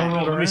we're here.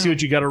 Let me see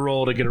what you got to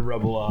roll to get a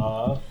rubble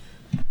off.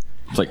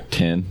 It's like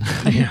 10.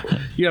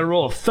 You got to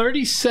roll a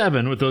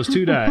 37 with those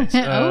 2 dice.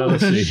 Oh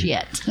let's see.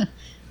 shit!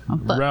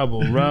 I'm fucked. Rubble.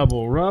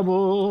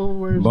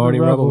 Where's Barney,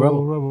 the rubble,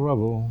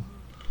 rubble?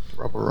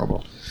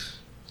 Rubble.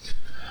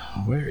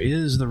 Where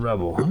is the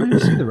rubble? I don't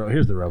see the rubble.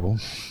 Here's the rubble.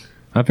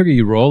 I figure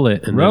you roll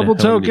it. And Rubble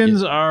then however you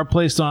tokens get- are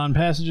placed on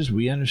passages.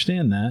 We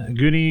understand that.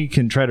 Goonie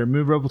can try to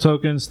remove rubble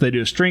tokens. They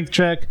do a strength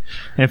check.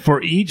 And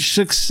for each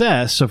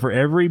success, so for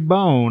every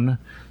bone,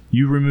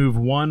 you remove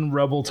 1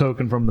 rubble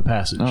token from the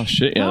passage. Oh,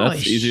 shit. Yeah,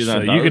 that's Holy easier than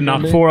So I thought. you it can was knock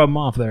gonna be. 4 of them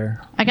off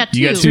there. I got 2.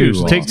 You got 2. So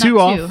Well, take It's 2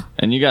 not off.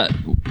 And you got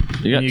you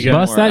two got- more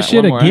Bust that act-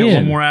 shit one more again. action.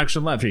 One more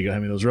action left. Here you go.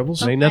 Hand me those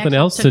rubbles. Ain't nothing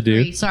else to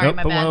do. Sorry, Nope,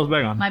 my put one bad. of those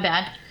back on. My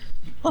bad.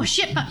 Oh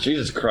shit!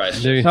 Jesus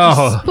Christ. There-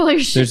 Oh. Spoiler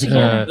shit There's,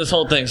 again. This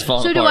whole thing's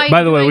falling So do apart. I-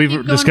 By the way, keep we've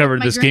going discovered with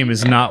my this game green?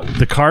 is not.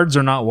 The cards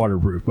are not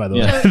waterproof. By the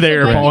way, Yeah. they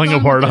are do I keep falling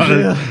going apart with on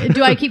the- it.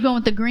 Do I keep going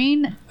with the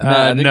green?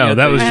 I think you No, have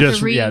that to- was I have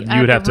just to yeah. I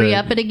You would have to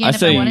re-up it again I if I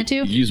say wanted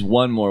to. use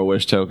 1 more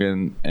wish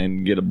token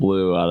and get a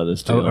blue out of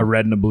this too. a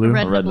red and a blue.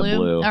 Red and a red and a blue.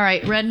 blue. All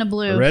right, red and a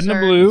blue. A red and a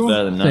sir. blue.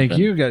 Better than Thank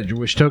nothing. you. Got your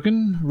wish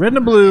token. Red and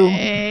a blue.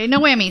 Hey, no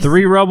whammies.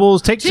 3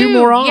 rubbles. Take 2 Two,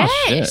 more off.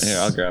 Yes. Yeah, here,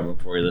 I'll grab them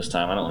for you this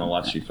time. I don't want to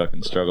watch you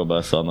fucking struggle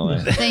bus on the way.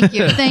 Thank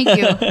you. Thank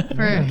you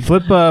for.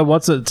 Flip.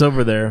 What's it's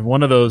over there?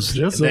 One of those.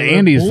 Just The a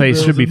Andy's red face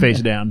bull should be doesn't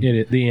face down.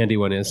 The Andy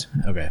one is.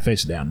 Okay,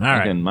 face down. All right.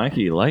 Fucking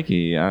Mikey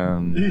likey.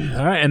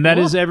 All right, and that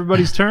is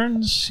everybody's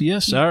turns.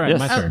 Yes. All right, Yes.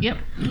 my Oh, turn. yep.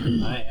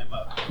 I am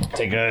up.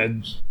 Take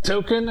a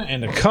token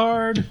and a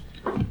card.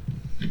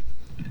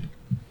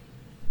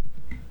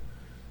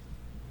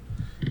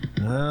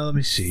 Let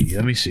me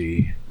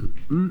see.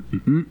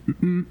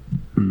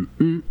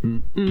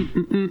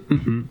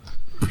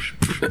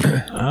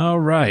 All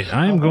right,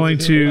 I am going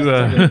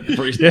to.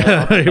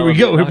 Yeah, here we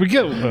go.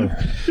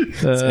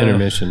 It's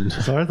intermission.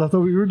 Sorry, I thought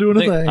we were doing a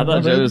thing. I thought My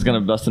Joe bad. was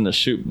gonna bust in the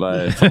shoot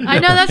by. I know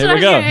that's Here what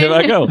we go. I'm Here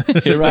I go.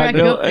 Here I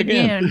go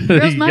again.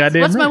 Girls, You my,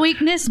 goddamn what's my right.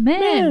 weakness,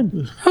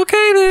 man?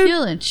 Okay,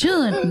 then.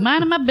 Chilling,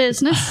 minding my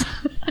business.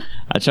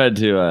 I tried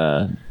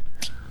to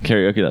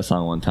karaoke that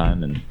song one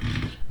time, and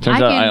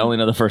turns I out can- I only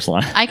know the first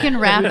line. I can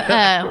rap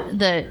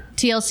the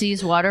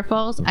TLC's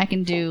Waterfalls. I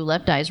can do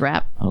Left Eye's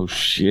rap. Oh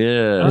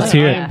shit! Let's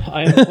hear it.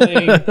 I am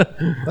playing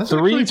That's 3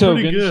 actually pretty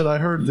tokens. good. I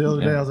heard the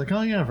other day. I was like,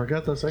 oh yeah, I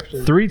forgot that's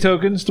actually. 3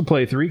 tokens to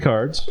play 3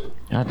 cards.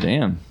 God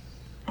damn.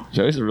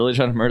 Joey's really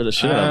trying to murder the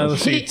shit out of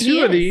Let's us. see. He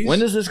 2 of is. these. When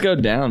does this go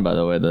down, by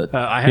the way? The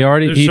I He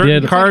already- there's he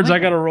certain did. cards I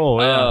got to roll.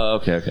 Yeah.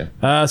 Oh,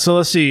 okay. So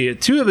let's see.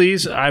 2 of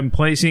these, I'm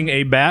placing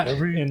a bat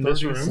Every in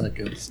this 30 room.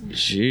 seconds.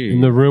 Gee. In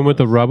the room with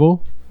the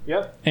rubble.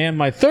 Yep. And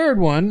my 3rd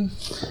one,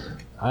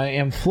 I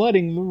am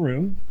flooding the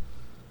room,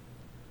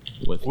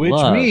 With which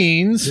love.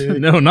 means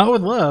no, not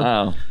with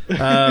love.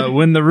 Oh.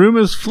 When the room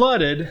is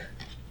flooded,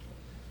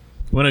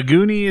 When a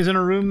Goonie is in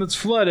a room that's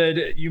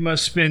flooded, you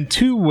must spend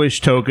 2 wish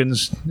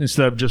tokens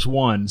instead of just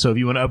 1. So if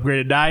you want to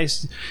upgrade a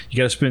dice, you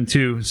got to spend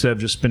 2 instead of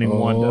just spending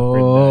 1 to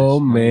upgrade Oh,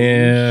 the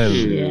man.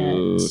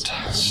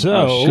 dice.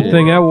 So Good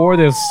thing I wore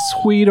this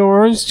sweet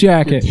orange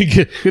jacket.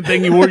 good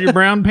thing you wore your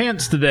brown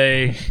pants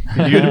today.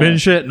 You'd have been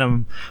shitting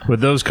them with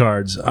those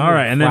cards. All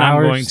right, and then I'm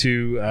Flowers. going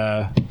to.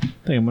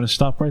 I think I'm going to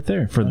stop right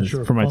there for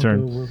Sure, for my Funko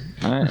turn. will-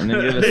 All right, and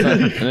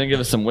then give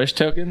us some wish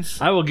tokens.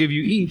 I will give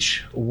you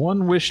each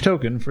 1 wish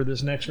token for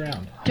this next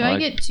round. Do I like-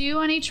 get 2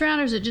 on each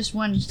round, or is it just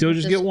 1? Still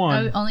just get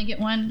 1. Oh, only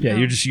get 1? Yeah, Oh.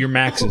 your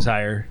max is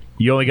higher.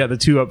 You only got the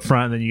 2 up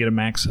front, then you get a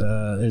max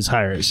is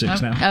higher at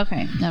 6 now.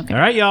 Okay. All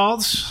right,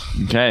 y'all.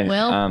 Okay.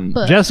 Well,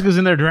 but Jessica's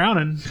in there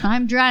drowning.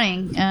 I'm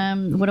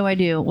drowning. What do I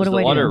do? What does do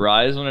the I water do?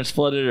 rise when it's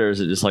flooded, or is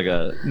it just like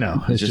a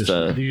No, it's just just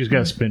a you just got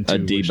to spend 2 a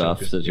wish debuff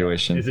tokens.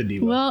 situation? It's a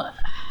debuff. Well,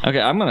 Okay,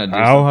 I'm gonna do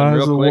How something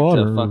high's the real quick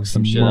water, to fuck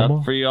some shit mama?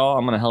 up for y'all.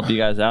 I'm gonna help you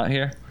guys out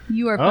here.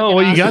 you are. Oh, fucking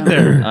what you got awesome.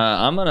 there?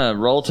 I'm gonna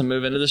roll to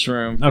move into this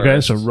room. Okay,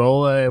 first. so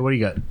roll a. What do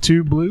you got?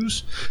 2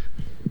 blues?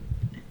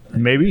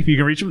 Maybe if you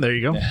can reach them. There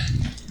you go.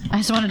 I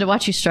just wanted to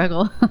watch you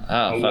struggle. Oh,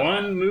 fuck.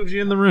 1 moves you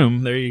in the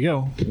room. There you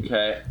go.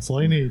 Okay. That's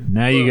all you need.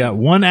 Now you got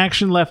 1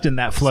 action left in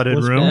that flooded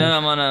Split room. Then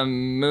I'm gonna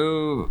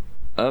move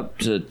up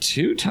to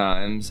 2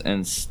 times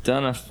and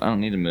stun a. I don't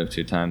need to move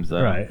 2 times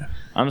though. Right.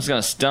 I'm just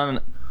gonna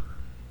stun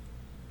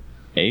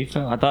a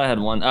foe. I thought I had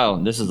 1.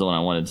 Oh, this is the one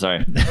I wanted.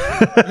 Sorry.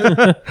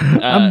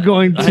 I'm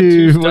going I had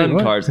 2 to. stun wait,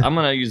 what? cards. I'm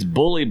gonna use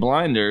Bully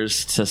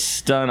Blinders to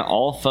stun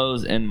all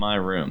foes in my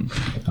room.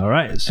 All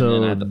right, And so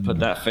then I have to put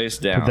that face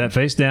down. put that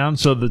face down.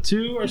 So the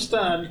 2 are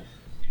stunned,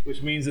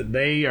 which means that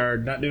they are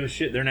not doing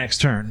shit their next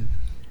turn.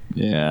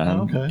 Yeah,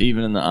 Oh, okay.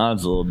 even in the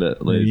odds a little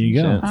bit, ladies you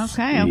and go. gents.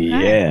 Okay. Okay. Yeah.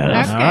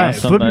 Okay. All right,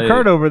 flip Somebody- your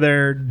card over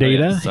there,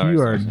 Data. yeah, sorry,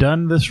 you are sorry.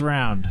 done this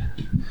round.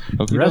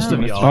 Okay, The rest of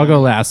Mr. y'all. I'll go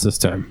last this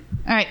time.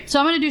 All right. So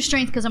I'm gonna do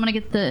strength because I'm gonna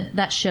get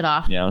that shit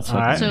off. Yeah, let's All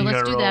right. So You let's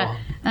gotta do roll.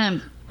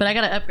 that. But I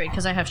gotta upgrade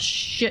because I have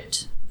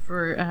shit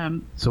for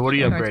So what are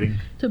you cards. upgrading?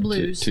 to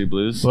blues. 2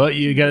 blues. Well,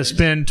 you got to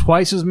spend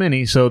twice as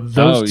many. So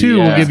those Oh, 2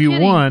 yeah. will give you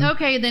Kidding. 1,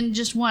 Okay, then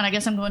just 1. I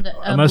guess I'm going to.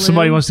 unless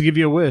somebody wants to give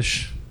you a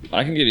wish.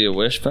 I can give you a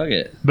wish. Fuck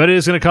it. But it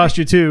is going to cost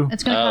you 2.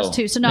 It's going to Oh. cost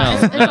 2. So no, No.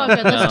 it's all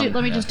good. No.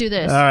 Let me just do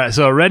this. All right,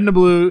 so a red and a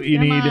blue. You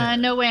Come need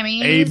on, no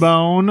whammies. a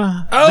bone. Oh,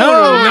 knock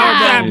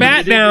that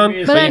bat down.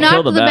 But I You killed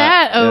knocked the the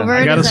bat. bat over.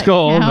 I got a Does that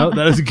skull. count? No,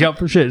 that doesn't count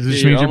for shit. It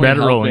just You're means you're only bad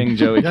at rolling. helping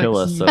Joey kill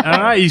us. So All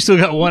right, you still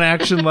got 1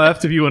 action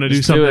left if you want to do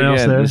Just do something it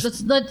else again. there.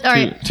 Just- All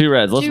right. 2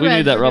 reds. Two we reds.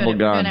 need that We're rubble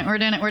doing it. gone. We're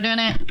doing it. We're doing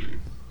it.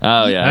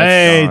 Oh yeah.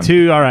 Hey, it's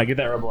 2. All right, get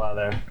that rubble out of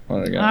there. gone.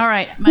 What do we got? All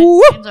right. My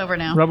game's over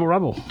now. Rubble.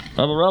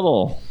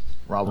 Rubble.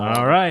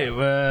 All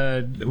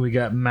right, we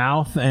got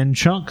Mouth and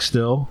Chunk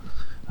still.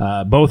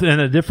 Both in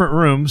a different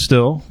room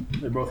still.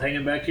 They're both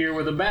hanging back here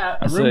with a bat.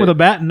 A room say- with a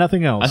bat and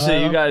nothing else. I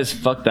say you guys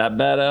fuck that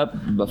bat up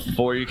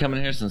before you come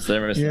in here since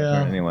they're missing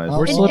Yeah. anyways.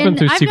 We're slipping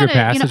through I've secret got a,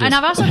 passages. and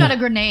I've also got a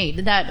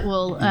grenade that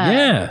will.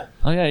 Yeah.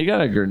 Oh yeah, you got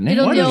a grenade.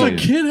 It'll Why does deal a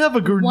kid have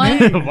a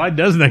grenade? one, Why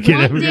doesn't that kid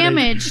have a one grenade?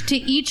 damage to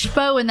each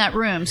foe in that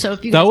room. So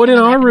if you Throw guys it in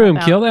come I our can room.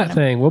 help Kill out. that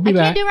thing. We'll be I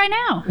back. can't do it right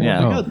now. Yeah.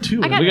 I got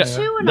 2. I got in We there. got,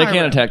 2 in they our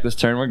can't room. attack this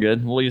turn. We're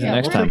good. We'll use it Yeah,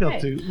 next we're time. Take out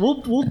 2.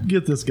 We'll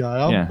get this guy.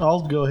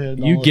 I'll go ahead.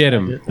 And You I'll get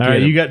attack him. it. All right,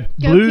 Get you got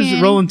Go, blues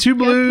Kenny. rolling 2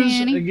 Go, blues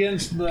Kenny.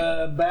 against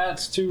the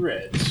bats 2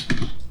 reds.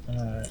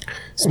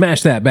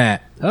 Smash that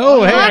bat.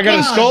 Oh, hey, I got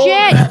a Fucking skull.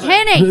 Shit,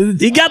 Kenny.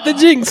 He got the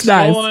jinx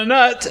Skull dice. and a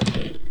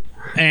nut.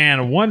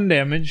 And 1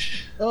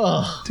 damage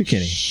Ugh. to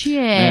Kenny.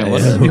 Shit.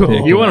 what's this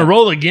You want to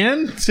roll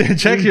again?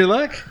 Check your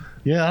luck?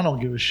 Yeah, I don't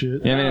give a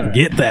shit. Yeah, man.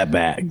 Get that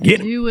bat. Get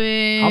it. Do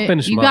it. I'll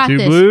finish You them got up. 2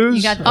 this. blues.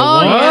 You got. a Oh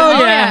one, yeah.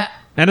 Oh yeah.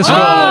 And a skull.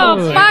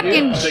 Oh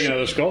fucking. I'll take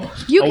another skull.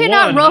 You A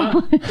cannot 1,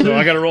 roll. huh? So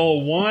I got to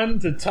roll a 1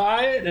 to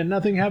tie it, and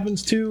nothing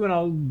happens 2, and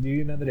I'll do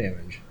you another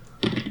damage.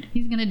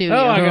 He's gonna do. Oh,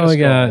 I you. got Oh, a I skull.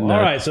 got- no.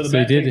 All right, so the So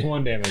he bat did takes it.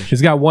 1 damage.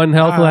 He's got 1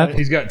 health left.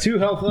 He's got 2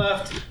 health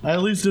left, I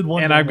at least did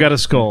 1. and I've got a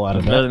skull out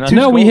of No, that. no, 2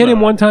 No, we skulls hit him out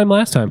of one time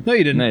last time. it. No,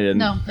 you didn't. No, you didn't.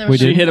 No, there We was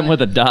did. You hit him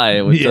with a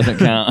die, which doesn't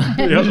count.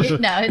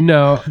 no.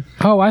 No.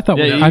 Oh, I thought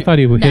Yeah, you- I thought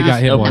he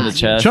got hit Open once. the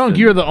chest. Chunk, and-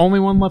 you're the only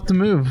one left to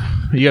move.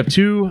 You have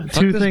two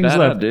Fuck this things bat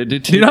left. up, dude. Do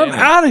 2 Dude, I'm damage.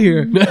 out of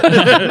here.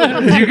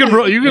 You can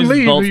you can Just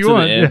leave bolt if you to the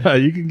want. end. Yeah,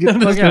 you can get I'm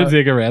the just fuck gonna out.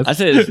 take a rest. I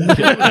say this.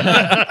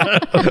 I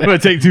I'm gonna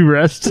take 2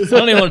 rests.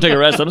 don't even want to take a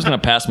rest. I'm just gonna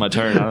pass my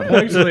turn.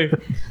 Actually,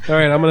 all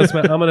right. I'm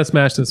gonna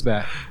smash this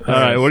bat. All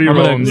right, what are you I'm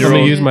rolling? gonna, You're I'm gonna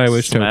rolling- use my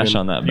wish token. Smash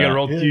on that You gotta bat.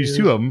 roll. Use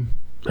 2 of them.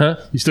 Huh?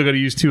 You still got to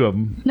use 2 of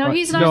them. No,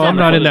 he's not. No, I'm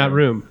not in that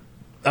room.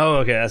 Oh,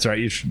 okay, that's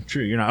right.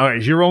 True, you're not. All right,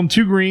 you're rolling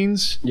 2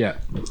 greens. Yeah.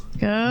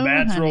 Go,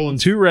 Bats honey. rolling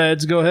 2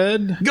 reds. Go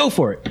ahead. Go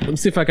for it.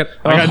 Let's see if I can.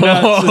 I got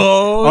nuts.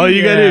 Oh, All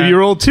you gotta yeah. do, you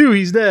roll 2,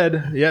 he's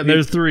dead. Yeah,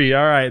 there's 3.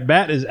 All right,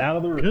 Bat is out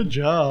of the room. Good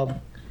job.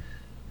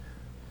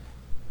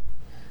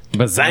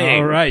 Bazang.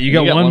 All right, you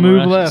got, You one more move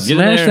action. left. Get in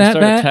Smash there and that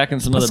start bat. attacking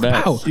some other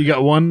bats. Pow. You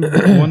got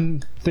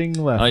one thing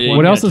left. Oh, yeah,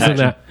 What you else can is in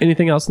attack that?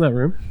 Anything else in that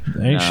room?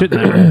 Ain't shit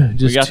in there.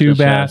 Just got 2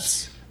 the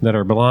bats that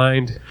are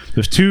blind.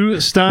 There's 2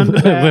 stunned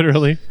bats.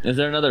 Literally. Is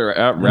there another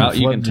route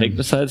you can flood. take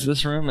besides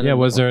this room? Yeah.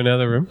 Was there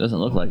another room? Doesn't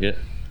look like it.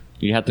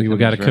 You have to. We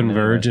got to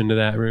converge into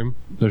that room.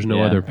 There's no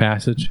Yeah. other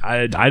passage.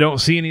 I don't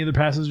see any of the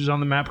passages on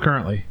the map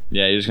currently.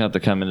 Yeah, you're just gonna have to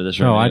come into this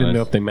room. Oh, I didn't anyways.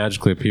 know if they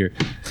magically appear.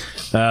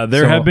 There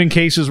So- have been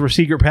cases where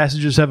secret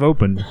passages have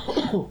opened.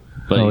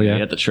 But Oh, you yeah.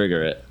 have to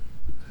trigger it.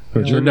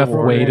 There's enough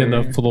weight in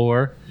the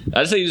floor.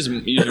 I just say you just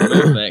use your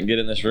movement, get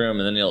in this room,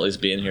 and then you'll at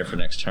least be in here for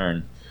next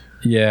turn.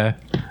 Yeah.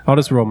 I'll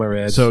just roll my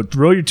red. So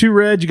roll your 2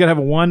 reds. You got to have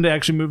a 1 to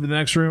actually move to the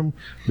next room.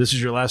 This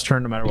is your last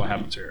turn, no matter what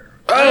happens here.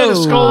 Oh,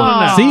 skull in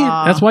the net. see,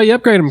 that's why you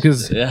upgrade him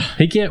because Yeah.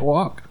 he can't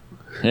walk.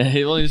 Yeah,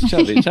 he's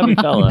chubby, chubby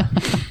fella.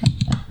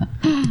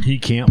 He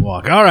can't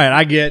walk. All right,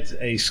 I get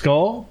a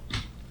skull.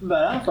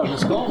 But fucking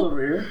skulls over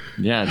here.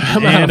 Yeah,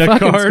 out And of a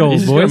fucking card. skulls.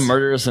 he's just gonna boys.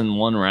 murder us in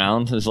one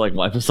round. Just like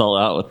wipe us all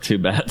out with 2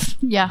 bats.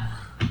 Yeah.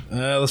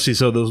 Let's see.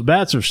 So those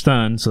bats are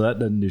stunned, so that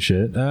doesn't do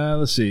shit.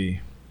 Let's see.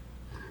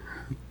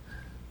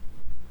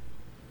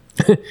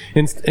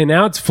 And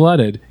now it's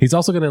flooded. He's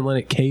also going to let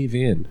it cave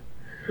in.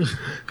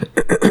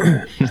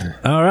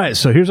 All right,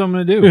 so here's what I'm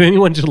going to If do.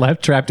 anyone just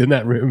left trapped in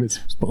that room, it's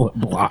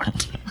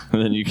blocked.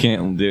 And then you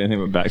can't do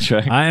anything but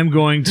backtrack. I am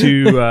going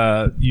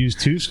to use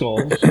 2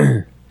 skulls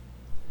to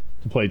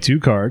play 2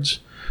 cards.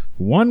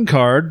 1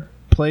 card,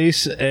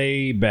 place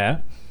a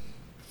bat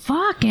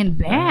Fucking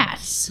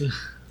bats.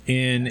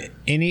 in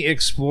any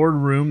explored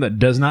room that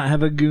does not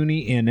have a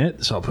Goonie in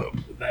it. So I'll put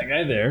that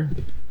guy there.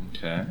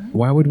 Okay.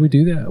 Why would we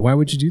do that? Why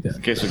would you do that?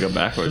 In case we go Is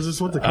backwards.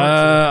 this what the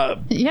card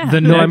Yeah. The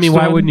No, I next mean,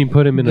 why one- wouldn't you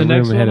put him in the room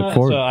next and head one, it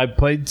forward? So I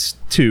played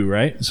 2,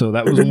 right? So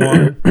that was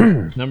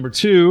 1. Number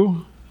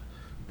 2,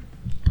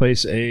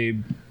 place a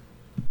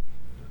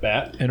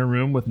bat in a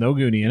room with no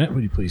Goonie in it.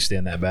 Would you please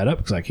stand that bat up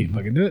because I can't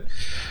fucking do it.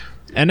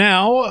 And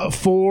now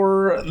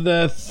for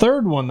the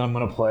third one that I'm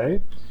going to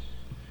play.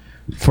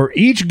 For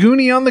each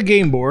Goonie on the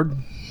game board,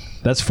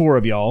 that's 4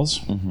 of y'all's.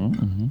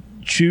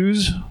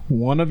 Choose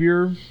one of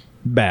your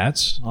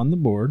bats on the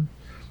board.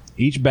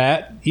 Each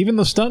bat, even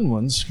the stun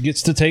ones,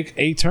 gets to take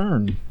a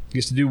turn.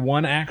 Gets to do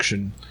 1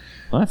 action.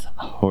 What?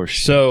 Horse.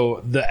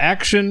 So the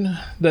action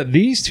that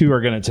these 2 are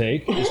going to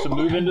take is to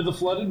move into the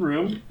flooded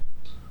room. Do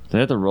they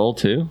have to roll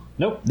too?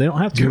 Nope, they don't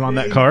have to on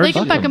that card. They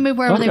can fucking move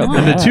wherever they Fuck want.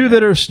 And the 2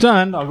 that are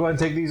stunned, I'll go ahead and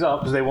take these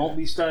off because they won't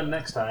be stunned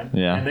next time.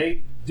 Yeah. And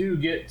they do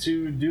get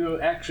to do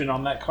action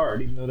on that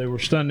card, even though they were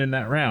stunned in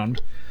that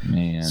round.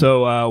 Man.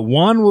 So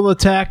 1 will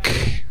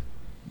attack.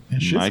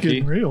 is? Shit's Mikey?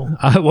 getting real.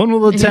 1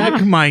 will attack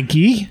Yeah.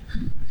 Mikey.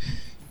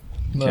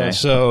 Okay.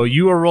 So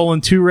you are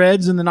rolling 2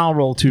 reds, and then I'll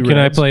roll 2 Can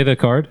I reds. play the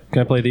card?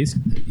 Can I play these?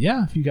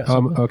 Yeah, if you got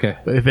something. Okay.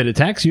 If it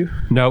attacks you,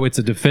 No, it's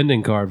a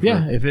defending card.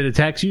 yeah. If it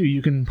attacks you,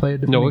 you can play a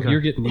different No,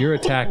 card. you're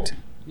attacked.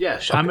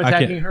 Yes, I'm I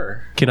attacking can't-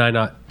 her. Can I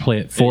not play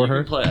it for You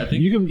her? can play. I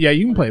think You can,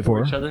 you can play it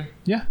for each her. other.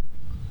 Yeah.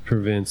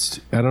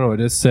 Prevents. I don't know. It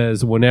just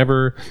says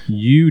whenever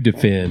you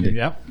defend.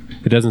 Yep.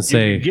 It doesn't You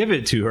say. can give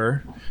it to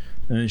her,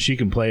 and then she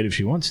can play it if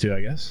she wants to. I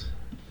guess.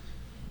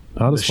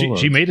 I'll just hold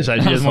She on. may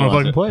decide she doesn't want to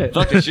fucking play it.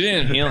 Fuck it, she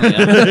didn't heal me.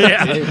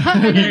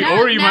 Yeah.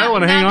 Or you might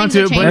want to hang on to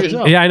it and play it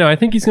yourself. Yeah, I know. I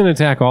think he's going to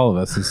attack all of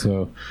us.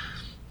 So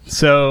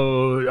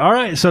So, all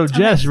right. So,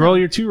 Jess, roll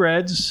your 2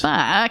 reds,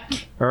 Fuck.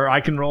 or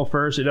I can roll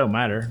first. It don't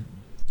matter.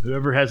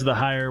 Whoever has the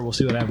higher, we'll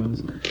see what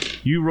happens.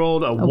 You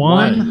rolled a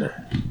 1,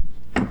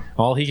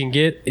 all he can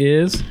get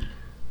is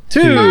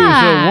 2.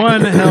 Fuck. So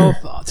 1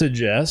 health to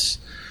Jess.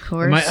 Of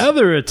course. My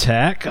other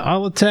attack,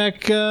 I'll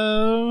attack.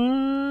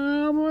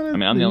 I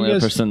mean, I'm the only other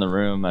person in the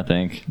room, I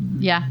think.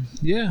 Yeah.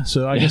 Yeah,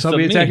 so I Yeah, guess I'll so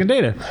be me. attacking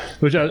Data.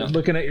 Which I was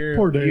looking at your.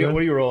 Poor Data. What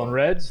are you rolling?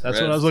 Reds? That's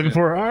what I Reds, was looking yeah.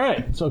 for. All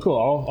right, so cool.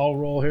 I'll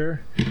roll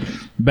here.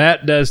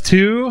 Bat does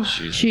 2.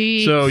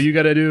 She. So you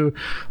got to do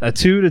a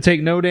 2 to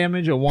take no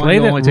damage, a 1 play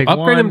to that. only take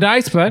Upgrade 1. them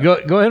dice, bud. Go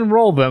ahead and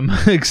roll them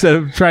instead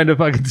of trying to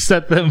fucking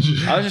set them.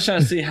 I was just trying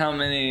to see how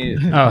many.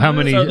 Oh, how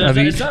many So of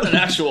it's each? not an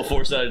actual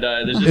 4-sided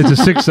die. There's It's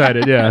just a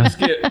 6-sided, yeah. just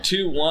get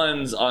 2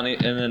 1s on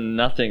it and then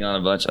nothing on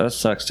a bunch. That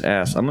sucks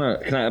ass. Can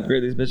I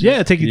upgrade these bitches?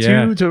 Yeah, take you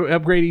Yeah. 2 to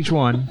upgrade each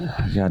one.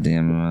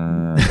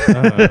 Goddamn.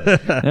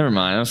 Never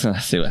mind. I'm just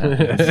gonna see what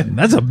happens.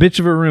 That's a bitch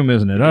of a room,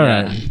 isn't it? All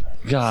right.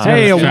 God.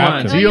 Hey, a that's 1.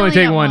 trapped. So Well, you you only only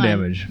take got 1 one.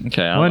 damage.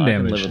 Okay, 1 I can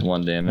damage. live with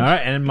 1 damage. All right,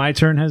 and my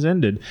turn has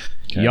ended.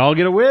 Y'all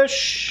get a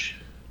wish.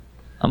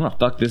 I'm gonna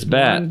fuck this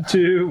bat. 1,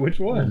 2, which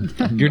one?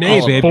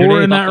 Grenade, Oh, babe. 4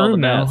 Grenade. in that Fuck all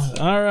room the now. bats.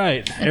 All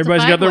right.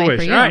 Everybody's got their five-way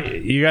wish. for All you.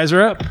 right. You guys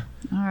are up.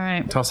 All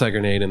right. Toss that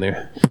grenade in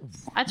there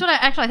That's what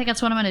I think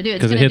that's what I'm going to do.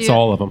 because it hits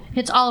all of them.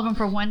 Hits all of them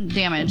for 1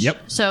 damage. Yep.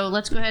 So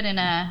let's go ahead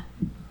and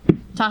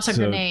toss a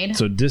grenade.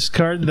 So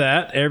discard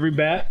that. Every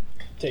bat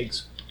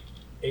takes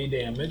a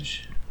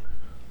damage.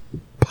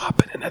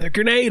 Popping another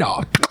grenade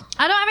off.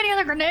 I don't have any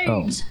other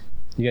grenades.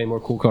 You got any more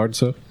cool cards?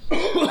 So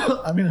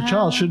I mean, a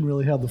child shouldn't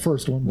really have the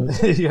first one,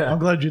 but Yeah. I'm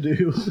glad you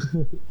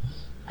do.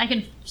 I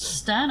can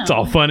stun them. It's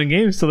all fun and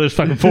games till there's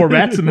fucking 4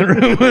 bats in the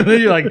room. And then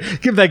you're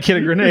like, give that kid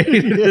a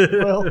grenade.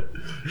 Well,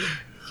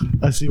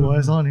 I see why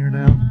it's on here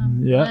now.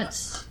 Yeah.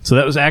 Let's- So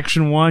that was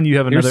action 1. You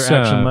have another Here's,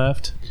 action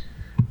left.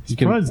 you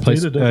can Surprised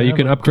place, Data doesn't you have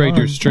can a upgrade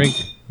your gun.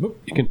 strength. You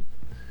can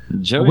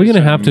Joey's We're gonna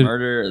trying have to-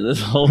 murder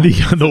this whole. The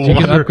can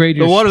water, upgrade the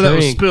your water that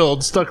was strength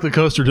spilled stuck the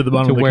coaster to the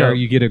bottom to of the where cup.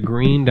 you get a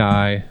green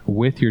die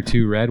with your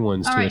 2 red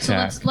ones All to right, so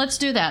attack. let's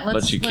do that.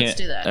 Let's But you can't.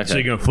 do that. Okay. So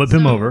you're gonna flip So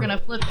him We're over. gonna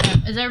flip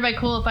him. Is everybody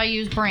cool if I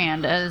use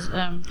brand as?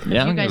 Yeah, you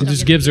I'm guys good. It don't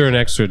just get gives to her an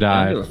extra I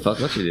don't give die a fuck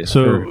what you do.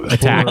 So for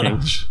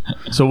attacking.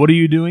 So what are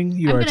you doing?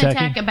 You I'm are gonna attacking.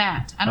 attack a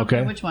bat. I don't Okay.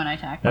 care which one I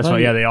attack. That's why.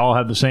 Yeah, they all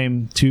have the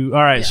same 2.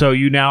 All right, so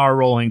you now are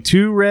rolling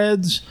 2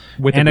 reds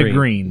With and a a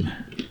green.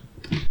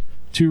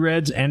 2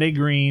 reds and a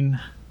green.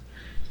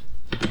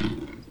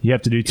 You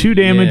have to do 2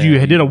 damage. Yeah.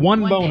 You did a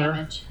 1 One boner.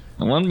 damage.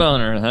 One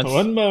boner. That's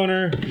 1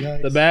 boner.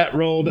 Yikes. The bat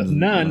rolled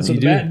none, so You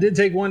the do. bat did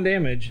take 1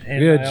 damage, and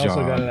Good I also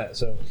job. got that.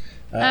 So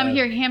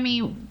Here, hand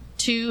me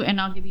 2, and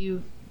I'll give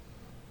you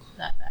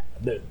that back.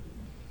 the-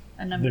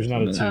 A number. There's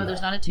not a 2. Oh,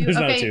 there's not a 2. There's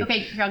not a okay, 2. okay.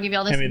 Here, I'll give you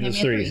all this. hand me and the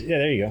hand me a 3s. 3. Yeah,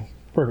 there you go.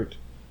 Perfect.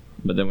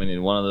 But then we need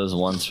one of those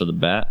ones for the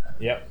bat.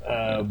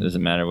 Yep. Does it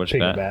matter which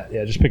Pick a bat? bat.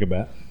 Yeah, just pick a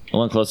bat. The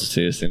one closest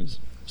to you seems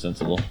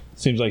sensible.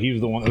 Seems like he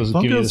was the one that was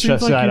giving you Funko the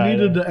seems side like you eye.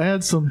 needed to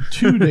add some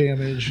 2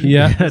 damage.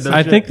 Yeah, no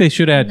I shit. think they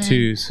should add And then-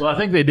 2s. Well, I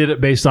think they did it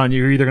based on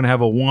you're either going to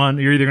have a 1,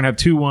 you're either going to have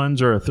 2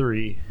 1s or a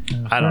 3.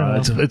 I don't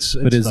know. It's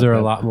But is not there a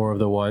bad. lot more of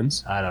the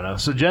ones? I don't know.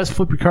 So, Jess,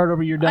 flip your card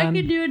over. You're I done.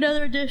 could do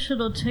another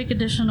additional. Take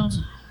additional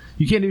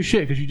You can't do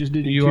shit because you just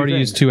did. You 2 already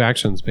things. used 2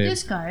 actions, babe.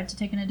 discard to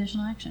take an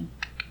additional action.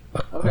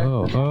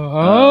 Oh.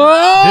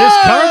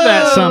 Discard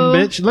that some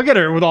bitch. Look at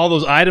her with all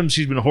those items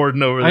she's been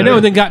hoarding over there. I know,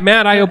 and then got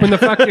mad. I opened the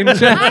fucking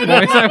chest.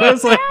 I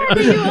was like,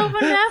 You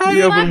opened that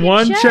You opened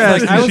one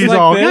chest. I was She's like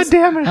all, this. "God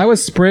damn it." I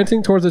was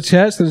sprinting towards the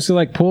chest, and she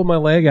like pulled my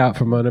leg out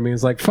from under me.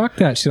 It's like, fuck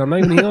that shit. I'm not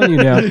even healing you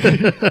now.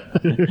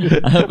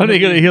 When are you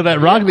going to heal that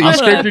rock that you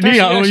scraped your knee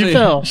out when you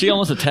fell? She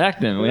almost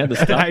attacked him. We had to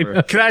stop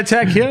her. Can I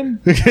attack him?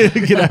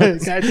 Can I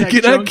attack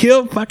Can I Chunk?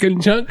 kill fucking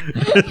Chunk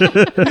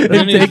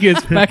and take his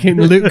fucking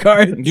loot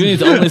card? You need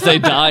to only say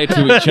die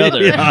to each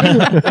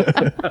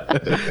other.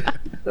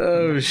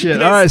 Oh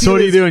shit! All right, so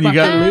what are you doing? You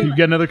got fucking- you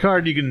got another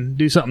card. You can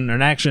do something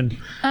an action.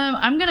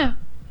 I'm gonna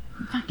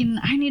fucking.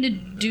 I need to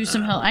do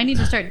some help. I need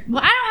to start.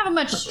 Well, I don't have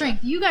much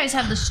strength. You guys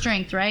have the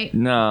strength, right?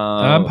 No.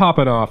 I'm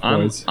popping off,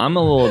 I'm, boys. I'm a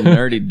little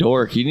nerdy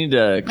dork. You need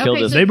to kill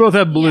Okay, this. so- They both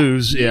have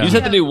blues. You Yeah. just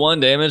have to do 1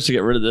 damage to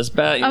get rid of this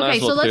bat. You might Okay,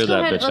 as well so let's clear go that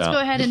ahead. bitch Let's out. go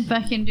ahead and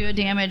fucking do a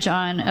damage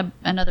on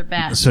another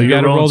bat. So You you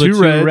got to roll the 2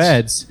 reds.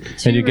 reds,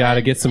 and you got to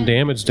reds get some and-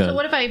 damage So done.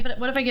 what if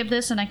I give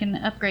this and I can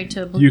upgrade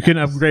to a blue? You can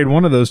dice? upgrade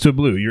one of those to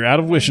blue. You're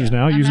out of wishes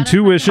now. I'm Using out of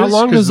 2 wishes. wishes. How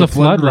long 'cause does the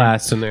flood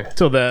last in there?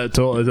 Till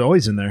it's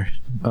always in there.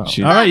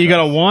 Shoot. All right, you got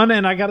a 1,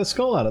 and I got a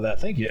skull out of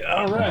that. Thank you.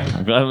 All right,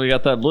 I'm glad we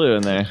got that blue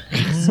in there.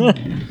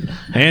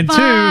 and 2.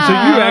 So you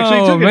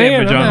actually took a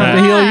damage I'm on gonna have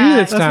to that. heal you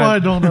this That's why I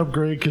time. don't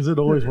upgrade because it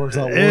always works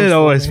out. worse It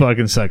always for me.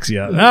 fucking sucks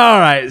you up. All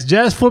right,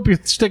 Jess, flip your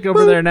stick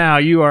over there now.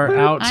 You are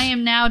out. I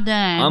am now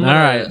done. I'm All gonna,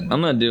 right. I'm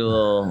gonna do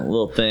a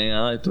little thing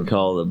I like to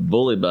call the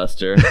bully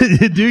buster.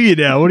 Do you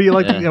now? What do you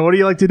like? Yeah. What do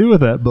you like to do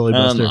with that, Bully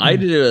Buster? I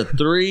do a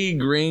 3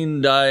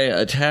 green die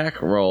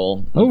attack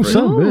roll. Oh, For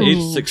son of a bitch.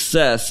 each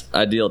success,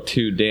 I deal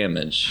 2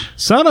 damage.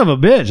 Son of a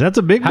bitch! That's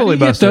a big How do Bully you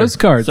get Buster. those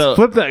cards? So-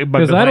 Flip that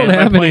 'Cause I don't by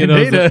have any of playing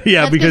those. Data.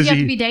 Yeah, That's because you have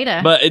to be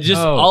data. But it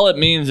just Oh. all it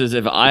means is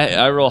if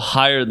I roll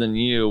higher than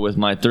you with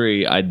my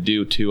 3, I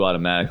do 2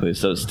 automatically.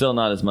 So it's still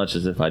not as much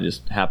as if I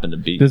just happen to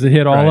beat. Does it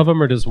hit all Right. of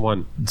them or just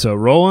one? so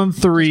rolling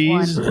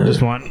 3s, Just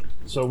just one.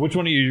 So which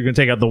one of you? You're gonna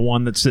take out the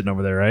one that's sitting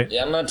over there, right?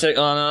 Yeah, I'm gonna take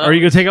on. Or are you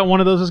gonna take out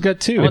one of those that's got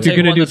 2? I'm If you're take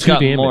gonna one do that's 2 got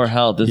damage. more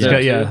health. Is It's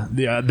there got,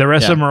 2? yeah. The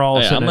rest of them are all.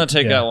 Yeah, sitting I'm gonna at-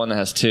 take yeah. out one that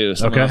has 2.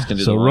 Someone Okay, else can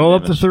do so the roll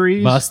one up the damage.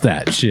 3s. Bust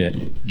that shit.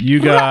 You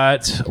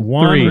got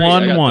 1, Three.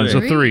 1, I got 1. So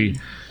 3. 3,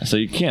 So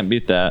you can't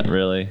beat that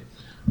really.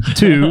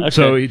 2. Okay.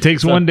 So he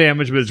takes So- 1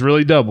 damage, but it's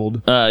really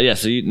doubled. Yeah.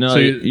 So So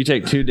you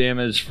take 2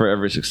 damage for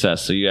every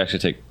success. So you actually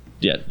take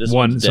this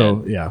 1. one's So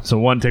dead. yeah. So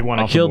 1 take 1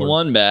 I off. the killed board.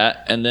 1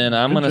 bat, and then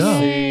I'm gonna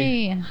job.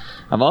 see. Yay.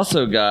 I've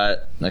also got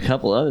a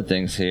couple other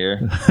things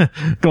here.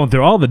 Going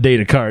through all the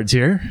data cards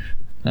here.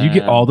 You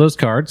get all those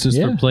cards just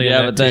Yeah. for playing Yeah,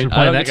 that but then game?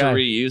 I don't that get to guy.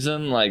 reuse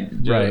them. Like,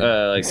 Right.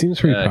 like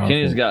Seems pretty powerful.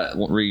 Kenny's got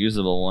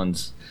reusable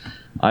ones.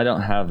 I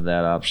don't have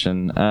that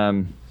option.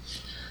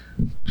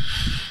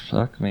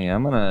 Fuck me.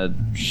 I'm gonna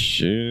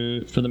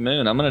shoot for the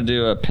moon. I'm gonna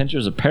do a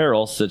Pincher's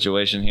Apparel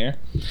situation here.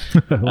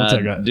 What's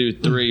that got? Do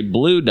 3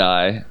 blue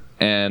die,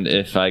 and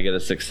if I get a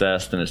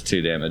success, then it's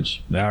 2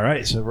 damage. All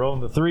right, so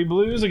rolling the 3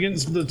 blues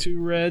against the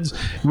 2 reds.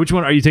 Which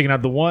one are you taking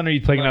out? The 1? Or are you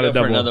taking I'm out a gonna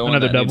go for double? another one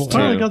that double. needs I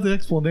finally two. got the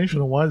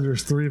explanation of why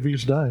there's 3 of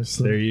each dice.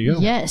 So. There you go.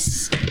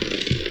 Yes.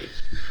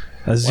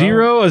 A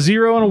 0, a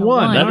 0, and a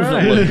 1. That All doesn't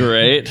right. look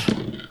great.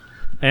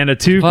 And a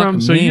 2 Fuck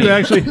from. So me. you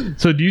actually.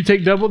 So do you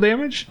take double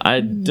damage? I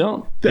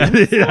don't. No.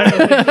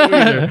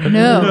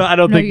 I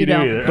don't No, think you you do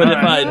don't. either. But All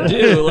if right. I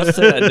do, let's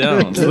say I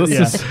don't. Let's Yeah.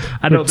 just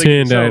I don't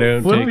pretend think so. I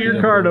don't Flip take your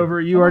it. card over.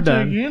 You are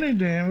Don't done. take any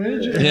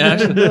damage. Yeah,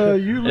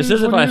 actually, You it lose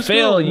says if one I of your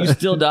fail, skulls. you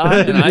still die,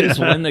 and I just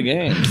win the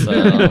game. So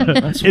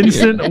that's weird.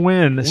 Instant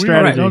win We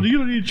strategy. No, you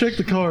don't need to check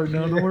the card.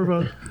 No, don't worry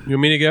about it. You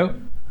want me to go?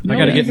 I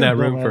got to get in that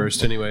room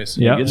first, anyways.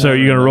 Yeah. So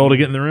you're gonna roll to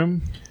get in the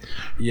room.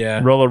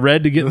 Yeah. Roll a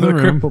red to get in the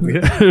room.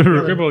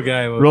 Crippled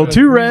guy. Roll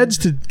 2 reds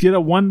to get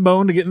a 1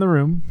 bone to get in the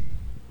room.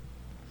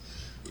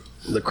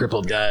 The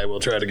crippled guy will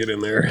try to get in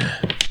there.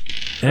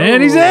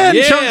 And he's in.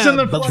 yeah, Chunks in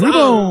the Three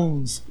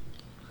bones.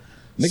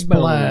 Big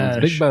Splash.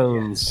 bones. Big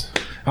bones.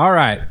 All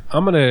right.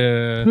 I'm going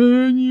to...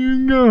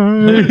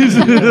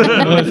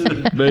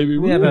 Baby.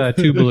 We have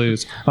 2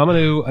 blues. I'm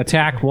going to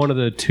attack one of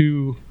the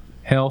 2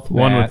 health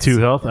One with bats, 2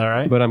 health. All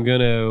right. But I'm going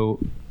to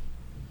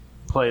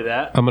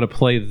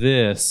play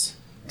this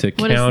to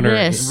What is counter.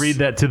 this? Read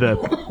that to the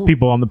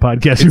people on the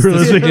podcast who are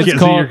listening. It's Can't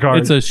see your called. card.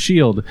 It's a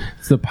shield.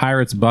 It's the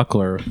pirate's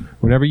buckler.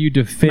 Whenever you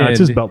defend, No, it's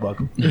his belt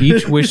buckle.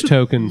 each wish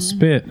token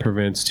spent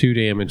prevents 2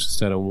 damage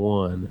instead of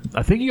 1.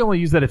 I think you only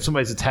use that if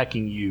somebody's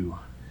attacking you.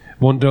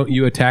 Well, don't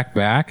you attack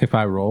back if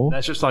I roll?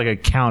 That's just like a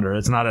counter.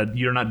 It's not a.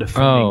 You're not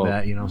defending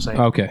that. You know what I'm saying?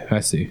 Okay,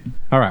 I see.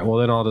 All right. Well,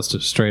 then I'll just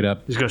straight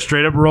up. Just go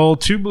straight up. Roll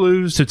 2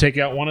 blues to take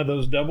out one of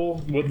those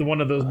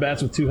one of those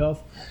bats with 2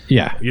 health.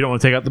 Yeah. You don't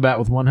want to take out the bat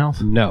with 1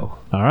 health. No.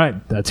 All right,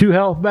 a 2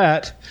 health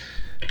bat.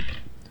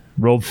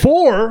 Rolled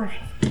 4.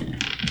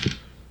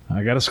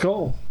 I got a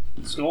skull.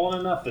 Skull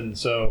and a nothing.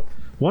 So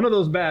one of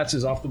those bats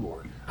is off the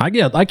board.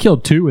 I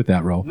killed 2 with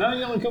that roll. No,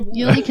 you only killed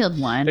You only killed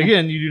one.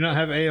 Again, you do not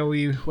have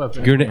AOE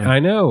weapon. I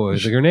know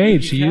the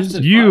grenade she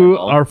used. You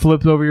are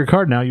flipped over your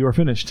card now. You are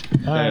finished.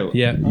 All right.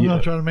 Yeah. I'm gonna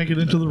try to make it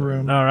into the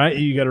room. All right,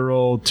 you got to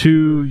roll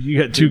 2.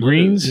 You got 2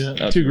 greens.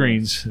 Yeah. 2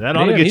 greens. That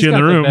ought to Man, get he's you in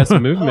got the room. best I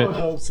would movement.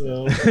 hope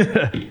so.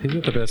 He's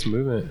got the best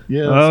movement.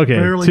 Yeah. Okay,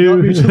 barely got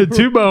me to the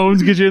 2 room.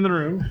 bones get you in the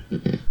room.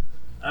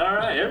 All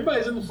right,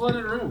 everybody's in the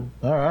flooded room.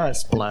 All right.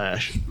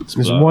 Splash.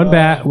 There's 1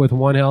 bat with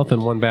 1 health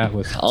and 1 bat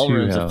with All 2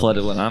 rooms are health.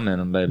 flooded when I'm in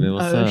them, baby.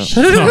 What's up?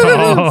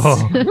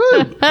 Oh.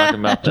 Talking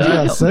about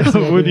Yeah, that.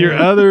 sexy With your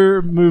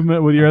other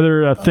movement, with your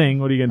other thing,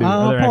 what are you gonna do?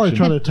 I'll Other probably action.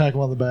 try to attack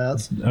one of the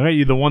bats. All right,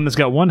 you the one that's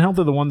got 1 health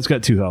or the one that's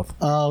got 2 health?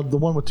 The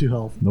one with 2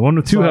 health. The one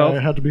with 2 Sorry, health.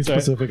 I have to be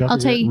specific. I I'll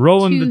forget. take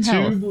Rolling 2 the 2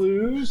 health.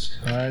 blues.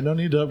 All right, no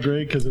need to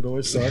upgrade because it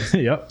always sucks.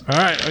 Yep. All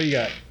right, what you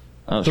got?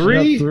 Oh,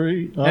 3 Got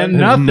 3. and All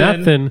right.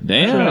 nothing.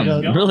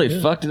 Damn, Yeah. really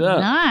Yeah. fucked it up.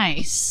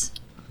 Nice.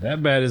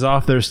 That bat is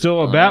off. There's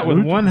still a bat with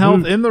 1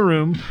 health in the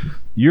room.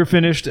 You're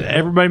finished.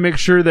 Everybody make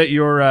sure that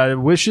your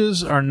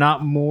wishes are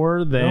not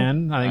more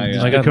than... I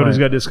think I got Dakota's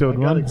mine. got discode Got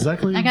 1.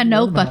 exactly. I got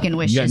no one amount. fucking You got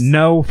wishes.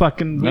 no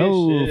fucking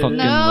No wishes. fucking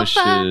No wishes.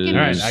 fucking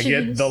All right, wishes. I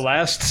get the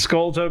last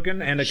skull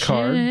token and a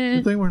card.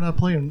 Good thing we're not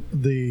playing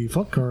the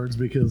fuck cards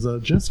because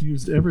Jess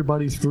used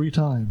everybody's 3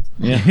 times.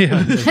 Yeah.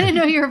 I didn't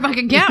know you were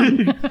fucking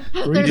counting.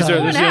 There's These are,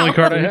 one this is the only out.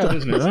 card I have,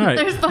 isn't it? All right.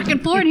 There's fucking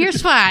 4 and here's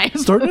 5.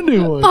 Starting a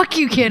new one. Fuck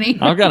you, Kenny.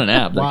 I've got an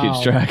app that Wow.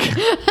 keeps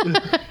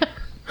track.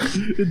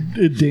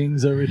 It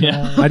dings every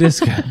time. I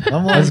just got,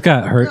 I'm I just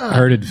got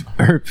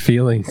hurt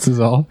feelings is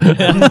all.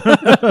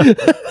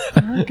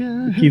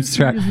 Keeps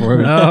track for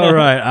me. All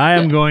right. I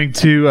am going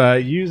to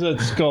use a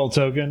skull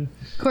token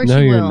Of course No,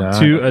 you you're will.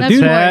 not. to That's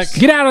attack worse.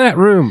 Get out of that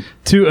room.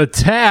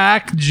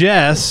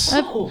 Jess.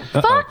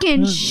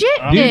 Fucking shit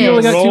You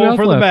only got is. 2 Roll health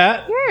for the left.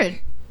 bat. You're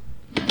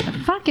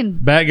a fucking...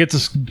 Bat gets a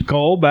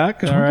skull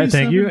back. All right,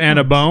 thank you. 27 And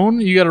a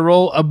bone. You got to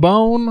roll a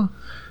bone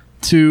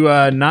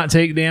to not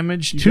take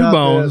damage. 2 got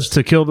bones this.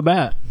 to kill the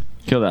bat.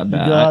 Kill that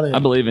bat. got it. I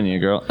believe in you,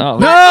 girl. Oh,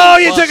 No,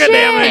 you took a Shit.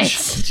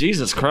 damage.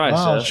 Jesus Christ.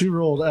 Wow, Jess. she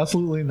rolled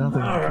absolutely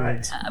nothing.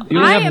 Kids. You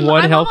only have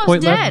 1 health almost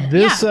point dead. left.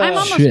 This, yeah, I'm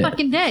almost shit.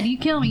 fucking dead. You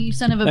kill me, you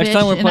son of a Next bitch.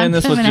 time we're and playing I'm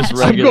this with coming just at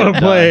you. I'm regular going to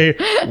play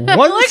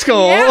one Look,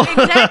 skull. Yeah,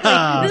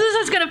 exactly. This is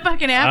what's gonna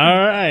fucking happen. All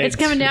right. It's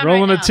coming down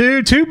Rolling right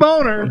a 2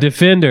 boner.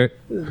 Defender.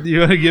 You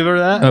want to give her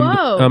that?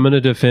 Whoa. I'm going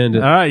to defend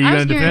it. All right, you I going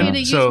was to getting ready defend? to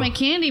use So, my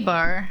candy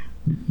bar.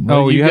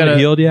 Oh, you haven't gotta-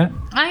 healed yet?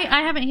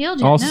 I haven't healed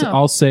yet.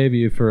 I'll save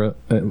you for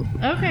Okay.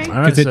 all right,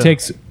 because it so-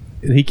 takes.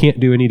 He can't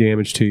do any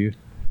damage to you.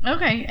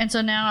 Okay. And so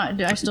now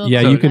do I still?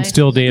 Yeah, you can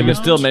still damage. You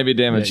can still maybe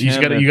damage You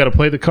him. got to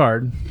play the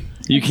card.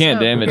 You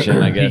can't damage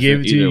him, I guess. gave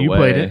it to you, either you way.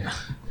 played it.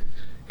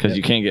 Because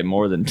you can't get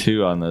more than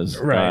 2 on those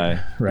Right. die.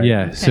 Right.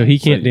 Yeah, so he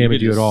can't So you damage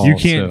could you at just- all. You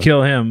can't so.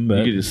 kill him, but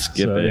You could just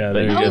skip it, Yeah, but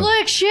there you you Oh go.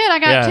 look, shit! I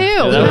got Yeah. 2.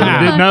 Yeah, What that are you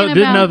was-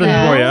 Did talking nothing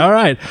about for you. that? All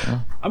right.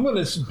 I'm going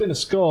to spin a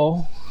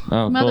skull. Oh,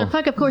 cool.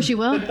 Motherfucker, of course you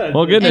will.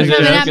 Well, goodness, And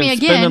coming you at can me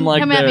spin again. them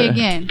like Come at me they're-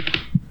 again.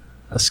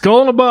 A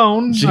skull and a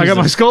bone. I got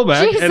my skull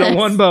back and a Jesus.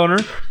 1 boner.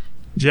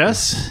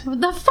 Jess, What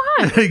the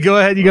fuck? go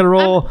ahead. You got to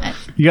roll.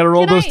 You got to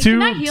roll Can those 2.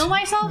 Can I heal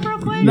myself real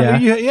quick? Yeah.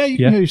 You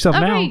can heal yourself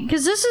Okay, now.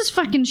 because this is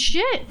fucking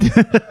shit.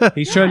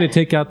 He's trying to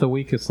take out the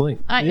weakest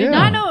link. Yeah.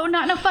 I know,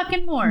 not no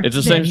fucking more. It's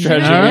the same Then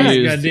strategy All we right.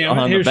 used God damn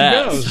it. on Here the she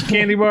bats. goes.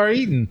 Candy bar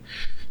eating.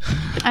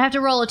 I have to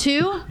roll a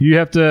 2. You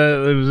have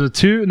to. It was a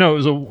 2. No,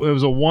 it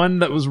was a 1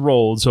 that was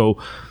rolled. So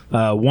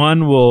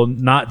 1 will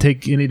not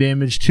take any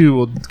damage. 2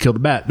 will kill the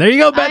bat. There you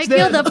go. I Bat's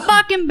killed dead. the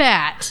fucking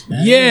bat.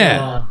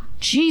 Yeah.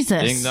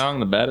 Jesus. Ding dong,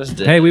 the bat is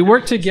dead. Hey, we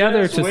work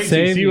together to Wait till you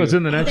save see you. what's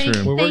in the next Thank,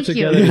 room. We work thank you.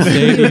 together to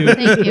save you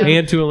Thank you.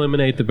 and to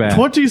eliminate the bat.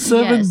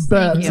 27 Yes,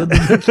 thank bats you. in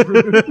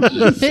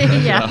the next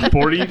room. yeah.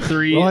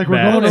 43 Like we're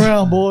bats. going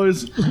around,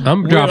 boys.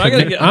 I'm I dropping.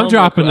 gotta get I'm home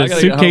dropping real a quick.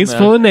 I gotta get suitcase home,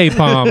 full of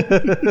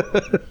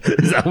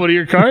napalm. Is that one of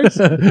your cards?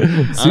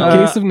 Suitcase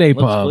of Let's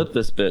napalm. flip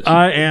this bitch.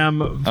 I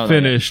am no.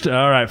 finished.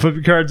 All right, flip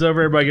your cards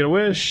over. Everybody get a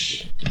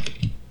wish.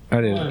 I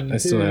didn't. I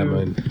still have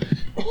mine.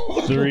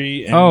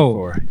 3 and Oh,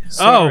 4.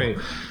 sorry.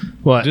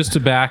 What? Just to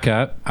back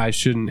up, I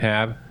shouldn't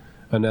have.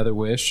 another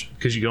wish.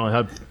 Because you can only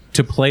have.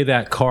 To play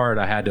that card,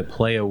 I had to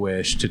play a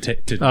wish to To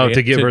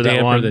give her that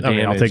damper one. the Okay, I'll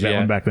damage, take that yeah.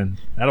 one back then.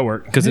 That'll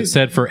work. Because it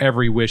said for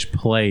every wish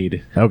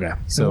played, Okay.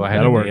 so I had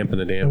That'll to work. dampen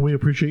the And damage. we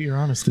appreciate your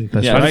honesty.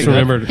 That's Yeah, I right. just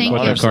remembered Thank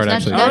what you. that card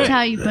That's, actually. that's said.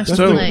 how you supposed That's,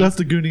 to the, play. that's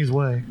the Goonies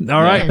way.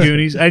 All right, Yes.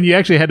 Goonies, and you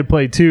actually had to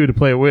play 2 to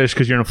play a wish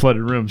because you're in a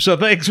flooded room. So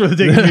thanks for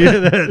taking me to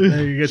that.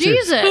 There you go, too.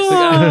 Jesus.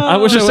 I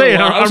wish Just I saying,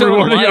 would've- I wish I I'm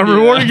would've lied to you.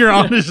 rewarding your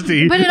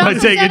honesty But it by also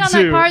said taking on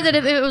 2. that card that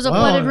if it was a Wow.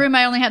 flooded room,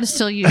 I only had to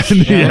still use. I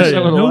wish I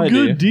would've No lied to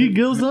you. good deed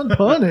goes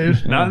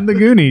unpunished. Not in the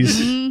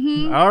Goonies.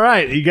 Mm-hmm. All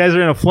right, you guys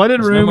are in a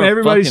flooded No room. more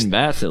Everybody's fucking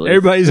bats, at least.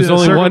 everybody's There's in a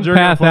only circle one jerking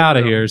path a flooded out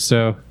of room. here,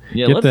 so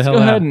Yeah, get let's the hell go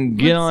out. ahead and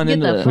get on get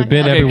into the the. fuck We've been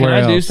out. Okay, everywhere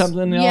can I do else.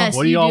 something, y'all? Yes,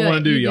 What do you y'all do wanna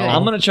it, do, you y'all? it.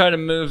 I'm gonna try to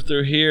move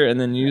through here and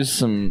then use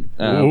some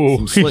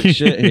Ooh. slick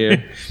shit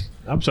here.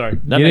 I'm sorry.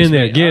 That Get makes in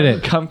there, me get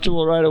it.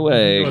 comfortable right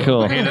away.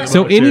 Cool.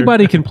 So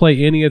anybody can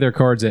play any of their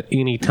cards at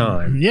any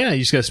time. Yeah, you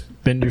just got to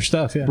spend your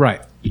stuff. Yeah.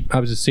 Right. I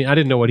was just seeing. I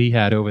didn't know what he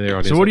had over there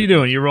on his. So what are you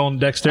doing? You're rolling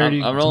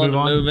dexterity. I'm to rolling move to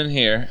on? move in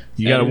here.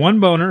 You got a And 1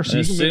 boner, so you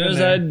As can soon move in as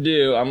there. I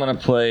do, I'm gonna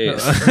play. You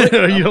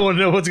don't want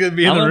to know what's going to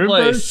be in I'm the gonna room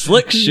play first?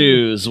 Slick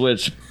Shoes,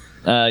 which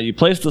you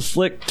place the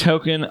Slick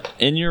token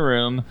in your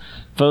room.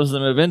 Foes that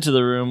move into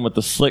the room with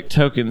the Slick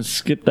token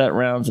skip that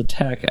round's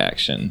attack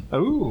action.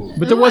 Ooh.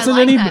 But there Ooh, wasn't I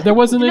like any. that. There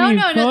wasn't any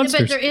No, but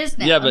monsters. there is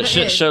now. Yeah, but There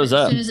shit is. shows As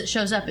up. soon as it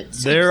shows up,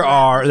 it's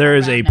There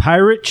is a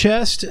pirate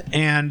chest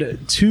and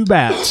 2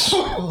 bats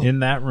in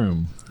that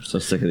room. So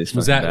sick of these.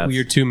 Was fucking that bats.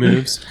 your 2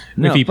 moves?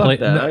 No, if you fuck play,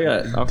 that. I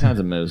got all kinds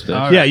of moves,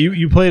 bitch. Yeah,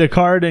 you played a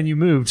card and you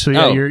moved, so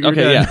yeah, Oh, you're okay,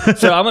 done. yeah.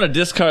 So I'm gonna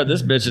discard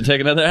this bitch and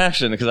take another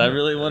action because I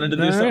really wanted to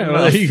do All something right,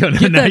 well, else. there you go.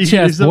 Get Now that you can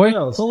do chest, something boy.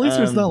 else. Well, at least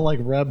it's not like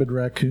rabid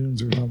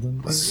raccoons or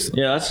something.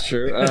 Yeah, that's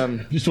true.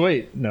 Just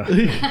wait. No.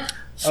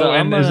 So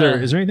and I'm is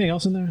gonna, there anything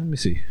else in there? Let me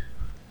see.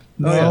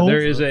 No. Oh, yeah,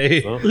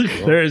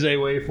 there is a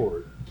way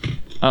forward.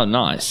 Oh,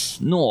 nice.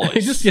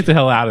 just get the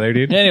hell out of there,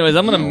 dude. Anyways,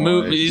 I'm gonna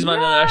move. Use my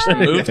another action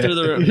to move through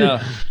the room. No,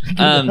 Get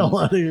the hell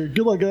out of here.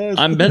 Good luck, guys.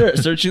 I'm better at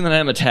searching than I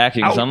am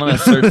attacking, so I'm gonna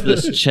search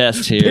this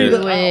chest here.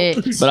 Do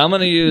it. But I'm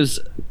gonna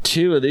use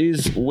 2 of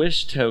these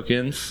wish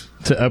tokens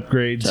To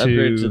upgrade to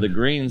upgrade to the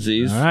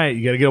greensies. All right,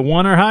 you got to get a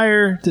 1 or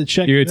higher to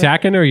check. You it out.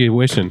 attacking or are you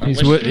wishing?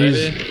 He's Wish,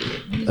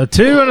 he's a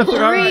 2 and a 3.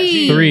 All right,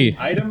 Three. 3.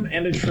 item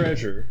and a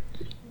treasure.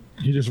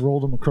 You just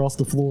rolled them across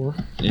the floor.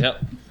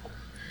 Yep.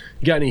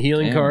 You got any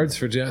healing Damn. cards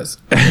for Jess?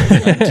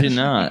 I do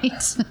not.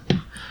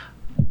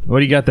 What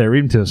do you got there?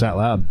 Read them to us out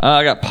loud.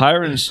 I got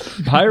Pirates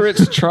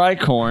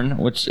Tricorn,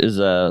 which is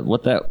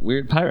what that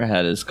weird pirate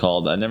hat is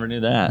called. I never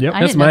knew that. Yep. I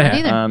That's didn't know my that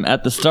hat. either.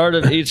 At the start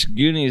of each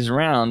Goonies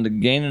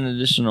round, gain an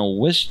additional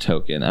wish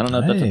token. I don't know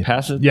if that's Hey. a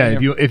passive. Yeah,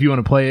 thing if you want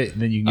to play it,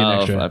 then you can get an Oh,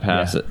 extra. if I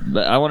pass yeah. it.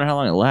 But I wonder how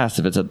long it lasts.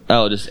 If it's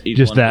just each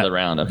Just one that for the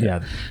round. Okay.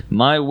 Yeah.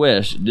 My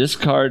wish: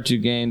 discard to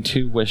gain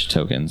 2 wish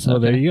tokens. Well,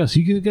 there Okay. you go. So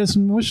you can get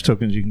some wish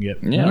tokens you can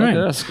get. Yeah, All right.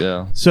 let us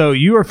go. So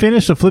you are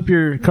finished to flip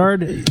your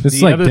card. This is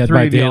The like other Dead 3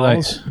 by of y'all-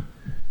 Daylight.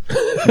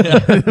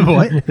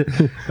 What?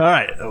 All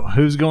right.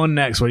 Who's going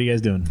next? What are you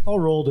guys doing? I'll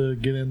roll to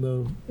get in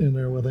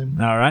there with him.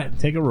 All right.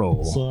 Take a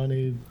roll. So I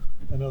need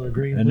another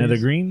green. Another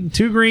please. green.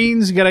 2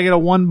 greens. You got to get a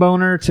 1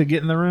 boner to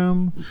get in the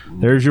room.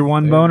 There's your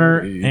 1 boner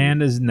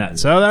and his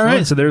nuts. So, all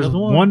right. So there's Another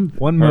one.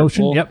 one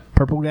motion. Purple. Yep.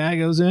 Purple guy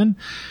goes in.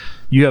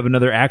 You have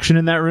another action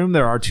in that room.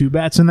 There are 2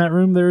 bats in that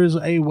room. There is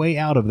a way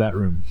out of that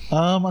room.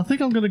 I think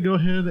I'm going to go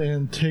ahead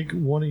and take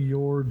one of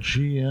your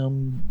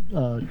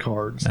GM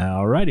cards.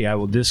 All righty. I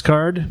will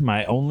discard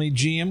my only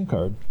GM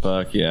card.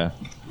 Fuck yeah.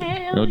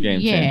 Hell Real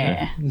game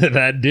yeah.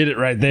 That did it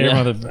right there,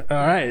 Yeah. motherfucker.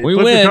 All right. We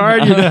Flip your win.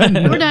 card. You're done.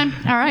 We're done.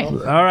 All right.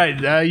 All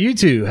right. You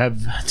 2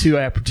 have 2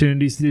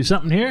 opportunities to do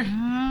something here.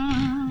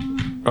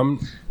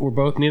 We're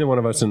both neither one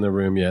of us in the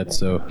room yet.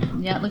 So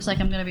Yeah, it looks like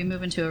I'm going to be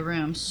moving to a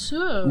room.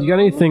 So you got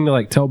anything to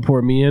like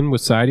teleport me in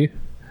beside you?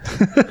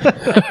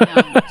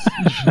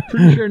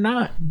 Pretty sure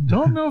not.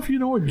 Don't know if you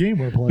know what game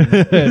we're playing.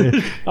 I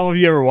don't know if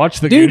you ever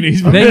watched the Dude,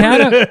 Goonies. they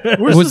had a.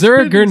 We're Was there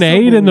a suspending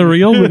grenade in the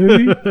real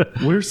movie?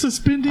 We're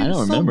suspending I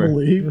don't some remember.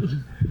 belief.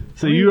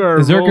 So you are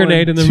Is there a rolling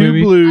grenade in the 2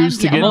 movie? blues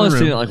to I've get in I've only the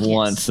seen it room. like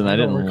once, and I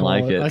don't didn't recall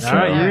like it. it. I So- All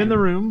right, you're Yeah. in the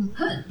room.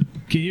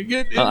 Can you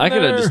get in I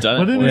could have just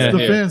done it. But in for its you.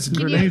 defense, Give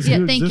me- grenades yeah,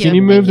 do thank exist. you. Can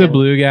you move the Thank you.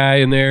 blue guy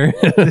in there?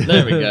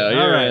 There we go.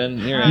 You're All right. in.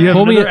 You're You in. have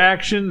Pull me another a-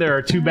 action. There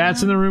are 2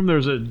 bats in the room.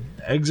 There's an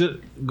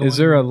exit going Is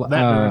there a that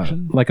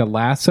direction. like a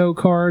lasso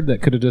card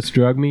that could have just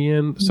drug me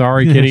in?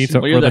 Sorry, Kenny,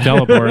 Well, for you're the the-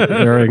 teleport.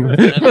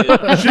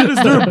 Shit,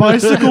 is there a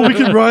bicycle we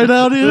can ride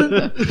out in?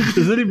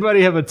 Does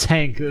anybody have a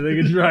tank that they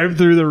can drive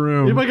through the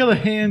room? Anybody got a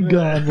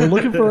handgun? We're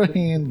looking for a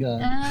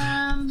handgun.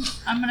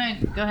 I'm going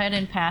to go ahead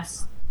and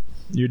pass.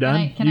 You're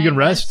done. Can you I can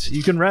rest.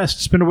 You can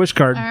rest. Spin a wish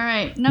card. All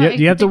right. No, Yeah, I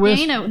do you have get to wish?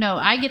 gain no,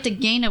 I get to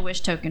gain a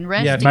wish token.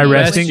 Rest. Yeah, to by gain a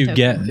resting, wish you token.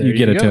 get There you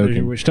get a go. There's your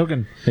token, wish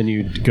token. and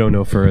you go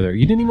no further.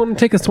 You didn't even want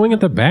to take a swing at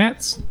the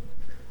bats.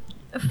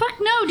 Fuck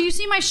no! Do you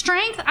see my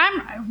strength?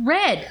 I'm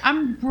red.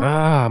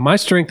 My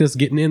strength is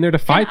getting in there to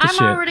fight the I'm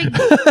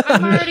shit.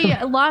 I'm already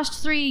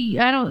lost 3.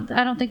 I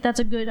don't think that's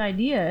a good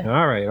idea.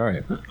 All right. All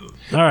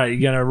right,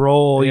 you gotta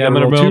roll. Yeah, You I'm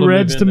gotta gonna roll roll 2 to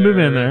reds move to in move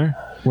there. in there.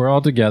 We're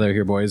all together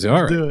here, boys.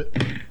 All right. Do it.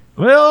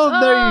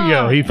 Well, there you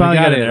go. He finally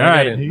got got, it. it. All I got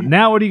right. it.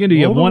 Now what are you going to do?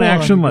 You have Roll one the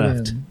action one,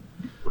 left. man.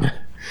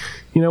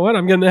 You know what?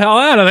 I'm getting the hell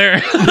out of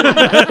there.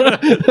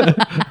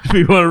 If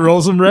you want to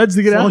roll some reds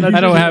to get out, So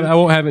that's I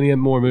won't have any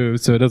more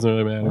moves, so it doesn't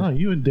really matter. Wow,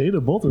 you and Data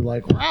both are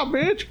like, wow,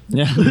 bitch.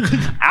 Yeah.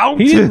 out.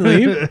 He didn't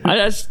leave. I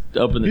just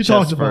opened the You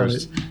chest talked about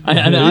first. it.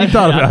 I You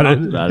thought about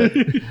talked it. about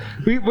it.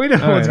 We know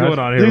what's right, going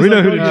on here. he's We know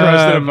like, who to oh,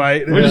 trust in a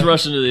fight. We're just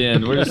rushing to the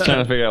end. We're just trying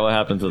to figure out what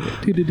happens with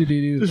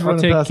it. Just I'll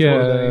running take past the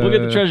order. We'll get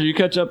the treasure. You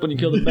catch up when you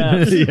kill the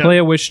bats. Yeah. play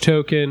a wish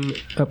token,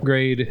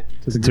 upgrade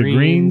to the greens.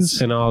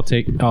 greens, and I'll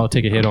take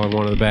a hit on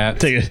one of the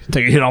bats. Take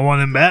a hit on one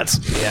of them bats.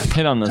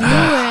 Hit on those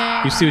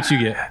bats. You see what you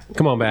get.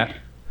 Come on, bat.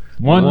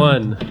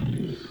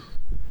 One.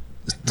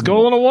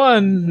 Skull and a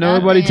 1.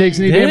 Nobody man. takes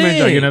any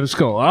damage. I get another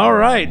skull. All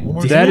right.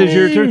 That is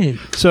your turn.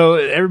 So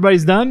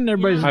everybody's done?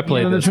 Everybody's I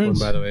played done their this one, turns?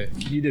 by the way.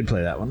 You did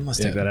play that one. Let's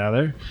take that out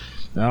of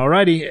there. All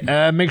righty.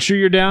 Make sure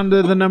you're down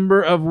to the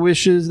number of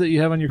wishes that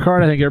you have on your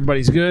card. I think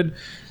everybody's good.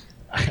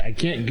 I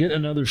can't get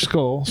another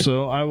skull,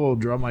 so I will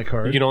draw my You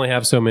card. can only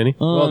have so many.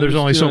 Well, there's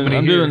only so many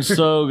I'm here. doing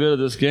so good at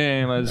this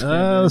game. I just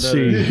can't Let's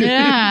do better. see.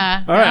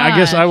 Yeah. All right, I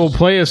guess I will gosh.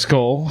 play a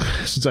skull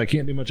since I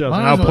can't do much else.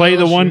 And Might I'll as well play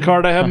the one shoot.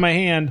 card I have in my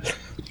hand.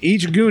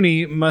 Each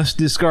Goonie must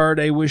discard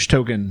a wish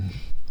token.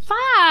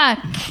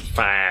 Fuck.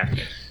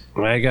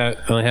 I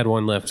only had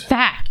one left.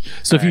 Fuck.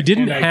 So if you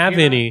didn't And I have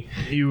cannot- any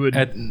You would,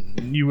 At-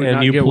 you would, and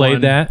not you get played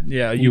one. that,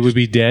 Yeah, you would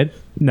be dead.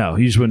 No,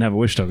 you just wouldn't have a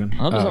wish token. I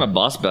hope it's not a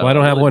boss battle. Well, I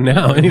don't have one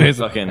now. Anyways,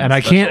 Fucking And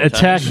I special can't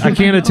attack. attack. I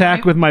can't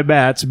attack with my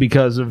bats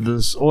because of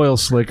this oil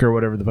slick or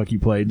whatever the fuck you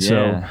played. So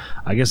Yeah.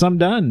 I guess I'm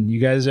done. You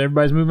guys,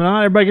 everybody's moving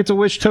on. Everybody gets a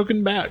wish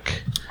token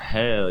back.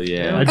 Hell I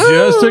yeah.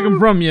 just took them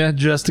from you,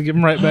 just to give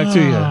them right back to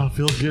you. Oh,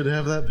 feels good to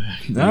have that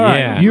back. All right,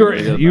 Yeah.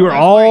 you are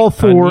all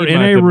four need in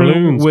my a room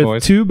doubloons, with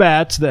boys. 2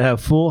 bats that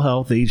have full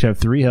health. They each have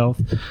 3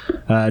 health.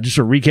 Just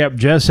a recap: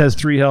 Jess has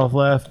 3 health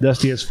left.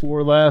 Dusty has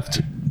 4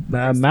 left.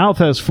 Mouth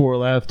has 4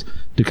 left.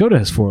 Dakota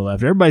has 4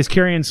 left. Everybody's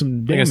carrying some I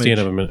think I damage. stand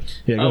up a minute.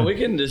 Yeah, go Oh, ahead. we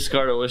can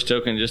discard a wish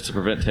token just to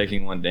prevent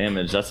taking 1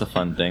 damage. That's a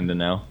fun thing to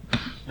know.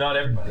 Not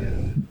everybody.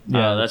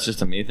 Yeah, that's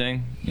just a me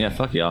thing. Yeah,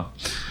 fuck y'all.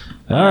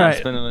 All right.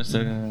 Spend a wish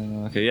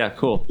token. Okay, yeah,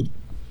 cool.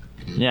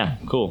 Yeah,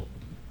 cool.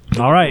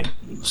 All right.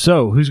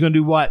 So who's going to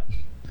do what?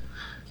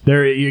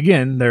 There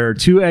are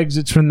 2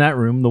 exits from that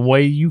room. The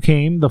way you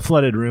came, the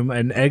flooded room,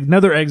 and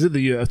another exit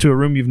to a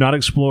room you've not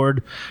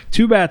explored.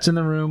 2 bats in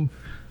the room.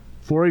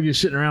 4 of you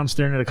sitting around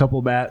staring at a couple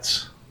of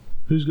bats.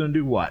 Who's going to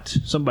do what?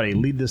 Somebody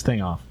lead this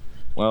thing off.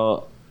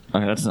 Well,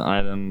 okay, that's an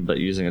item, but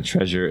using a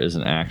treasure is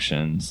an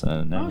action.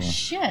 So now Oh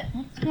shit!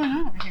 What's going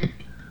on over here?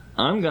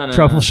 I'm gonna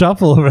Truffle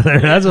shuffle over there.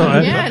 That's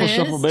all. Yeah, it Truffle is.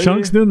 shuffle, baby.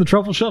 Chunk's doing the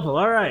truffle shuffle.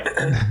 All right.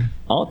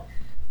 I'll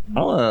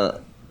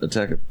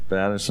attack a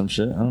bat or some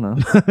shit. I don't know.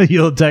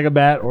 You'll attack a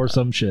bat or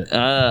some shit.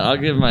 I'll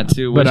give my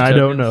 2 But wish I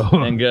don't tokens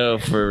know. and go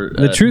for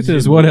The truth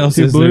is, what else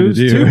two is there to blues,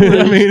 do? 2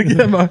 blues. I mean,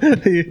 come on.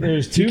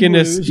 There's 2 You can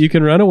blues. you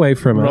can run away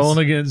from rolling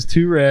us, against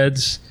 2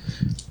 reds.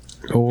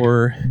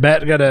 or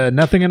Bat got a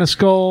nothing and a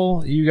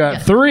skull. You got Yeah,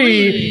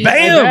 3. 3.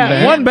 Bam!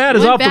 Bat. One bat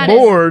is One off the bat is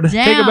board. Take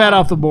a down. bat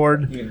off the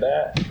board.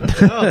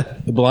 the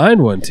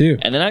blind one too.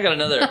 And then I got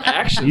another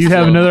action. You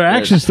have still. another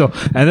action still,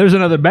 and there's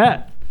another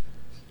bat.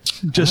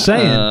 Just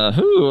saying.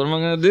 What am I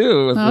gonna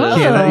do with Oh. this?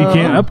 You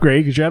can't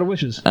upgrade because you're out of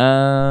wishes.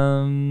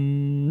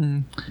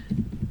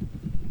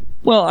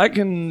 Well, I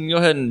can go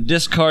ahead and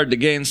discard to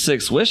gain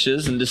 6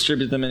 wishes and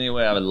distribute them any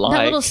way I would like.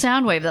 That little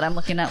sound wave that I'm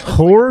looking at. looks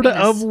Horde like a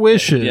penis. of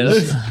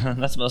wishes. Yeah,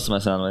 that's most of my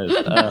sound waves.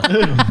 Well, I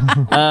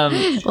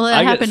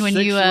that get happened when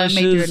 6 you made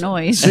your wishes.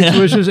 noise. 6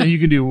 wishes, and you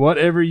can do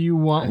whatever you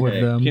want with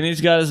Okay, them.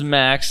 Kenny's got his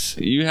max.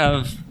 You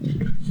have.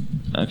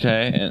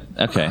 Okay.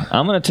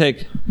 I'm gonna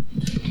take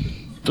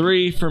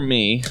 3 for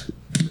me.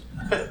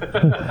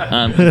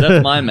 'Cause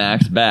that's my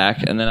max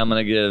back, and then I'm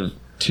gonna give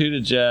 2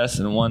 to Jess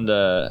and 1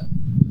 to.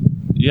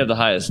 You have the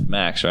highest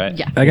max, right?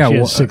 Yeah. I got She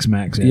has one, 6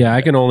 max. Yeah,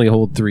 I can only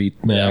hold 3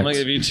 max. Yeah, I'm gonna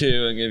give you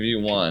 2 and give you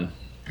 1.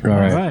 All All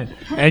right. right.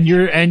 And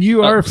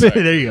you are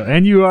sorry. there you go.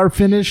 And you are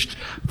finished.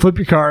 Flip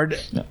your card.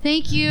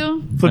 Thank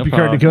you. Flip No your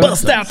card to problem. go.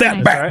 Bust out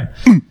that bat.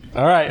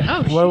 All right.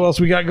 Oh, What else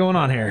we got going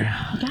on here?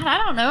 God, I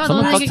don't know. The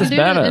Someone only fuck thing I this can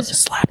bat do up. is.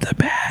 Slap the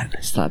bat.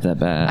 Slap that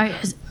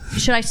bat.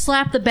 Should I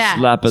slap the bat?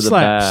 Slap of the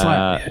bat.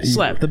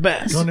 slap the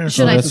bat. Go in there and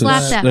Should I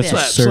slap slap the that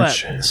bat.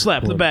 bitch? Search.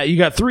 Slap the bat. You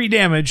got 3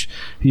 damage.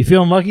 You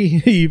feeling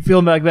lucky? You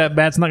feeling like that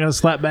bat's not going to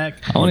slap back?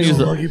 I want to use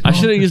Lucky I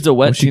should have used a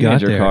wet What you got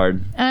teenager there?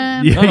 card.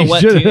 Yeah, Not a you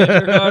wet should've.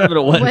 teenager card, but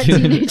a wet, Wet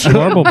teenager. teenager.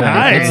 Marble bat.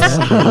 Nice.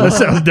 That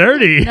sounds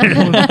dirty. What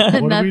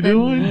are we Nothing.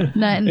 doing?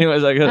 Nothing.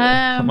 Anyways, I go.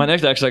 Um, My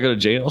next action, I go to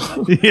jail.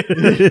 Honey,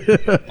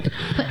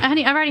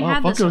 I've already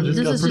had this Funko one. just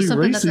This got is pretty just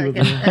something that's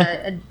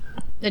racy like with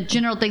a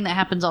general thing that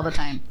happens all the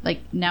time.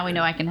 Like now we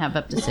know I can have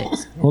up to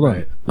 6. Hold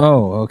on.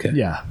 Oh, okay.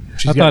 Yeah.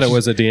 I thought it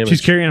was a damage.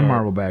 She's carrying a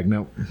marble bag.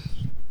 Nope.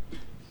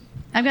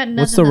 I've got nothing.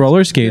 What's the that's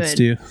roller skates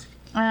good. do?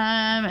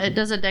 It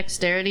does a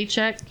dexterity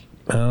check.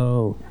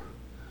 Oh.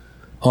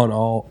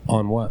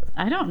 On what?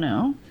 I don't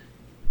know.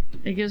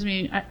 It gives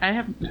me. I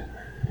have.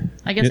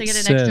 I guess I It get an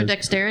extra says-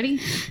 dexterity.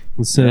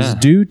 It says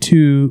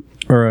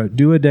Yeah.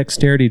 do a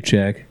dexterity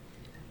check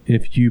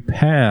If you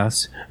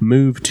pass,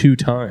 move 2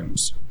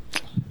 times.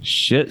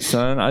 Shit,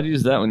 son. I'd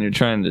use that when you're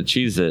trying to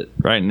cheese it.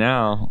 Right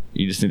now,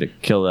 you just need to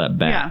kill that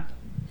bat. Yeah.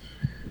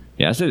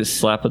 Yeah, I say just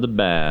slap with the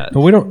bat.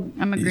 But we don't.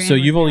 I'm agreeing So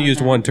with you've you only on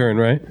used that. 1 turn,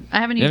 right? I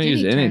haven't You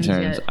used, haven't used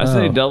any turns. yet. I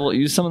say Oh.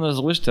 use some of those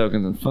wish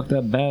tokens and fuck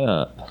that bat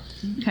up.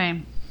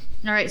 Okay.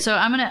 All right, so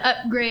I'm going to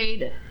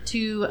upgrade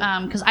to,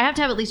 because I have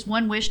to have at least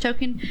 1 wish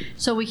token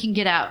so we can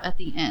get out at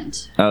the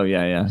end. Oh,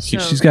 yeah. So,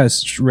 She's got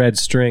red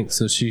strength,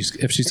 so if she's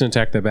gonna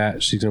attack the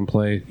bat, she's gonna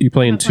play. You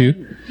playing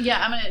 2?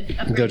 Yeah, I'm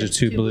going to Go to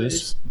 2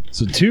 blues.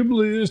 So 2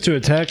 blues to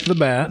attack the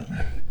bat.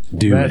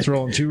 Do Bat's it.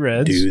 rolling 2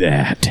 reds. Do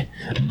that.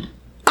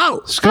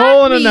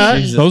 Skull and a nut.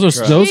 Jesus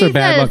Those are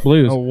bad Jesus. luck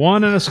blues. A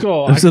 1 and a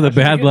skull. Those are the I should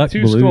bad get luck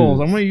 2 blues. skulls.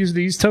 I'm going to use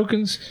these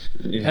tokens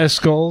Yeah. as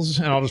skulls,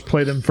 and I'll just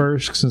play them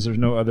first since there's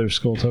no other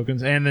skull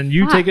tokens. And then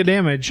you take a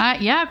damage.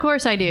 yeah, of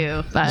course I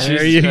do. But There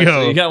Jesus you Christ,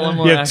 go. you got one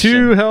more You have action.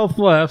 2 health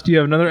left. You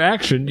have another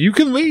action. You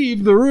can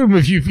leave the room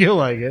if you feel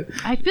like it.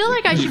 I feel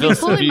like I should You be feel,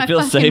 pulling you my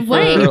feel fucking safer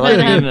weight. like but,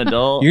 being an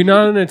adult. You're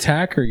not an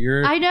attacker.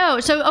 You're I know.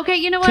 So, okay,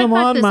 you know what? Come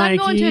Fuck on, this. I'm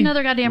going Mikey. to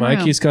another goddamn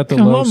Mikey's room. got the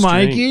Come low on,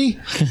 strength.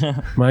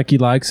 Mikey. Mikey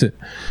likes it.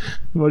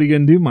 What are you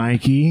going to do,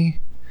 Mikey?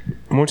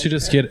 Why don't you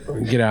just get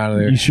out of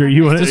there? You sure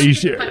you want to? You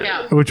Fuck sure?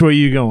 out. Which way are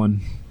you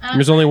going?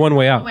 There's only one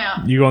way out.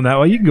 Wow. You going that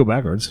way? You can go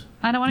backwards.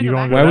 I don't want to You go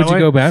gonna back. Why would that you way?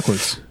 go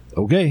backwards?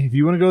 Okay, if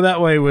you want to go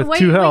that way with Wait,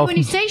 2 wait, health. when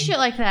you say shit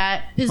like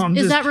that, is I'm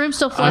just- that room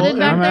still flooded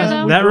back I'm there,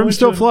 asking- though? that room's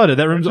still Every time flooded.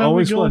 That room's Every time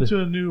always we go flooded.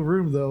 into a new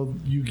room, though,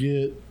 you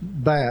get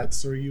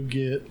bats or you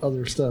get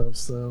other stuff.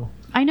 So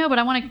I know, but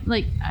I want to,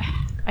 like,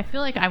 I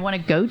feel like I want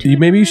to go to Maybe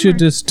another you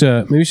should room,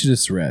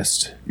 just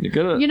rest. You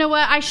could You know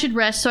what? I should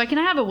rest so I can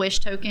have a wish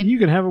token. You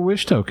can have a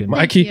wish token.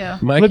 Mikey, you.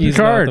 Flip Mikey's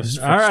your not card.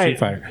 the All right. Street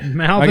Fighter.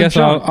 Mouth I and guess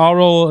chunk. I'll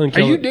roll and Are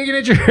kill you it. digging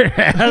at your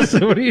ass?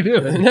 What are you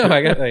doing? No,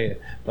 I got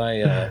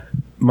my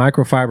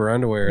microfiber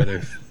underwear.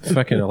 They're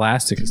fucking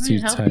elastic. It's Can I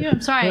too help tight. you?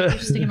 I'm sorry. I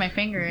keep sticking my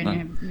finger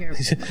in your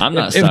I'm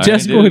not If sorry.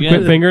 Jessica Do it would quit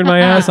again. fingering my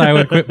ass, I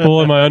would quit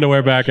pulling my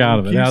underwear back out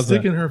of it. keep How's that?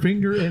 sticking her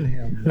finger in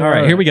him. All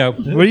right, here we go.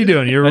 What are you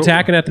doing? You're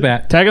Attacking at the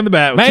bat. attacking the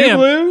bat. With 2 Bam.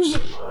 blues,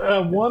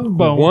 1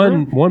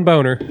 bone. One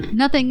boner.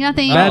 Nothing. Bat,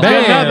 Bam.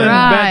 nothing.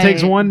 Bat Right.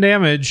 takes 1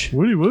 damage.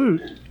 Woody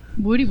woot.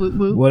 Woody woot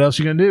woot. What else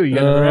you gonna do? You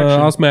got another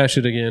action. I'll smash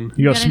it again.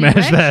 You go got an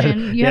smash that.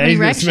 erection? You have an he's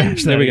gonna erection?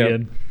 smash that There we go.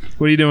 again.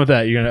 What are you doing with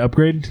that? You're gonna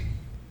upgrade?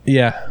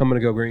 Yeah, I'm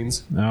gonna go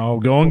greens. Oh,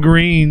 going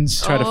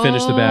greens. Try to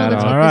finish the bat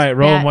let's off. get All right, this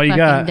roll 'em. bat What you fucking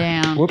got?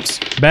 Down. Whoops.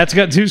 Bat's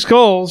got 2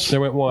 skulls.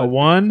 There went A one.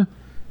 1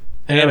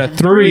 and a 3.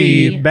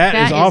 Three. Bat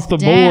Bat is off is the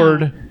down.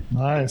 board.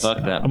 Nice. Fuck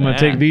that. I'm gonna bat.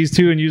 take these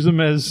 2 and use them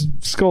as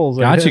skulls.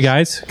 I Got you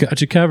guess. guys.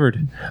 Got you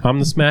covered. I'm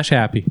the smash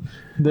happy.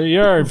 There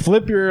you are.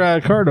 Flip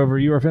your card over.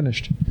 You are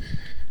finished.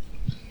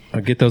 I'll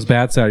get those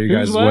bats out of you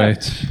Who's guys' way.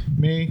 left?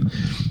 Me.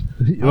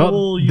 Well,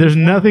 will use there's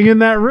one. nothing in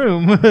that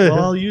room. Well,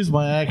 I'll use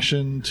my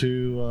action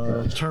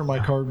to turn my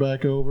card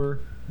back over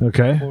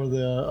okay. for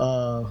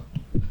the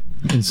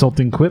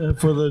Insulting quip.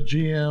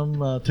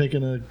 GM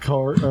taking a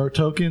card or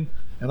token,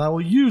 and I will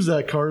use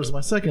that card as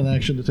my second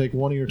action to take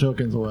one of your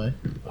tokens away.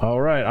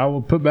 All right. I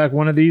will put back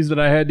one of these that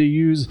I had to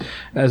use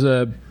as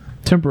a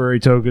temporary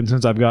token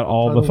since I've got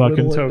all I the will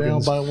fucking whittle it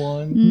tokens. down by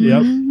one.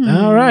 Yep.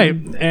 All right.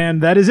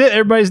 And that is it.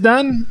 Everybody's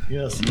done?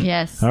 Yes.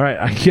 Yes. All right.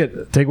 I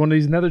take one of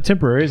these another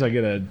temporaries. I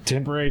get a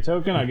temporary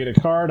token. I get a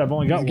card. I've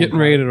only got one. Getting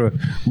card. ready to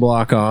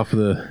block off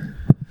the,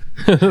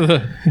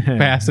 the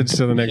passage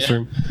to the next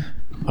room.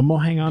 I'm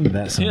going to hang on to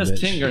that He son of has a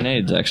 10 bitch.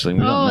 grenades, actually.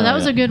 We don't Oh, know that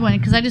was a yet. good one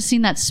because I just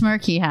seen that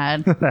smirk he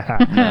had. I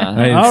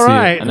didn't All see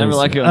right. I never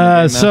like it when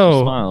Uh, the game master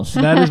so smiles.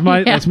 that is my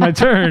Yeah. that's my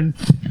turn.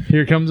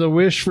 Here comes a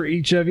wish for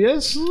each of you.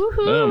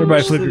 Boom.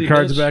 Everybody flip your City,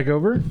 cards bitch. back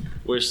over.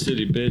 Wish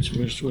City, bitch.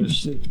 Wish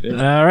City, bitch.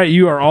 All right,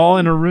 you are all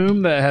in a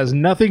room that has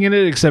nothing in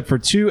it except for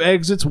 2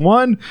 exits.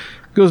 One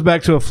goes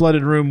back to a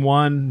flooded room.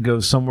 One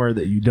goes somewhere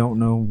that you don't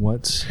know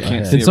what's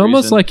ahead. see It's a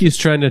almost reason. like he's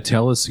trying to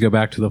tell us to go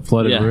back to the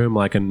flooded Yeah. room,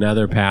 like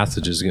another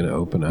passage is going to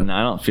open up. No,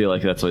 I don't feel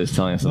like that's what he's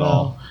telling us at No.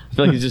 all. I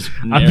feel like he's just.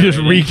 I'm just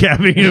narrating.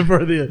 recapping it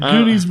for the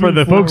Goonies for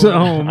the move folks at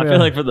forward. home. I yeah. feel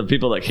like for the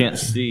people that can't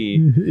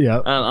see, yeah,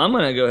 I'm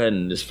gonna go ahead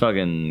and just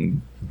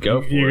fucking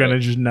go for you're it. gonna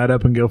just nut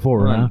up and go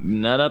forward, I'm huh? gonna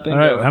nut up and All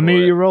go right, how many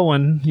for are it. you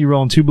rolling? You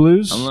rolling 2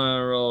 blues? I'm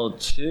gonna roll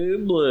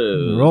 2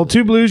 blues. Roll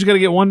 2 blues. You got to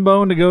get 1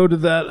 bone to go to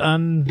that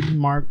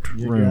unmarked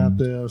You room. got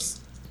this.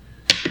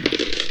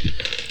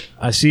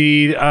 I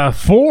see 4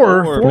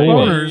 Four.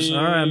 boners.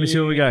 All right, let me see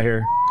what we got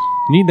here.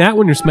 You need that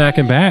when you're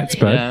smacking bats,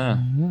 bud. Yeah,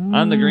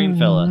 I'm the green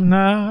fella.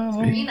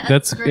 No,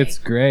 It's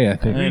gray, I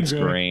think. It's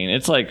green.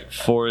 It's like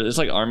 4. It's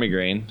like army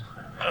green.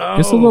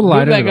 Just a little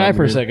lighter. Move that than guy I'm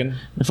for a green. second.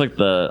 It's like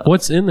the.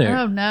 What's in there?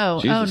 Oh no!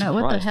 Jesus oh no!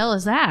 What the Christ. hell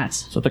is that?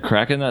 Is that the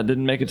Kraken that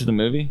didn't make it to the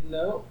movie?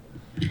 No.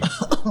 Is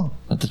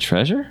that the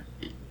treasure?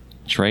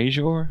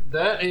 Treasure?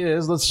 That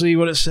is. Let's see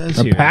what it says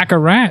A here. pack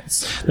of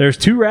rats. There's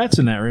 2 rats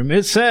in that room.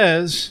 It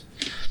says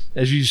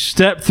As you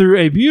step through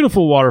a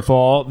beautiful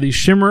waterfall, the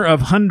shimmer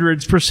of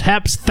hundreds,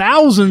 perhaps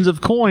thousands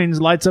of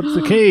coins lights up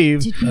the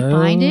cave. Did we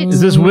find it?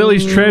 Is this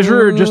Willie's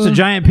treasure or just a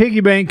giant piggy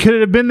bank? Could it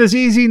have been this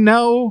easy?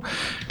 No.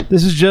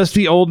 This is just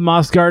the old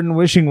Moss Garden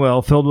wishing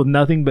well filled with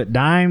nothing but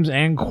dimes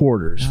and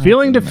quarters.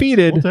 Feeling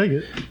defeated, We'll take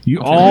it. you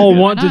all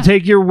want to not?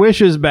 take your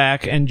wishes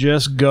back and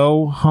just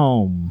go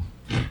home.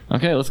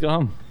 Okay, let's go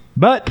home.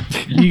 But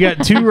you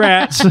got 2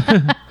 rats.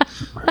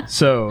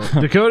 So,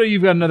 Dakota,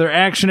 you've got another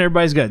action.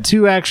 Everybody's got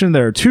 2 action.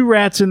 There are 2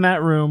 rats in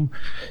that room.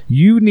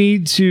 You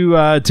need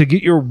to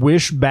get your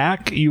wish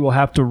back. You will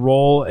have to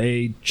roll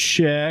a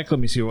check. Let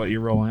me see what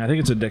you're rolling. I think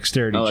it's a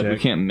dexterity Oh, like we check.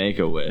 can't make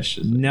a wish.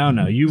 is it?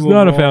 No. You It's will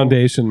not a roll-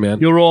 foundation, man.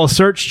 You'll roll a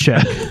search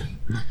check.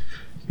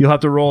 You'll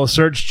have to roll a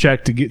search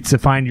check to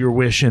find your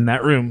wish in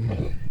that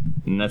room,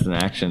 And that's an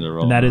action to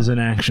roll. and that is an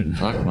action.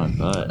 Fuck my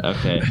butt.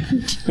 Okay.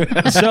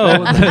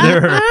 So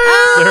there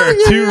are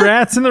 2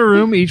 rats in the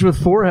room, each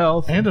with 4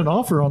 health. And an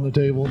offer on the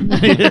table.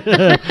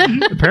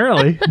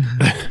 Apparently,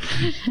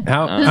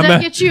 How, Does how that ma-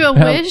 get you a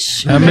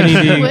wish? how many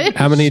do you, Wish?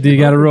 how many do you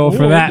got to roll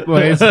for that,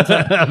 boys?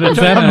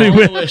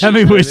 how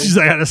many wishes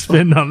I got to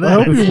spend on I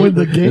hope that? you win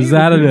the game. Is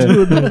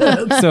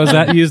that so? Is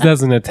that used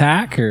as an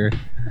attack or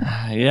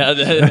Yeah,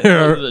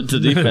 it's a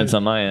defense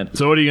on my end.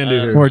 So what are you gonna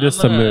do here? or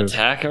just a I'm gonna move?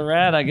 attack a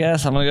rat, I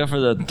guess. I'm gonna go for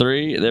the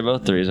 3. They're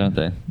both 3s, aren't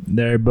they?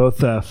 They're both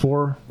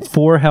 4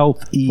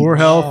 health each. 4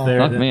 health.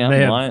 They're, Fuck me, I'm they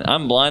have- blind.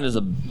 I'm blind as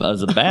a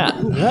bat.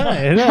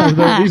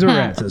 Yeah, these are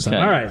rats. This time.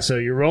 Okay. All right, so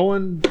you're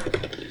rolling.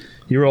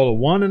 You roll a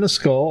 1 and a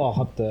skull.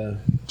 I'll have to.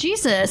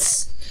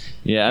 Jesus.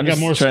 Yeah, I'm I got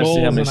just more trying to skulls.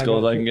 see how many than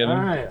skulls got- I can give All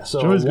him. right,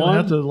 so Joey's a going to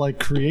have 1 to like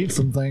create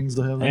some things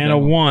to have and a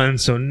 1,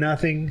 so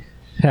nothing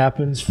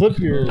happens. Flip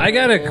your. I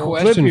got a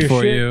question your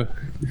for shit. you.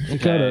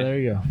 Dakota, there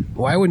you go.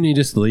 Why wouldn't you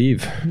just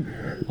leave?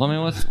 Well, I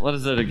mean, what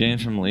is it to gain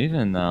from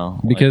leaving though?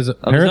 Because Like,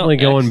 there's no apparently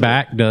going exit.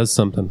 back does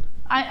something.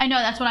 I know,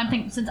 that's what I'm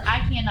thinking. Since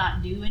I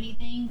cannot do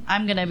anything,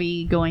 I'm going to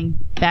be going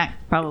back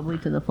probably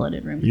to the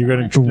flooded room. You're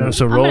gonna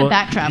so I'm roll. gonna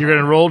back travel. You're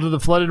gonna roll to the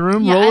flooded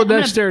room. Yeah, roll a I'm gonna-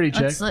 dexterity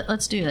check.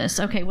 Let's do this.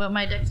 Okay, what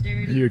my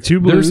dexterity? You're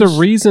 2 blues. There's a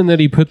reason that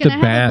he put Can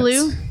the I have a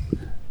blue? bats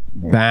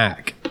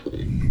back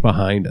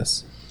behind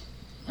us.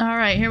 All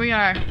right, here we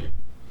are.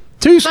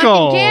 2 Fucking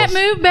skulls. can't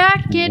move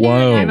back. Can't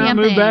Whoa. do And I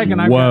anything. move back,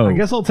 and Whoa. I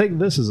guess I'll take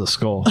this as a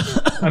skull.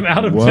 I'm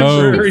out of Whoa.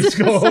 temporary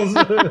skulls.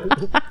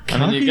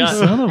 I mean, you got.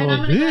 Son of And a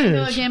I'm gonna go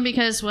bitch. again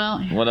because, well,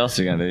 What else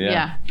are you gonna do?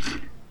 yeah.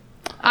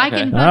 I Okay.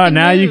 can. Oh, fucking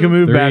now you can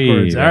move 3.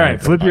 backwards. All right,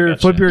 flip I your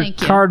gotcha. flip your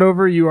Thank you. card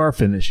over. You are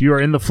finished. You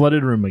are in the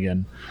flooded room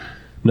again.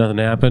 Nothing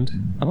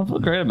happened. I don't feel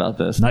great about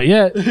this. Not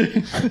yet.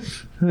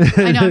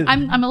 I know.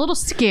 I'm a little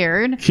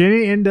scared.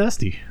 Kenny and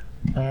Dusty.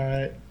 All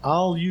right,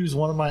 I'll use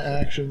one of my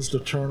actions to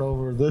turn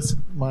over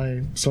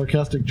my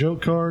sarcastic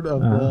joke card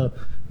of the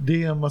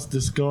DM must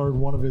discard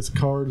one of his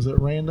cards at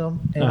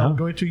random, and I'm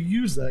going to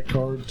use that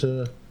card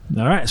to.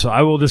 All right, so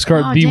I will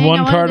discard Oh, the dang, one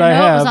I wanted card to I know it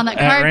have was on that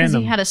at card because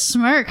random. he had a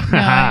smirk.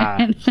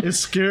 going. It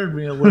scared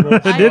me a little.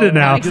 I did it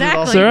now.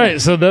 Exactly. So, all right,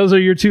 so those are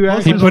your 2 He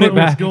actions. put what it was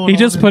back. going He on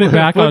just in put it there.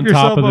 back Flip on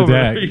top of the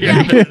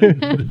yourself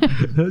deck.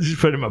 over. Yeah. Just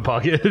put it in my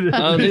pocket.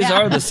 Oh, these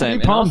Yeah. are the same.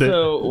 And palmed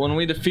also, when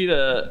we defeat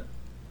a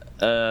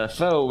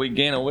foe, we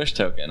gain a wish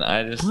token.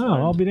 I just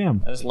I'll be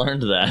damned. I just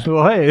learned that.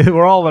 Well, hey,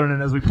 we're all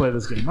learning as we play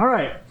this game. All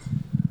right.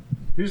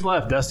 Who's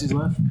left? Dusty's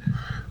left.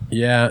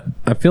 Yeah,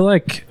 I feel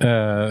like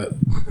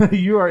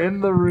You are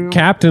in the room.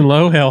 Captain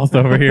Low Health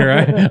over here.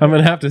 I'm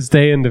gonna have to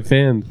stay and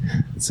defend.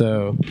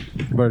 So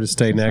I better just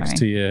stay next Sorry.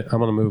 to you. I'm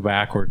gonna move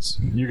backwards.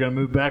 You're gonna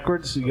move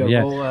backwards. You gotta Yeah.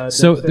 roll.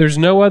 So dexterity.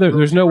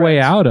 there's no way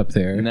out up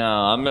there. No,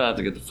 I'm gonna have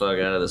to get the fuck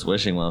out of this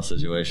wishing well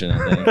situation.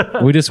 I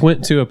think. We just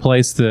went to a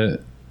place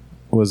that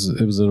was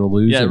an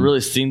illusion. Yeah, it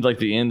really seemed like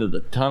the end of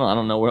the tunnel. I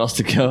don't know where else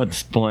to go at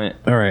this point.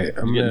 All right,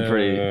 I'm getting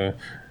gonna,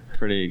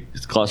 pretty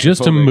claustrophobic.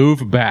 just to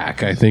move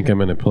back. I think I'm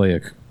gonna play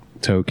a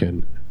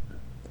token.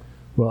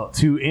 Well,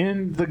 to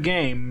end the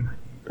game,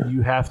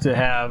 you have to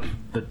have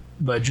the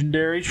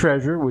legendary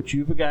treasure, which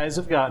you guys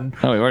have gotten.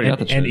 Oh, we already got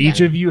the And treasure. each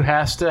of you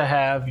has to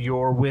have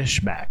your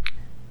wish back.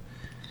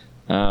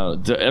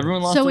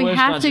 Everyone lost So a we wish,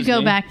 have not to just go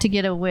me? back to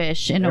get a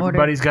wish in order.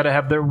 Everybody's got to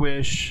have their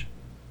wish.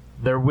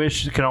 Their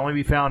wish can only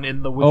be found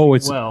in the wishing Oh,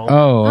 it's well.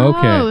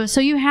 okay. Oh,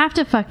 so you have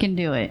to fucking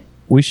do it.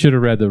 We should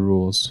have read the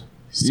rules.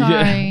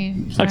 Sorry.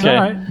 Sorry. Okay.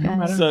 All right, no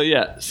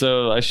matter.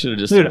 So I should have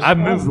just. Dude, I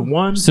moved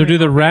one. So do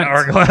the rats?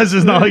 Hourglass.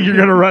 It's not like you're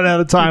gonna run out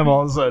of time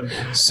all of a sudden.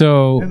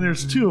 So And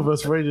there's 2 of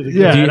us ready to go.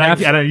 Yeah, Do you and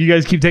have- I know you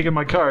guys keep taking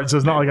my cards, so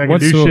it's not like I can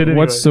what's do the shit anyway.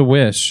 what's the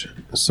wish?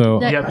 So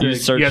That- you have to, You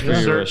search you have to for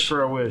your search wish.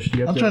 for a wish. You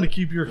have I'm to, trying to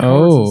keep your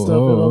cards and stuff.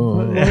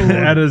 Oh.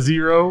 at a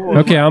 0.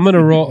 okay, I'm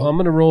gonna roll. I'm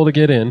gonna roll to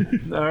get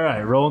in. All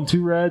right, rolling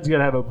 2 reds. You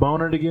gotta have a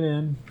boner to get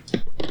in.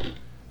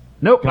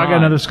 Nope, I got God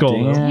another skull.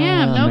 damn.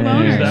 Damn, no Man.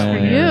 boners That for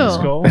one, you.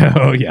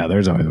 skull. Oh yeah,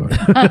 there's always one.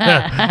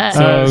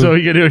 So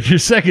you gotta do your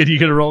second. You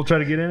gotta roll, try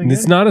to get in again.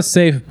 It's not a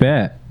safe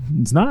bet.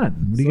 It's not.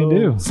 What are you gonna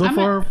do? So I'm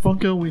far,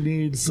 Funko, we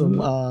need some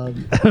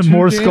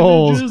More two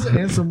skulls. damages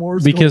and some more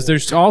Because skulls.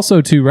 there's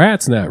also 2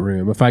 rats in that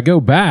room. If I go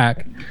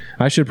back,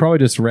 I should probably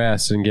just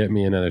rest and get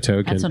me another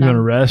token. That's what You want to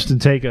I'm. rest and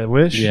take a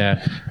wish?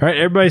 Yeah, All right,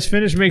 everybody's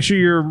finished. Make sure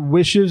your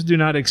wishes do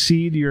not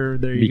exceed your.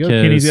 There you go.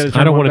 Kenny's got to because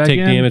turn I don't one want to back take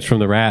in. damage from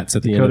the rats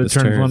at the Dakota end of this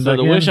turns turn. one So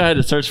the Again? wish I had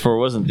to search for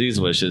wasn't these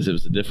wishes; it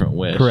was a different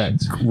wish.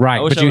 Correct. Right,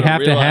 I wish but I you would've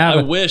have to realized- have.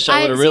 I wish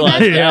I would have see, realized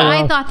that's that. what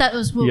well, I thought that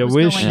was what You was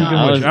wish going you on. can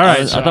I wish. was- All right,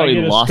 I so thought we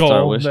get a lost skull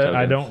our wish that token.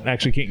 I don't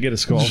actually can't get a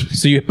skull.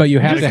 So you have to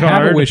Get a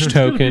have a card. wish Just a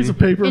token piece of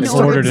paper in and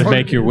order to start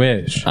make your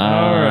wish. All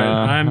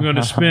right, I'm going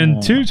to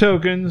spend 2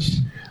 tokens.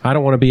 I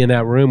don't want to be in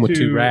that room with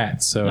 2 to-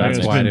 rats, so I'm that's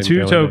going to why I spend didn't 2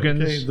 go in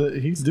there. Okay,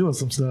 tokens. he's doing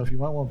some stuff. You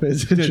might want to pay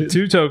attention.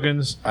 2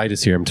 tokens I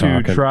just hear him to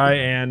talking. try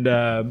and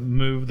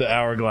move the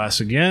hourglass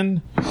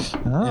again. And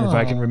if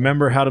I can Ah.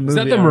 remember how to move Is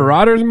that the hour-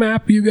 Marauders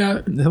map you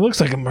got? It looks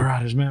like a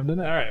Marauders map, doesn't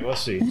it? All right,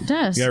 let's see. It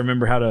does. You got to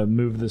remember how to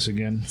move this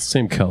again.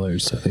 Same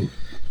colors, I think.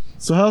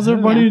 So how's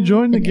everybody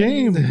enjoying the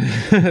game?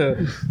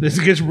 This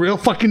gets real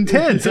fucking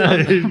tense.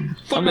 I'll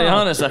be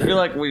honest. I feel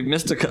like we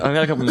missed I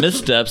got a couple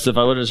missteps. If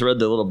I would have just read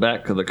the little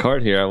back of the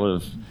card here,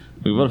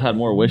 we would have had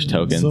more wish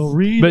tokens. So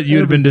read. But you'd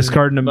have been everything.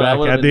 discarding them But I back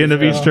would've at the been end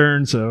of each discarding-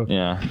 turn. So,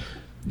 yeah.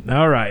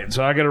 all right.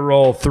 So I got to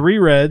roll 3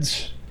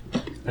 reds.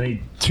 I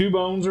need 2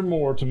 bones or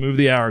more to move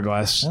the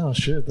hourglass. Oh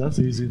shit, that's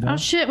easy. Oh Now.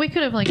 shit! We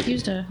could have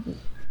used a.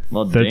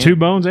 Well, The damn. 2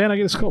 bones, and I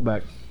get a skull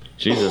back.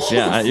 Jesus,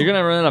 yeah. You're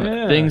gonna run out of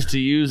Yeah. things to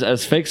use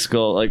as fake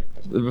skull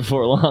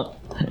before long.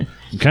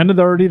 I'm kind of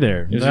already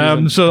there. You're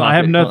using So I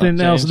have pocket nothing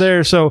change. else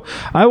there. So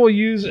I will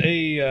use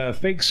a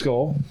fake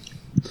skull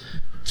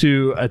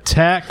to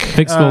attack.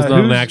 Fake skull's not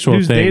an who's- actual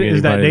who's thing, Data?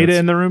 Is that anybody data that's-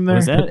 in the room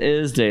there? That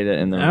is data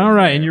in there. All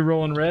right, and you're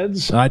rolling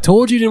reds. I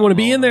told you didn't want to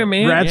be in there,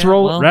 man. Rats yeah,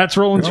 roll. well- Rats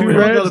rolling Oh, 2 we all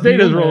reds. gotta be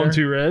Data's in rolling there.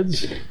 2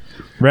 reds.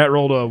 Rat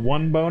rolled a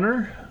 1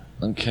 boner.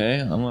 Okay,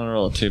 I'm gonna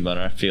roll a 2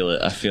 boner. I feel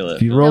it.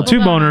 If you roll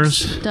 2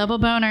 boners, Double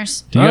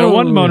boners. you got a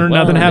 1 boner.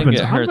 well, nothing I didn't happens.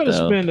 get I'm hurt, going to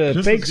though. spend a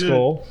Just fake as good.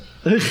 skull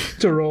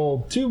to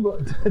roll 2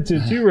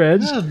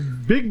 reds Yeah,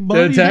 big to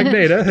money. attack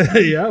Data.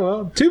 Yeah,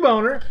 well, 2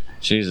 boner.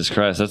 Jesus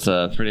Christ, that's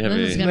a pretty This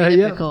is heavy. gonna be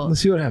Yeah, difficult. let's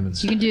see what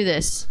happens. You can do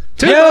this.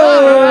 2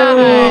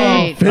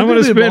 Right. I'm going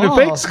to Fended him spend a off.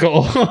 fake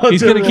skull.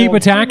 He's going to keep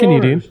attacking you,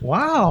 dude.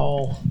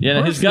 Wow. Yeah,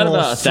 no, he's got Personal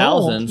about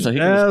assault. 1,000, so he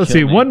can Let's just see,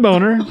 kill me. 1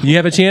 boner. You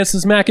have a chance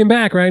to smack him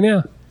back right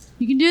now.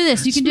 You can do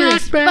this. You can do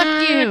this. Smack Fuck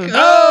back. you.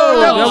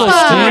 Oh,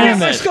 fuck. damn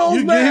my it. skull's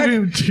You back. gave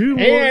him 2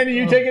 more. And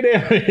you take a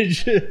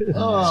damage.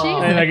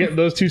 Oh, And I get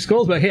those 2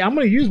 skulls back. Hey, I'm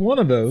going to use one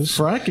of those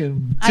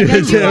fracking. I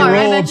bet you are.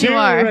 I roll bet 2 you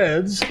are.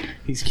 reds.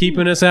 He's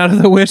keeping us out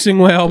of the wishing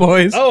well,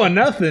 boys. Oh, and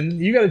nothing.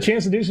 You got a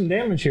chance to do some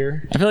damage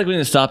here. I feel like we need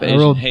to stop I Asian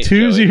rolled hate.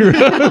 2 Joey. zeros.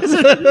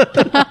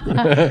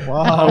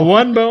 Wow. A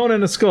 1 bone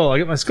and a skull. I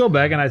get my skull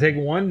back, and I take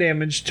 1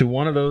 damage to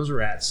one of those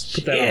rats.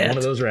 Put that on one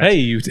of those rats. Hey,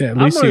 you, at I'm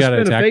least going you to got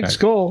an spend a attack fake back.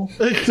 skull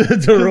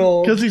to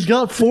roll Because he's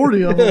got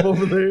 40 of them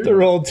over there. to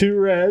roll 2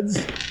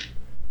 reds.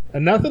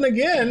 And nothing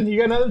again. You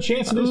got another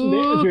chance to do some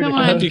Ooh, damage here. come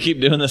I on. hope you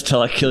keep doing this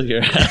till I kill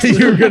your ass.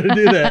 You were going to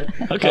do that.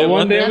 Okay, 1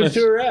 one damage damage.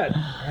 to a rat.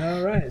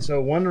 All right. So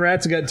 1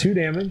 rat's got 2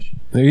 damage.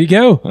 There you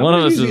go. One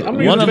of us is I'm gonna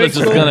use one of the us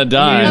fake is skull. gonna I'm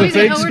die. gonna Oh, use a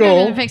fake we're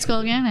skull. doing a fake skull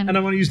again. And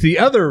I'm going to use the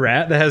other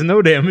rat that has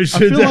no damage to I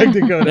feel attack like-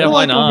 Dakota. Yeah, I feel why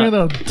like not? I'm in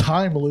a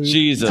time loop.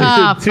 Jesus.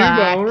 Ah, 2 fuck.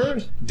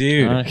 boners.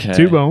 Dude, Okay.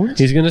 2 bones.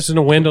 he's going to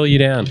dwindle you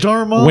down.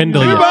 Dharma.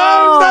 Windle you.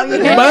 Oh,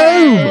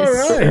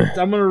 yes. All right.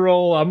 I'm going to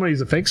roll. I'm going to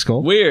use a fake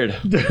skull. Weird.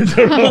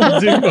 to roll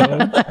 2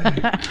 bones.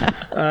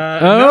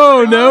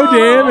 Oh, no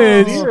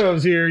damage.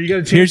 Zeros here. You got a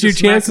chance Here's your to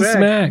chance to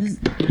back.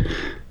 smack.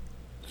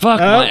 Fuck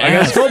Oh, my I got a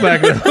ass. skull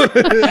back now.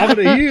 I'm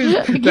going to use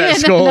that Again,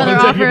 skull. another and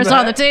take offer it is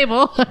on the back.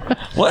 table.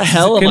 What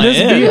hell am Can I this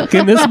in? be?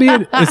 Can this be?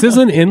 Is this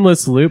an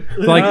endless loop?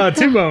 Like,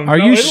 2 bones. are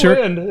No, you it'll sure-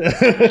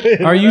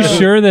 end. are you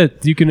sure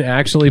that you can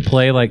actually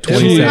play like It'll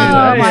 27 end. Oh,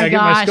 times? my I get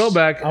my gosh. skull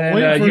back, I'm and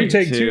waiting for you you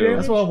take 2 to. damage.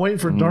 That's why I'm waiting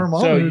for Dharma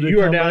So to you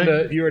are come down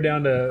back. to here,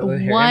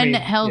 One Emmy,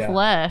 health yeah.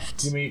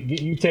 left. Give me,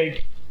 you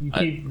take. You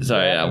keep.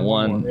 sorry, that yeah, and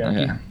one. more. Yeah,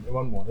 Okay. keep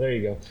 1 more. There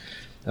you go.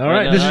 All Wait,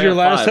 right, no, this I is your got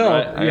last 5, health.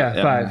 right? I Yeah,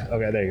 got- 5.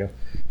 Okay, there you go.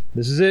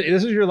 This is it.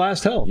 This is your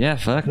last health. Yeah,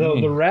 fuck The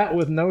me. rat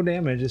with no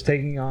damage is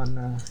taking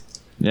on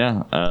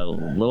Yeah, a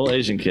little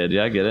Asian kid.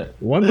 Yeah, I get it.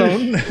 1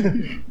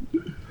 bone.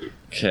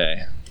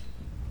 Okay.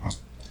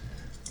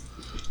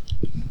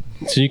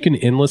 So you can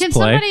endless Can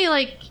play.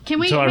 somebody Can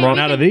we? So I maybe run we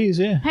out of can- these.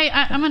 Yeah. Hey,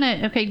 I'm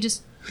gonna. Okay,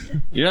 just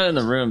You're not in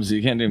the room, so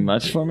you can't do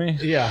much for me.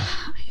 Yeah.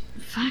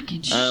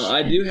 fucking.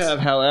 I do have,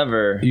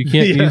 however. You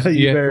can't Yeah, use you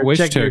you have better a wish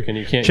check your- token.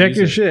 You can't Check use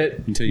your it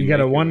shit. until You you got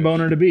a make your 1 wish.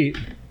 boner to beat.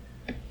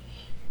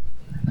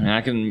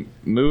 I can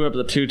move up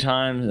to 2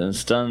 times and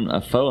stun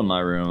a foe in my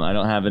room. I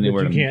don't have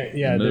anywhere But to you can't.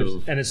 Yeah. there's-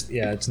 move. And it's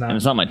not. And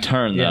it's not my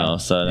turn Yeah. though,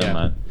 so Yeah. never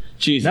mind.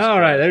 Jesus, No, all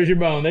right. There's your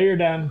bone. There you're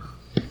done.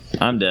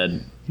 I'm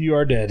dead. You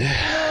are dead.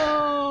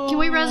 Can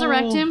we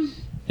resurrect him?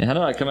 Yeah, how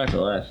do I come back to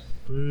life?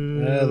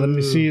 Let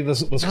me see.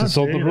 Let's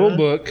consult the dang rule it.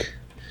 book.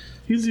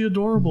 He's the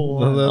adorable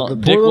The, one. the Oh, poor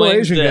Dick little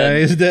Wayne's Asian dead. guy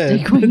is dead.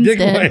 Dick Wayne's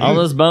dead. Wayne. All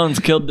those bones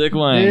killed Dick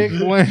Wayne.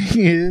 Dick Wayne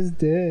is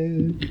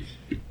dead.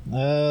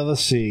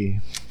 Let's see.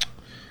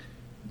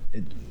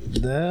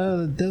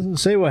 It doesn't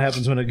say what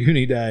happens when a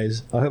Goonie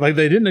dies. Like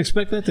they didn't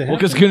expect that to Well, happen.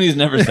 because Goonies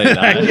never say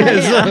that.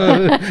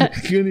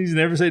 Yes, Goonies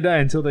never say die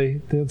until they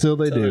They're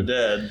do.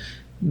 dead.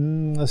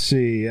 Let's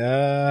see.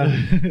 Yeah,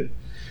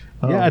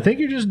 I think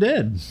you're just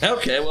dead.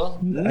 Okay, well,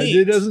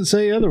 It doesn't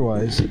say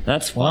otherwise.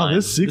 That's fine. Wow,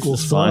 this sequel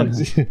is fine.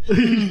 sucks.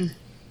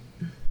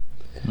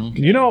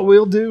 You know what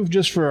we'll do,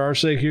 just for our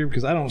sake here,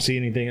 because I don't see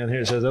anything on here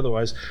that says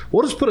otherwise.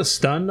 We'll just put a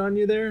stun on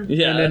you there,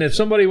 Yeah. and then if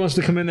somebody wants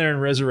to come in there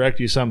and resurrect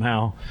you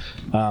somehow,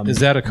 Is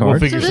that a we'll card?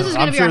 figure So this is something.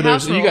 gonna I'm be our sure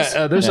house there's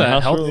rules. there's Yeah, a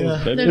house health rules, yeah.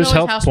 baby. There's there's always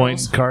health house point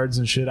rules. cards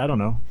and shit. I don't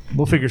know.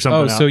 We'll figure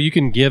something out. so you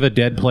can give a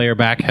dead player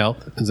back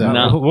health? Is that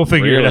No. We'll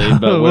figure Really, it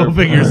out. but We'll we're-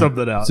 figure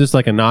something out. It's just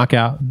like a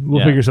knockout. We'll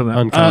Yeah. figure something out.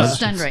 Unconscious.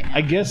 Stunned right now.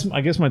 I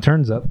guess my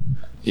turn's up.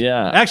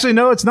 Yeah. Actually,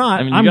 no, it's not.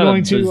 I mean, you I'm got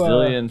going a to.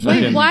 bazillion Wait,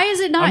 fucking. why is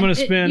it not? I'm going to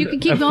spin You can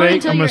keep a going fake.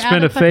 until I'm you're going to spin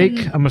out a of fake.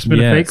 fucking- I'm going to spin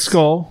a Yes. fake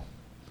skull.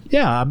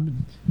 Yeah,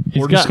 I'm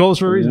He's ordering got skulls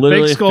for a reason.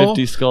 literally Fake skull.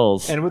 50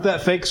 skulls. And with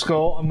that fake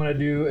skull, I'm going to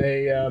do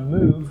a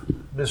move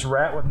this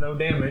rat with no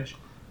damage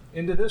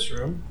into this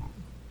room.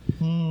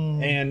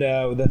 And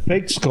with that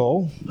fake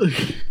skull,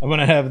 I'm going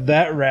to have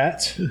that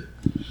rat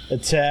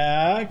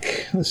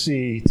attack. Let's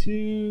see.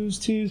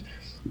 Twos.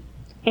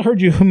 I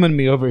heard you humming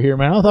me over here,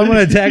 Mouth. I'm going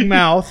to attack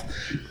Mouth.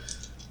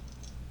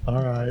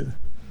 All right.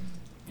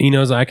 He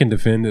knows I can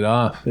defend it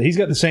off. He's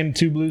got the same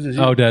 2 blues as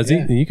you. Oh, does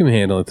Yeah. he? You can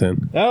handle it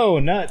then. Oh,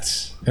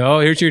 nuts. Oh,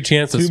 here's your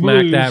chance to 2 smack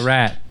blues. that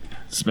rat.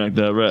 Smack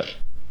that rat.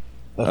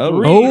 A Oh.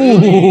 3.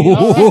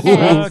 Oh,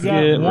 I've Fuck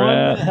got it, 1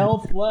 rat.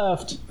 health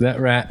left. that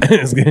rat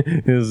is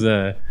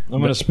I'm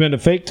going to spend a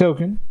fake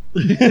token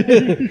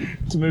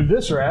to move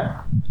this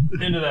rat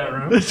into that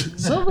room.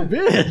 Son of a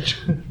bitch.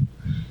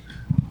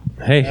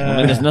 hey. I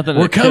mean, there's nothing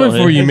we're to kill coming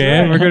for here. you,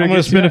 man. We're I'm gonna going to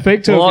get spend a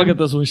fake We'll all token get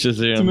those wishes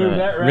here to and move there.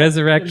 that rat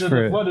Resurrect into for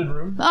the it. flooded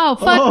room. Oh,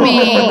 fuck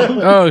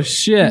me. Oh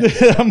shit!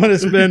 I'm going to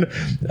spend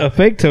a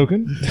fake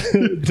token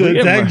to get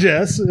attack mur-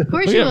 Jess. Of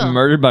course We you get will.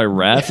 murdered by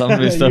rats. I'm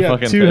gonna be so You got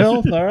fucking 2 pissed.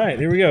 health. All right,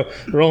 here we go.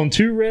 Rolling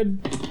 2 red.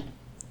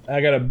 I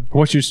got a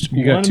What's your?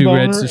 You got 2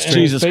 reds to and straight.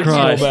 Jesus fake skull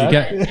Christ.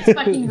 back. You got- It's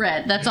fucking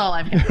red. That's all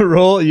I've got. You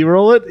roll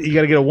it. You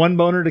got to get a 1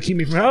 boner to keep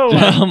me from. Oh,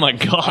 Oh my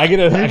god. I get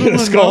a him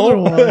skull,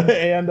 another one.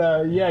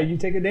 and yeah, you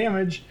take a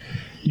damage.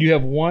 You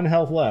have 1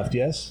 health left.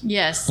 Yes.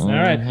 Yes. All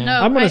right.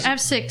 No, I'm gonna. I have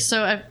 6,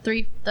 so I have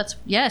 3. That's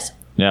yes.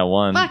 Yeah,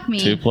 1. Fuck me.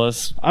 2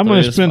 plus. I'm 3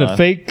 going to is spend a 5.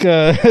 fake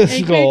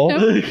skull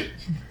Nope.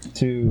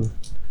 to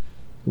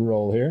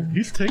roll here.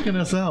 He's taking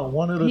us out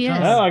one at a Yes.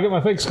 time. Oh, I get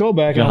my fake skull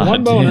back and God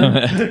 1 boner.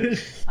 damn it.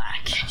 Fuck.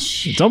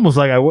 Shit. It's almost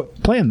like I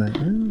planned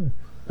that.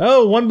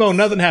 Oh, 1 bone,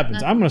 nothing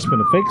happens. I'm going to spin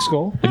a fake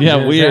skull.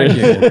 Yeah, weird.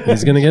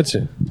 He's gonna get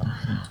you.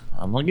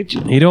 I'm gonna get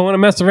you. You don't want to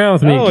mess around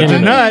with me. Oh, can it's a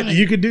you? nut.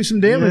 You could do some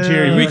damage Yeah.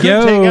 here. Here You we could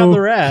go. take out the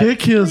rat.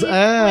 Kick his Please,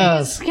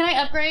 ass. can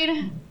I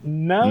upgrade?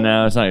 No.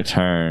 No, it's not your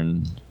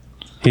turn.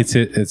 It's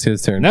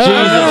his turn. No. Jesus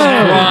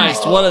Oh.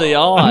 Christ! What are the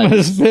I'm going to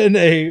odds? spin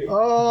a. I'm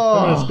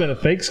going to Oh, spin a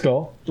fake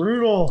skull.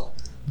 brutal.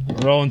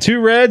 Rolling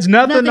 2 reds,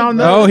 nothing on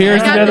the. Oh,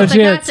 here's I got another this,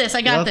 chance.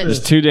 I got Got this.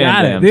 this. 2 damn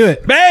Got it. damns. Do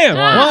it. Bam!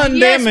 Ah, 1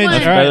 yes, damage. one. All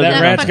right, better that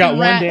than rat's got fucking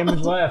 1 rat. damage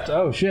left.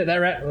 Oh shit, that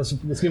rat. Let's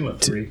give him a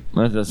 3.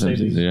 That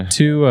seems easier.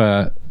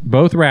 2.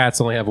 Both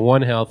rats only have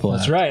 1 health left.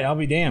 That's right. I'll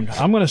be damned.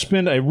 I'm going to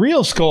spend a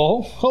real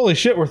skull. Holy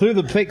shit, we're through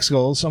the fake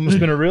skulls. I'm going to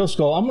spin a real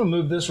skull. I'm going to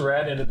move this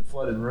rat into the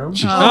flooded room. Oh,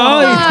 Fuck you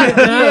out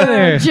of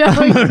there.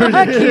 Joey, fuck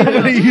I'm you.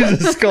 going to use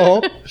a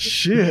skull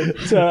Shit.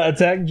 to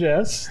attack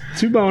Jess.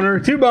 2 boner,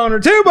 2 boner,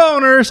 2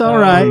 boners. All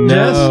right,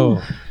 Jess.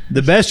 No.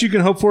 The best you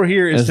can hope for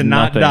here is Is to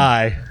not nothing.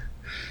 die.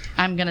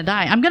 I'm gonna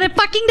die. I'm gonna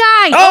fucking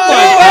die.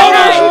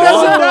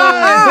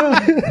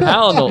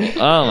 How in the?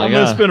 Oh my I'm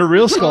going to god! spin a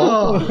real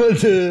skull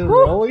to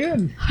roll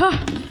again.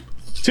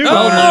 2 Oh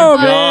boners.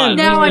 my god!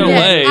 Now There's I'm no dead.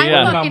 way. I'm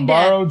Yeah. fucking On dead.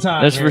 borrowed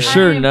time. There's for here.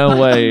 sure no I'm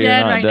way you're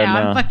dead not right dead now.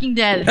 now. I'm fucking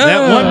dead.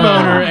 That 1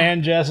 boner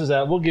and Jess is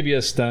out. We'll give you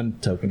a stun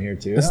token here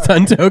too. A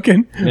stun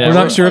token. Yeah, We're we're-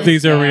 not sure if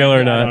these are real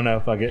or I don't not. know.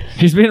 Fuck it.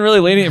 He's being really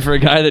lenient for a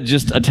guy that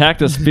just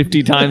attacked us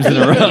 50 times in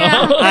a row.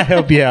 Yeah. I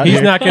help you out. He's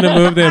here. not going to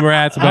move them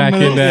rats back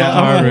gonna- into yeah,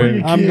 our I'm gonna-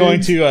 room. I'm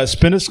going to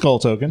spin a skull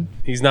token.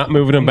 He's not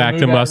moving them back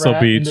Move to that Muscle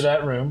rat Beach. Into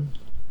that room.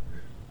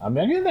 I'm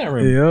not in that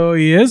room. Oh,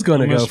 he is going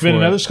to I'm go going to spin for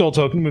another it. skull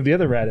token. Move the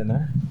other rat in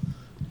there.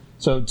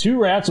 So 2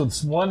 rats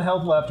with 1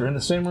 health left are in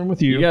the same room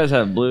with you. You guys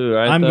have blue,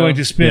 right? I'm though? going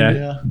to spin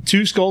Yeah.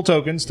 2 skull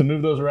tokens to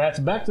move those rats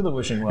back to the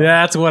wishing well.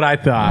 That's what I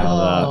thought.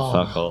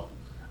 Fuckhole.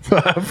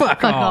 Fuck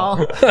Fuck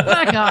all.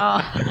 Fuck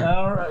all.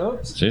 All right.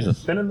 Oops. Jesus.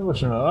 Spinning the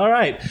wishing well. All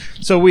right.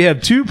 So we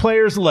have 2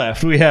 players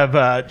left. We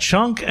have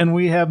Chunk and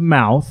we have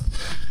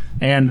Mouth.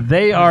 And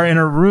they are in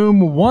a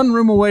room, 1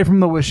 room away from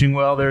the wishing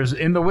well.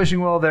 In the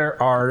wishing well,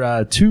 there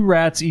are 2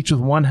 rats, each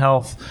with 1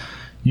 health.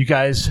 You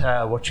guys,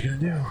 what you gonna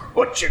do?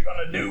 What you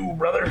gonna do,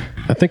 brother?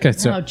 I think I Oh,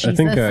 said. I Jesus.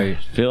 think I.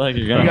 Feel like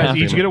you're You gonna guys have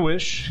each to. get a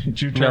wish.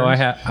 It's your turn. No, I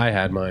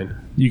had mine,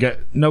 You got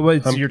no. But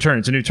it's your turn.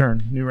 It's a new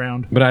turn, new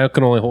round. but I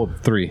can only hold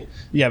 3.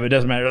 Yeah, but it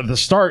doesn't matter. At the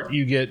start,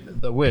 you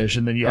get the wish,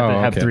 and then you have to Oh,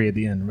 have okay. 3 at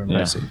the end. Remember?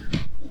 Yeah. I see.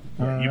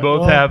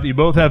 You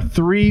both have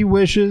 3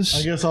 wishes.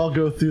 I guess I'll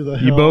go through the.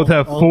 You both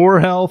have 4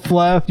 health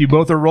left. You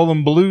both are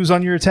rolling blues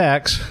on your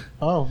attacks.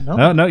 Oh no!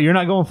 Oh no, you're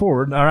not going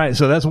forward. All right,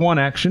 so that's one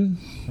action.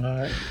 All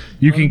right.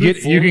 You can get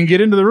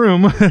into the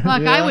room. Fuck,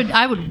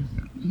 I would.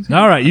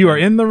 All right, you are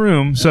in the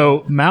room.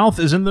 So Mouth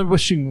is in the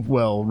wishing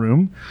well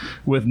room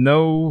with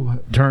no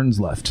turns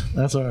left.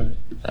 That's all right.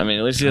 I mean,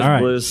 at least he has All right.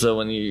 blues, so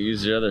when you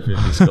use your other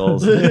 50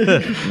 skulls,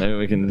 maybe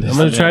we can. I'm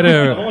gonna try I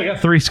to. only got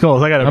 3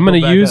 skulls. I'm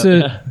gonna use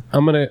it.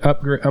 I'm gonna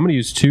upgrade. I'm gonna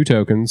use 2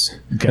 tokens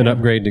and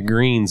upgrade to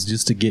greens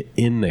just to get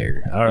in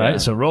there. All right, Yeah.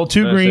 so roll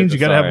 2 Better greens. safe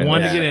You got to than have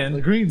one sorry. to get The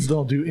in. greens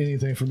don't do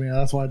anything for me.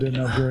 That's why I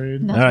didn't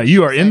upgrade. No. All right,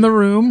 you are in the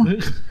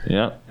room.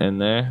 Yep, in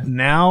there.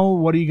 Now,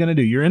 what are you going to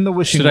do? You're in the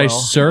wishing Should I well.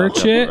 search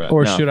Fuck up a it rat.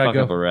 or No, should I fuck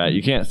up a go? rat.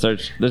 You can't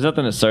search. There's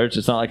nothing to search.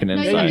 It's not like an No,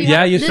 you insight. do Yeah,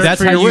 have- you, this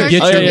that's is how for you your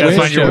get Oh, your yeah, wish.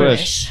 find your token.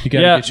 wish. You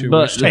gotta Yeah, get your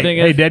but wish. the token. thing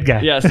Hey, is, dead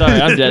guy. Yeah,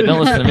 sorry, I'm dead. Don't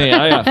listen to me.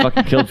 I got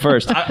fucking killed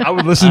first. I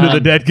would listen to the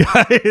dead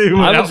guy. who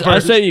went out I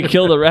first. say you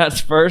kill the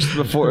rats first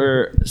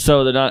before,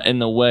 so they're not in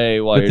the way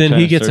while But you're then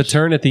trying he to gets a search.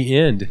 turn at the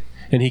end,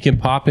 and he can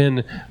pop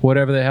in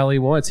whatever the hell he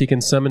wants. He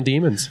can summon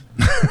demons.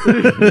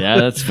 Yeah,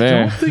 that's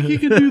fair. I think you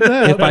can do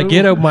that. If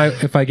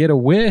I get a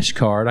wish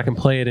card, I can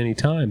play it any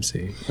time.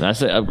 See, I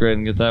say upgrade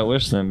and get that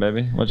wish then,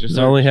 baby. What's your I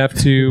search? only have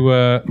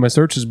to. My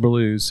search is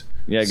blues.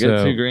 Yeah, get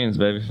so 2 greens,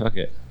 baby. Fuck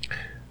it.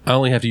 I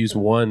only have to use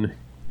 1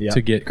 Yeah.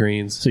 to get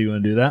greens. So you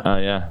want to do that? Oh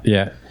yeah.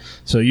 Yeah.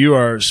 So you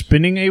are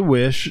spinning a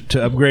wish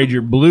to upgrade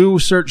your blue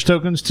search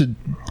tokens to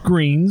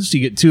greens. You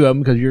get 2 of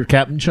them because you're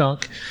Captain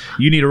Chunk.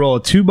 You need to roll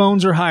a 2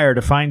 bones or higher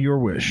to find your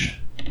wish.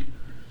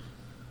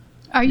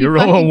 Are You you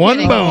roll a fucking 1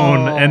 kidding?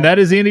 bone, Oh. and that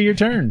is the end of your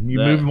turn. You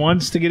That- move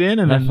once to get in,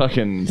 and That then.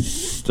 fucking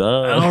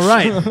stuff. All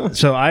right.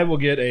 So I will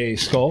get a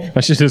skull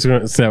I should just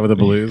go set with the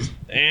blues.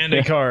 and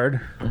a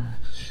card.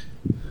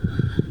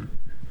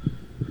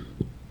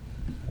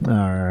 All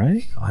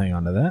right. I'll hang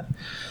on to that.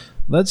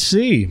 Let's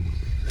see.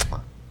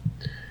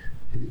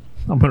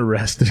 I'm going to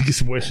rest and get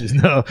some wishes.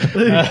 No.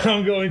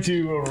 I'm going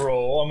to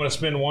roll. I'm going to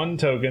spend 1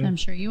 token. I'm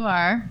sure you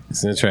are.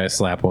 He's gonna try to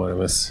slap one of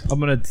us. I'm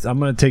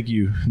gonna take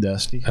you,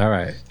 Dusty. All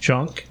right.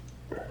 Chunk.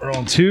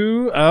 Rolling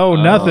 2. Oh,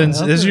 nothing.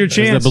 This is your There's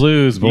chance. the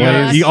blues,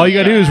 boys. All you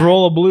gotta do is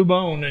roll a blue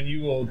bone, and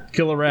you will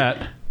kill a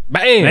rat.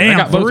 Bam! I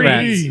got both 3.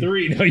 rats.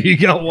 3. No, you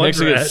got 1 Next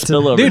we get rat.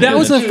 spillover. Dude, that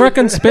was a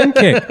frickin' spin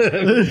kick.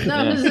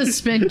 That was a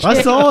spin kick.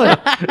 I saw it.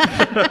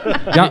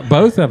 Got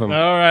both of them.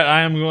 All right,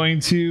 I am going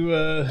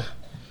to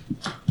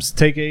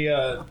take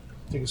a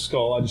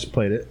skull. I just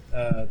played it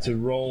to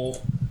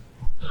roll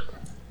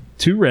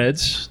 2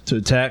 reds to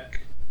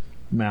attack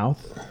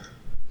Mouth.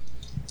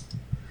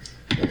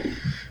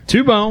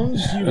 2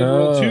 bones. You can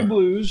roll 2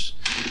 blues.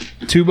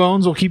 2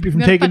 bones will keep you from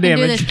We're gonna taking fucking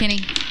do this, damage.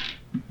 Kenny.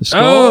 The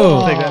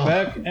skull. Oh. Take that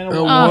back. And a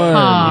A 1.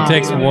 Uh-huh. He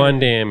takes 1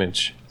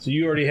 damage. So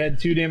you already had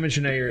 2 damage,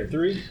 and now you're at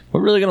 3.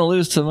 We're really gonna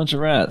lose to a bunch of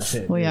rats.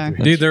 We are.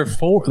 Dude, they're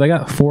 4. They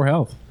got 4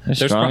 health.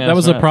 strong-ass That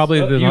was rats.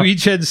 probably the You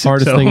each had 6.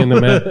 hardest thing in the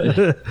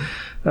map.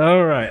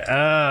 All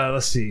right.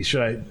 Let's see.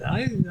 Should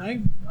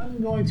I'm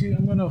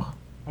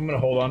gonna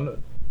hold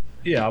on.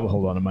 Yeah, I'll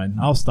hold on to mine.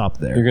 I'll stop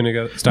there. You're gonna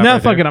go stop. No,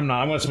 right fuck there. it. I'm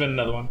not. I'm gonna spin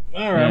another one.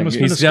 All right. Yeah, I'm gonna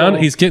spin a He's skull. down.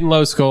 He's getting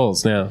low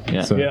skulls now.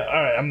 Yeah. So. Yeah.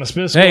 All right. I'm gonna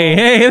spin a skull.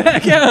 Hey,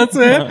 that counts,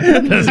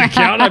 man. Does it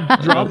count? I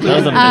dropped That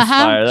was it. a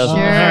misfire. That was a Sure. All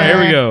misfire. right. Here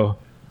we go.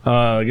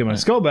 Get my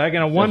skull back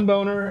and a 1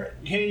 boner.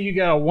 Kenny, you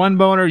got a 1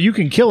 boner. You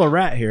can kill a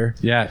rat here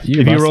Yeah,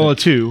 if you roll a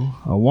 2,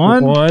 a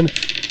 1, 1,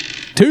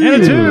 2,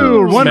 and a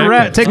 2. 1 Smack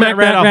rat. Take that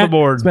rat off the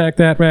board. Smack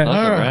that rat. Fuck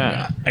a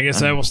rat. I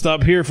guess I will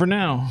stop here for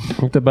now. We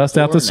have to bust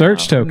out the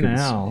search tokens.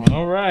 Now,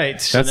 all right.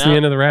 That's the now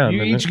end of the round.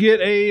 You isn't each it? get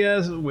a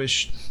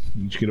wish.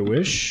 You each get a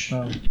wish.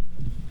 Oh.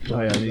 Oh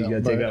yeah, you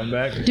gotta take that one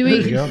back. Do There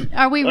you we? go.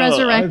 Are we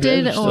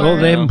resurrected I did. or? Oh,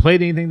 they haven't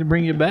played anything to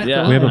bring you back.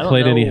 Yeah. We I haven't don't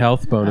played any know.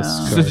 health bonus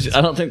cards.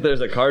 I don't think there's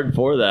a card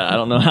for that. I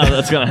don't know how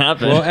that's gonna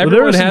happen. Well, there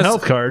everyone are some has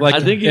health cards. Like, I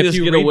think you if just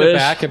you get a read the wish.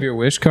 back of your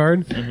wish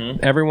card,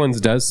 everyone's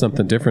does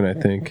something different.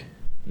 I think.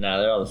 nah,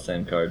 they're all the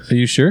same cards. Are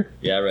you sure?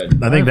 Yeah, I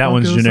read. I think that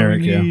one's Fuckos,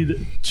 generic. We Yeah.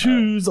 need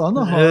 2s on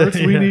the hearts.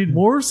 We Yeah. need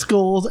more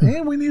skulls,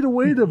 and we need a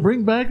way to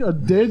bring back a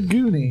dead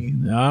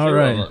Goonie. All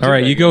right. All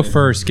right, you go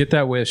first. Get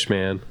that wish,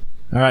 man.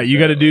 All right. You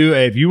got to do.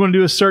 If you want to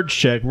do a search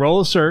check, roll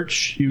a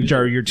search. You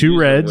are your 2 Use a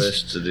reds.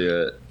 Wish to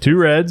do it. 2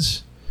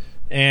 reds,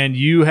 and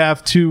you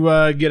have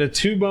to get a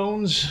 2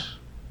 bones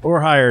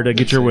or higher to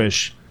get your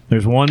wish.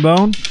 There's 1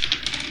 bone,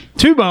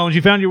 2 bones.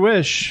 You found your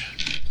wish.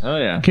 Oh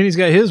yeah. Kenny's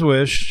got his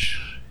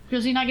wish.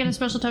 Does he not get a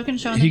special token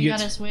showing He that he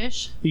gets- got his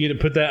wish? You get to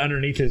put that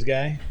underneath his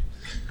guy.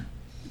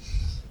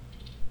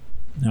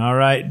 All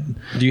right.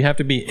 Do you have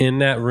to be in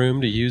that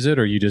room to use it,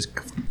 or you just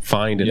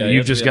find it? Yeah, you you've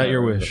have to just be got in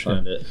your that room wish, to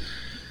find it.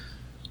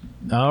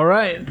 All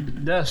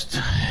right. Dust.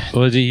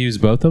 Well, did you use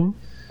both of them?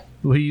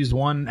 Well, he used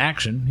 1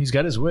 action. He's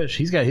got his wish.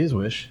 He's got his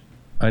wish.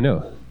 I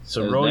know.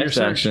 So His roll your next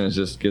search. action is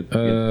just get the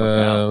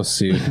fuck out. Let's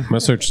see. My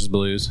search is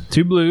blues.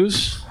 2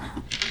 blues.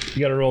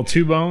 You got to roll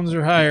 2 bones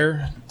or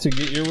higher to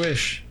get your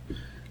wish.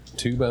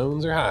 2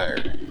 bones or higher.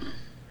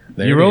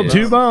 There You it rolled is.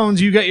 2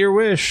 bones. You got your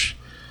wish.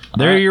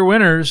 They're Alright. your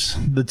winners.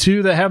 The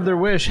 2 that have their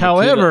wish. Two that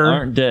However,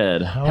 aren't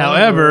dead.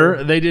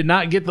 However, they did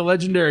not get the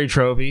legendary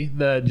trophy.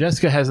 The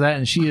Jessica has that,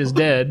 and she is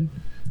dead.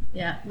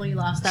 Yeah, we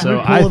lost that So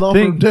one. I pull it off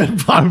think her dead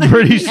I'm body.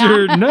 pretty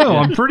sure. No,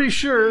 I'm pretty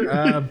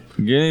sure.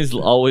 Goonies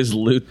always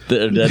loot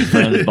their dead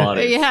friends'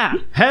 bodies. Yeah.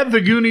 Had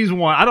the Goonies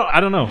won, I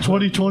don't know.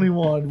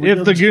 2021.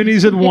 If the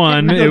Goonies had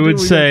won, We it gotta would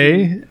do-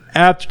 say,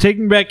 after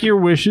taking back your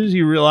wishes,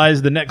 you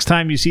realize the next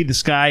time you see the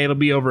sky, it'll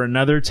be over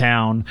another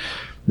town.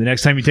 The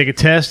next time you take a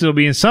test, it'll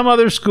be in some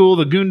other school.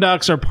 The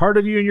Goondocks are part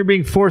of you, and you're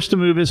being forced to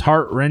move. Is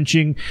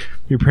heart-wrenching.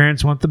 Your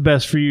parents want the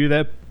best for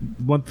you.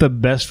 Want the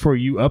best for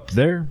you up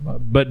there,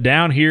 but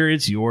down here,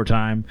 it's your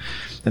time.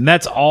 And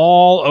that's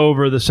all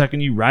over the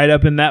second you ride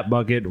up in that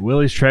bucket.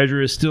 Willie's treasure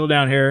is still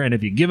down here, and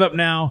if you give up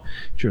now,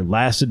 it's your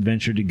last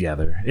adventure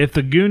together. If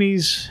the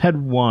Goonies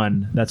had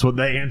won, that's what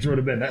the answer would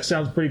have been. That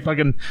sounds pretty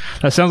fucking...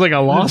 That sounds like a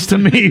loss to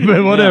me,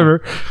 but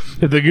whatever.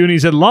 If the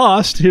Goonies had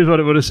lost, here's what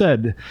it would have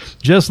said.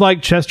 Just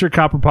like Chester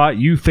Copperpot,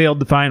 you failed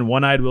to find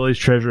One-Eyed Willie's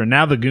treasure, and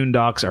now the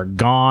Goondocks are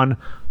gone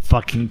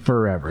fucking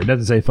forever. It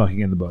doesn't say fucking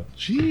in the book.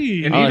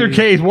 Gee. In either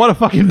case, what a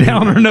fucking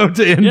downer note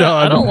to end Yeah,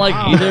 on. I don't like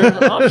either of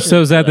the options.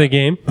 So is that the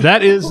game?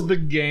 That is the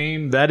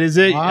game. That is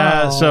it.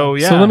 Wow. So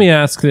yeah. So let me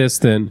ask this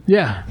then.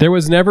 Yeah. There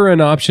was never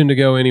an option to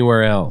go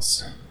anywhere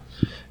else.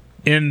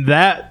 In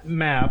that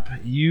map,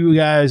 you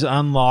guys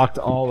unlocked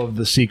all of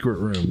the secret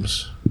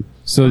rooms.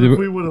 So If the,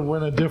 we would have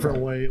went a different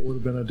way, it would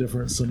have been a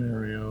different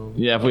scenario.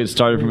 Yeah, if we had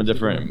started from a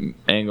different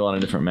angle on a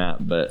different map,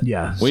 but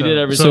Yeah, we so- did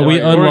everything. so we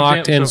like, for unlocked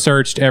example- and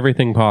searched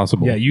everything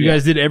possible. Yeah, you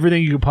guys did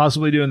everything you could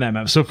possibly do in that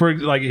map. So for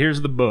like,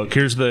 here's the book.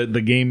 Here's the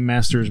Game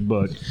Master's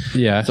book.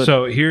 Yeah.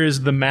 So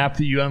here's the map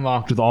that you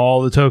unlocked with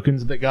all the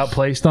tokens that got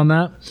placed on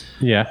that.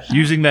 yeah.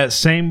 Using that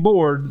same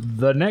board,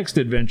 the next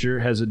adventure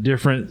has a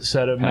different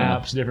set of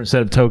maps, different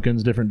set of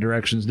tokens, different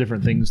directions,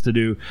 different things to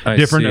do, I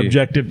different see.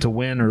 objective to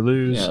win or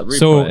lose. Yeah,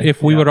 So replay.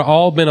 if we would have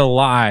all been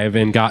alive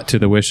and got to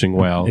the wishing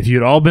well, If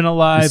you'd all been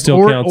alive, It still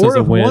or, counts or as a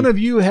if win. one of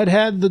you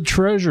had the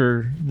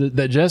treasure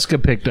that Jessica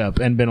picked up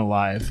and been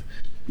alive,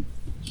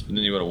 then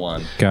you would have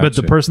won. but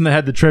the person that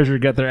had the treasure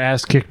got their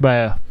ass kicked by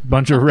a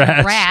bunch of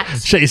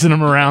rats, chasing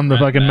them around the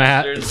fucking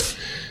map. Bastards.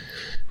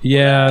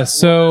 Yeah.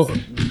 So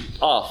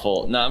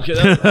Awful. No, I'm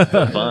kidding. That's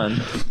still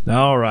fun.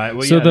 All right.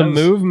 Well, so yeah, the that was-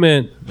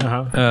 movement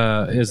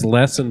Uh-huh. is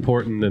less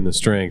important than the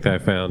strength. I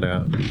found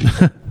out.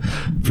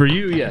 For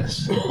you,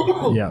 yes.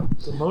 Yeah.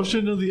 The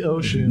motion of the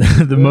ocean.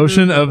 The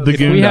motion of the If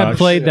we had Goondocks.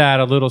 played that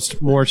a little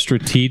more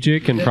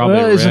strategic and probably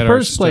Well, it was read the our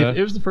first play. stuff.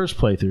 It was the first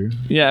playthrough.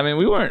 Yeah, I mean,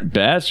 we weren't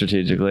bad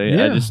strategically.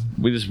 Yeah.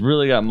 We just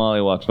really got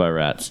mollywalked by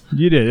rats.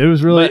 You did. It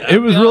was really. But, It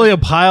was really a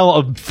pile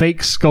of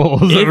fake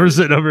skulls that If- were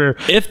sitting over here.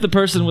 If the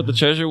person with the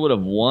treasure would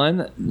have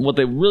won, what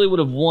they really would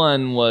have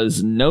won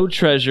was no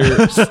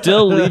treasure,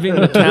 still leaving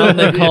the town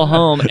they call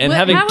home, and But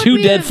having how would two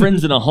we dead have-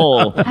 friends in a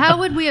hole. How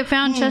would we have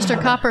found Chester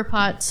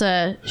Copperpot's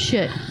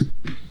shit?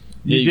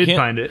 You, you did can't-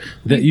 find it.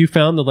 That you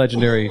found the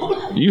legendary.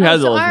 You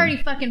had So those. I already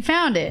fucking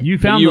found it. You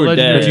found you the were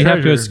dead. legendary But you have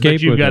to treasure, escape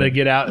but you've with got to it.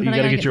 get out. You But I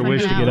got to gotta get your fucking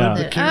wish to get out.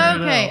 with it.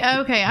 Carry it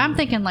Okay. I'm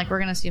thinking like we're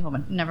gonna see a whole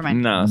bunch. Never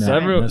mind. No, so,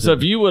 No, so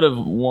if you would have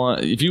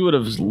won, if you would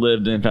have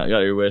lived and got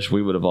your wish,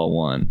 we would have all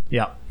won.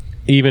 Yeah.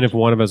 Even if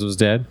one of us was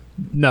dead.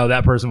 No,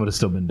 that person would have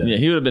still been dead. Yeah,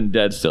 he would have been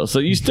dead still. So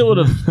you still would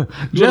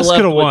have. Jess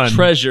could have won.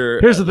 Treasure.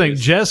 Here's the at thing: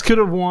 least. Jess could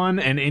have won,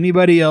 and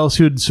anybody else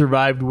who'd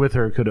survived with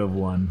her could have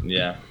won.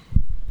 Yeah.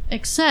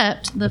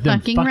 Except the Them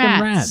fucking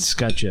rats.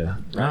 Gotcha.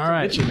 All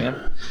right. Get you,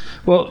 man.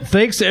 Well,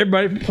 thanks to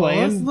everybody for Let's,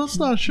 playing. let's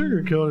not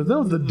sugarcoat it. That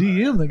was the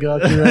DM that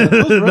got you.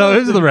 Those No, rats,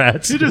 those are the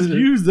rats. He just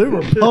used. They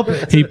were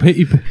puppets. He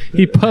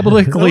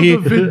publicly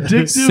That was a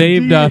vindictive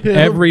saved up DM.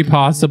 every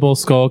possible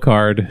skull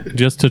card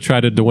just to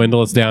try to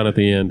dwindle us down at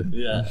the end.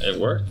 Yeah, it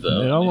worked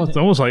though. It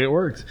almost like it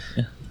worked.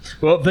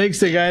 Well, thanks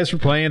to you guys for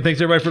playing.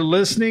 Thanks everybody for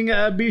listening.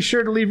 Be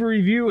sure to leave a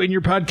review in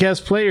your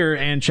podcast player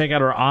and check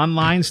out our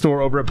online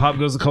store over at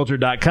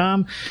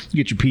popgoestheculture.com.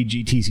 You get your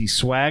PGTC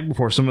swag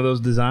before some of those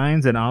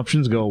designs and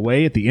options go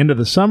away at the end of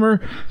the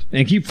summer.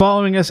 And keep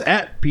following us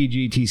at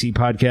PGTC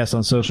Podcast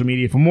on social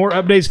media for more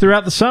updates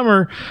throughout the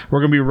summer. We're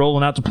going to be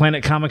rolling out to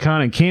Planet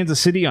Comic-Con in Kansas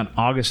City on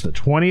August the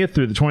 20th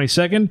through the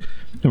 22nd.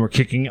 And we're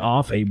kicking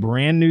off a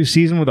brand new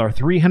season with our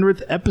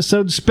 300th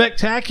episode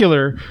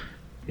spectacular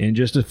in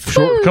just a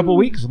short couple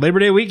weeks, Labor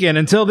Day weekend.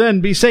 Until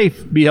then, be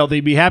safe, be healthy,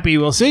 be happy.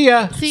 We'll see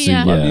ya. See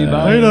ya. Love you.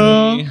 Bye.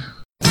 Later.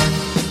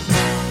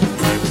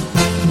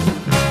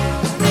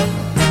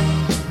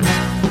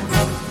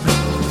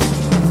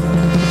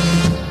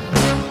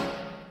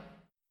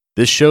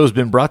 This show has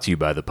been brought to you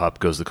by the Pop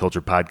Goes the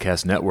Culture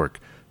Podcast Network.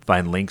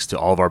 Find links to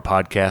all of our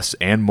podcasts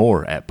and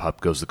more at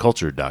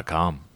popgoestheculture.com.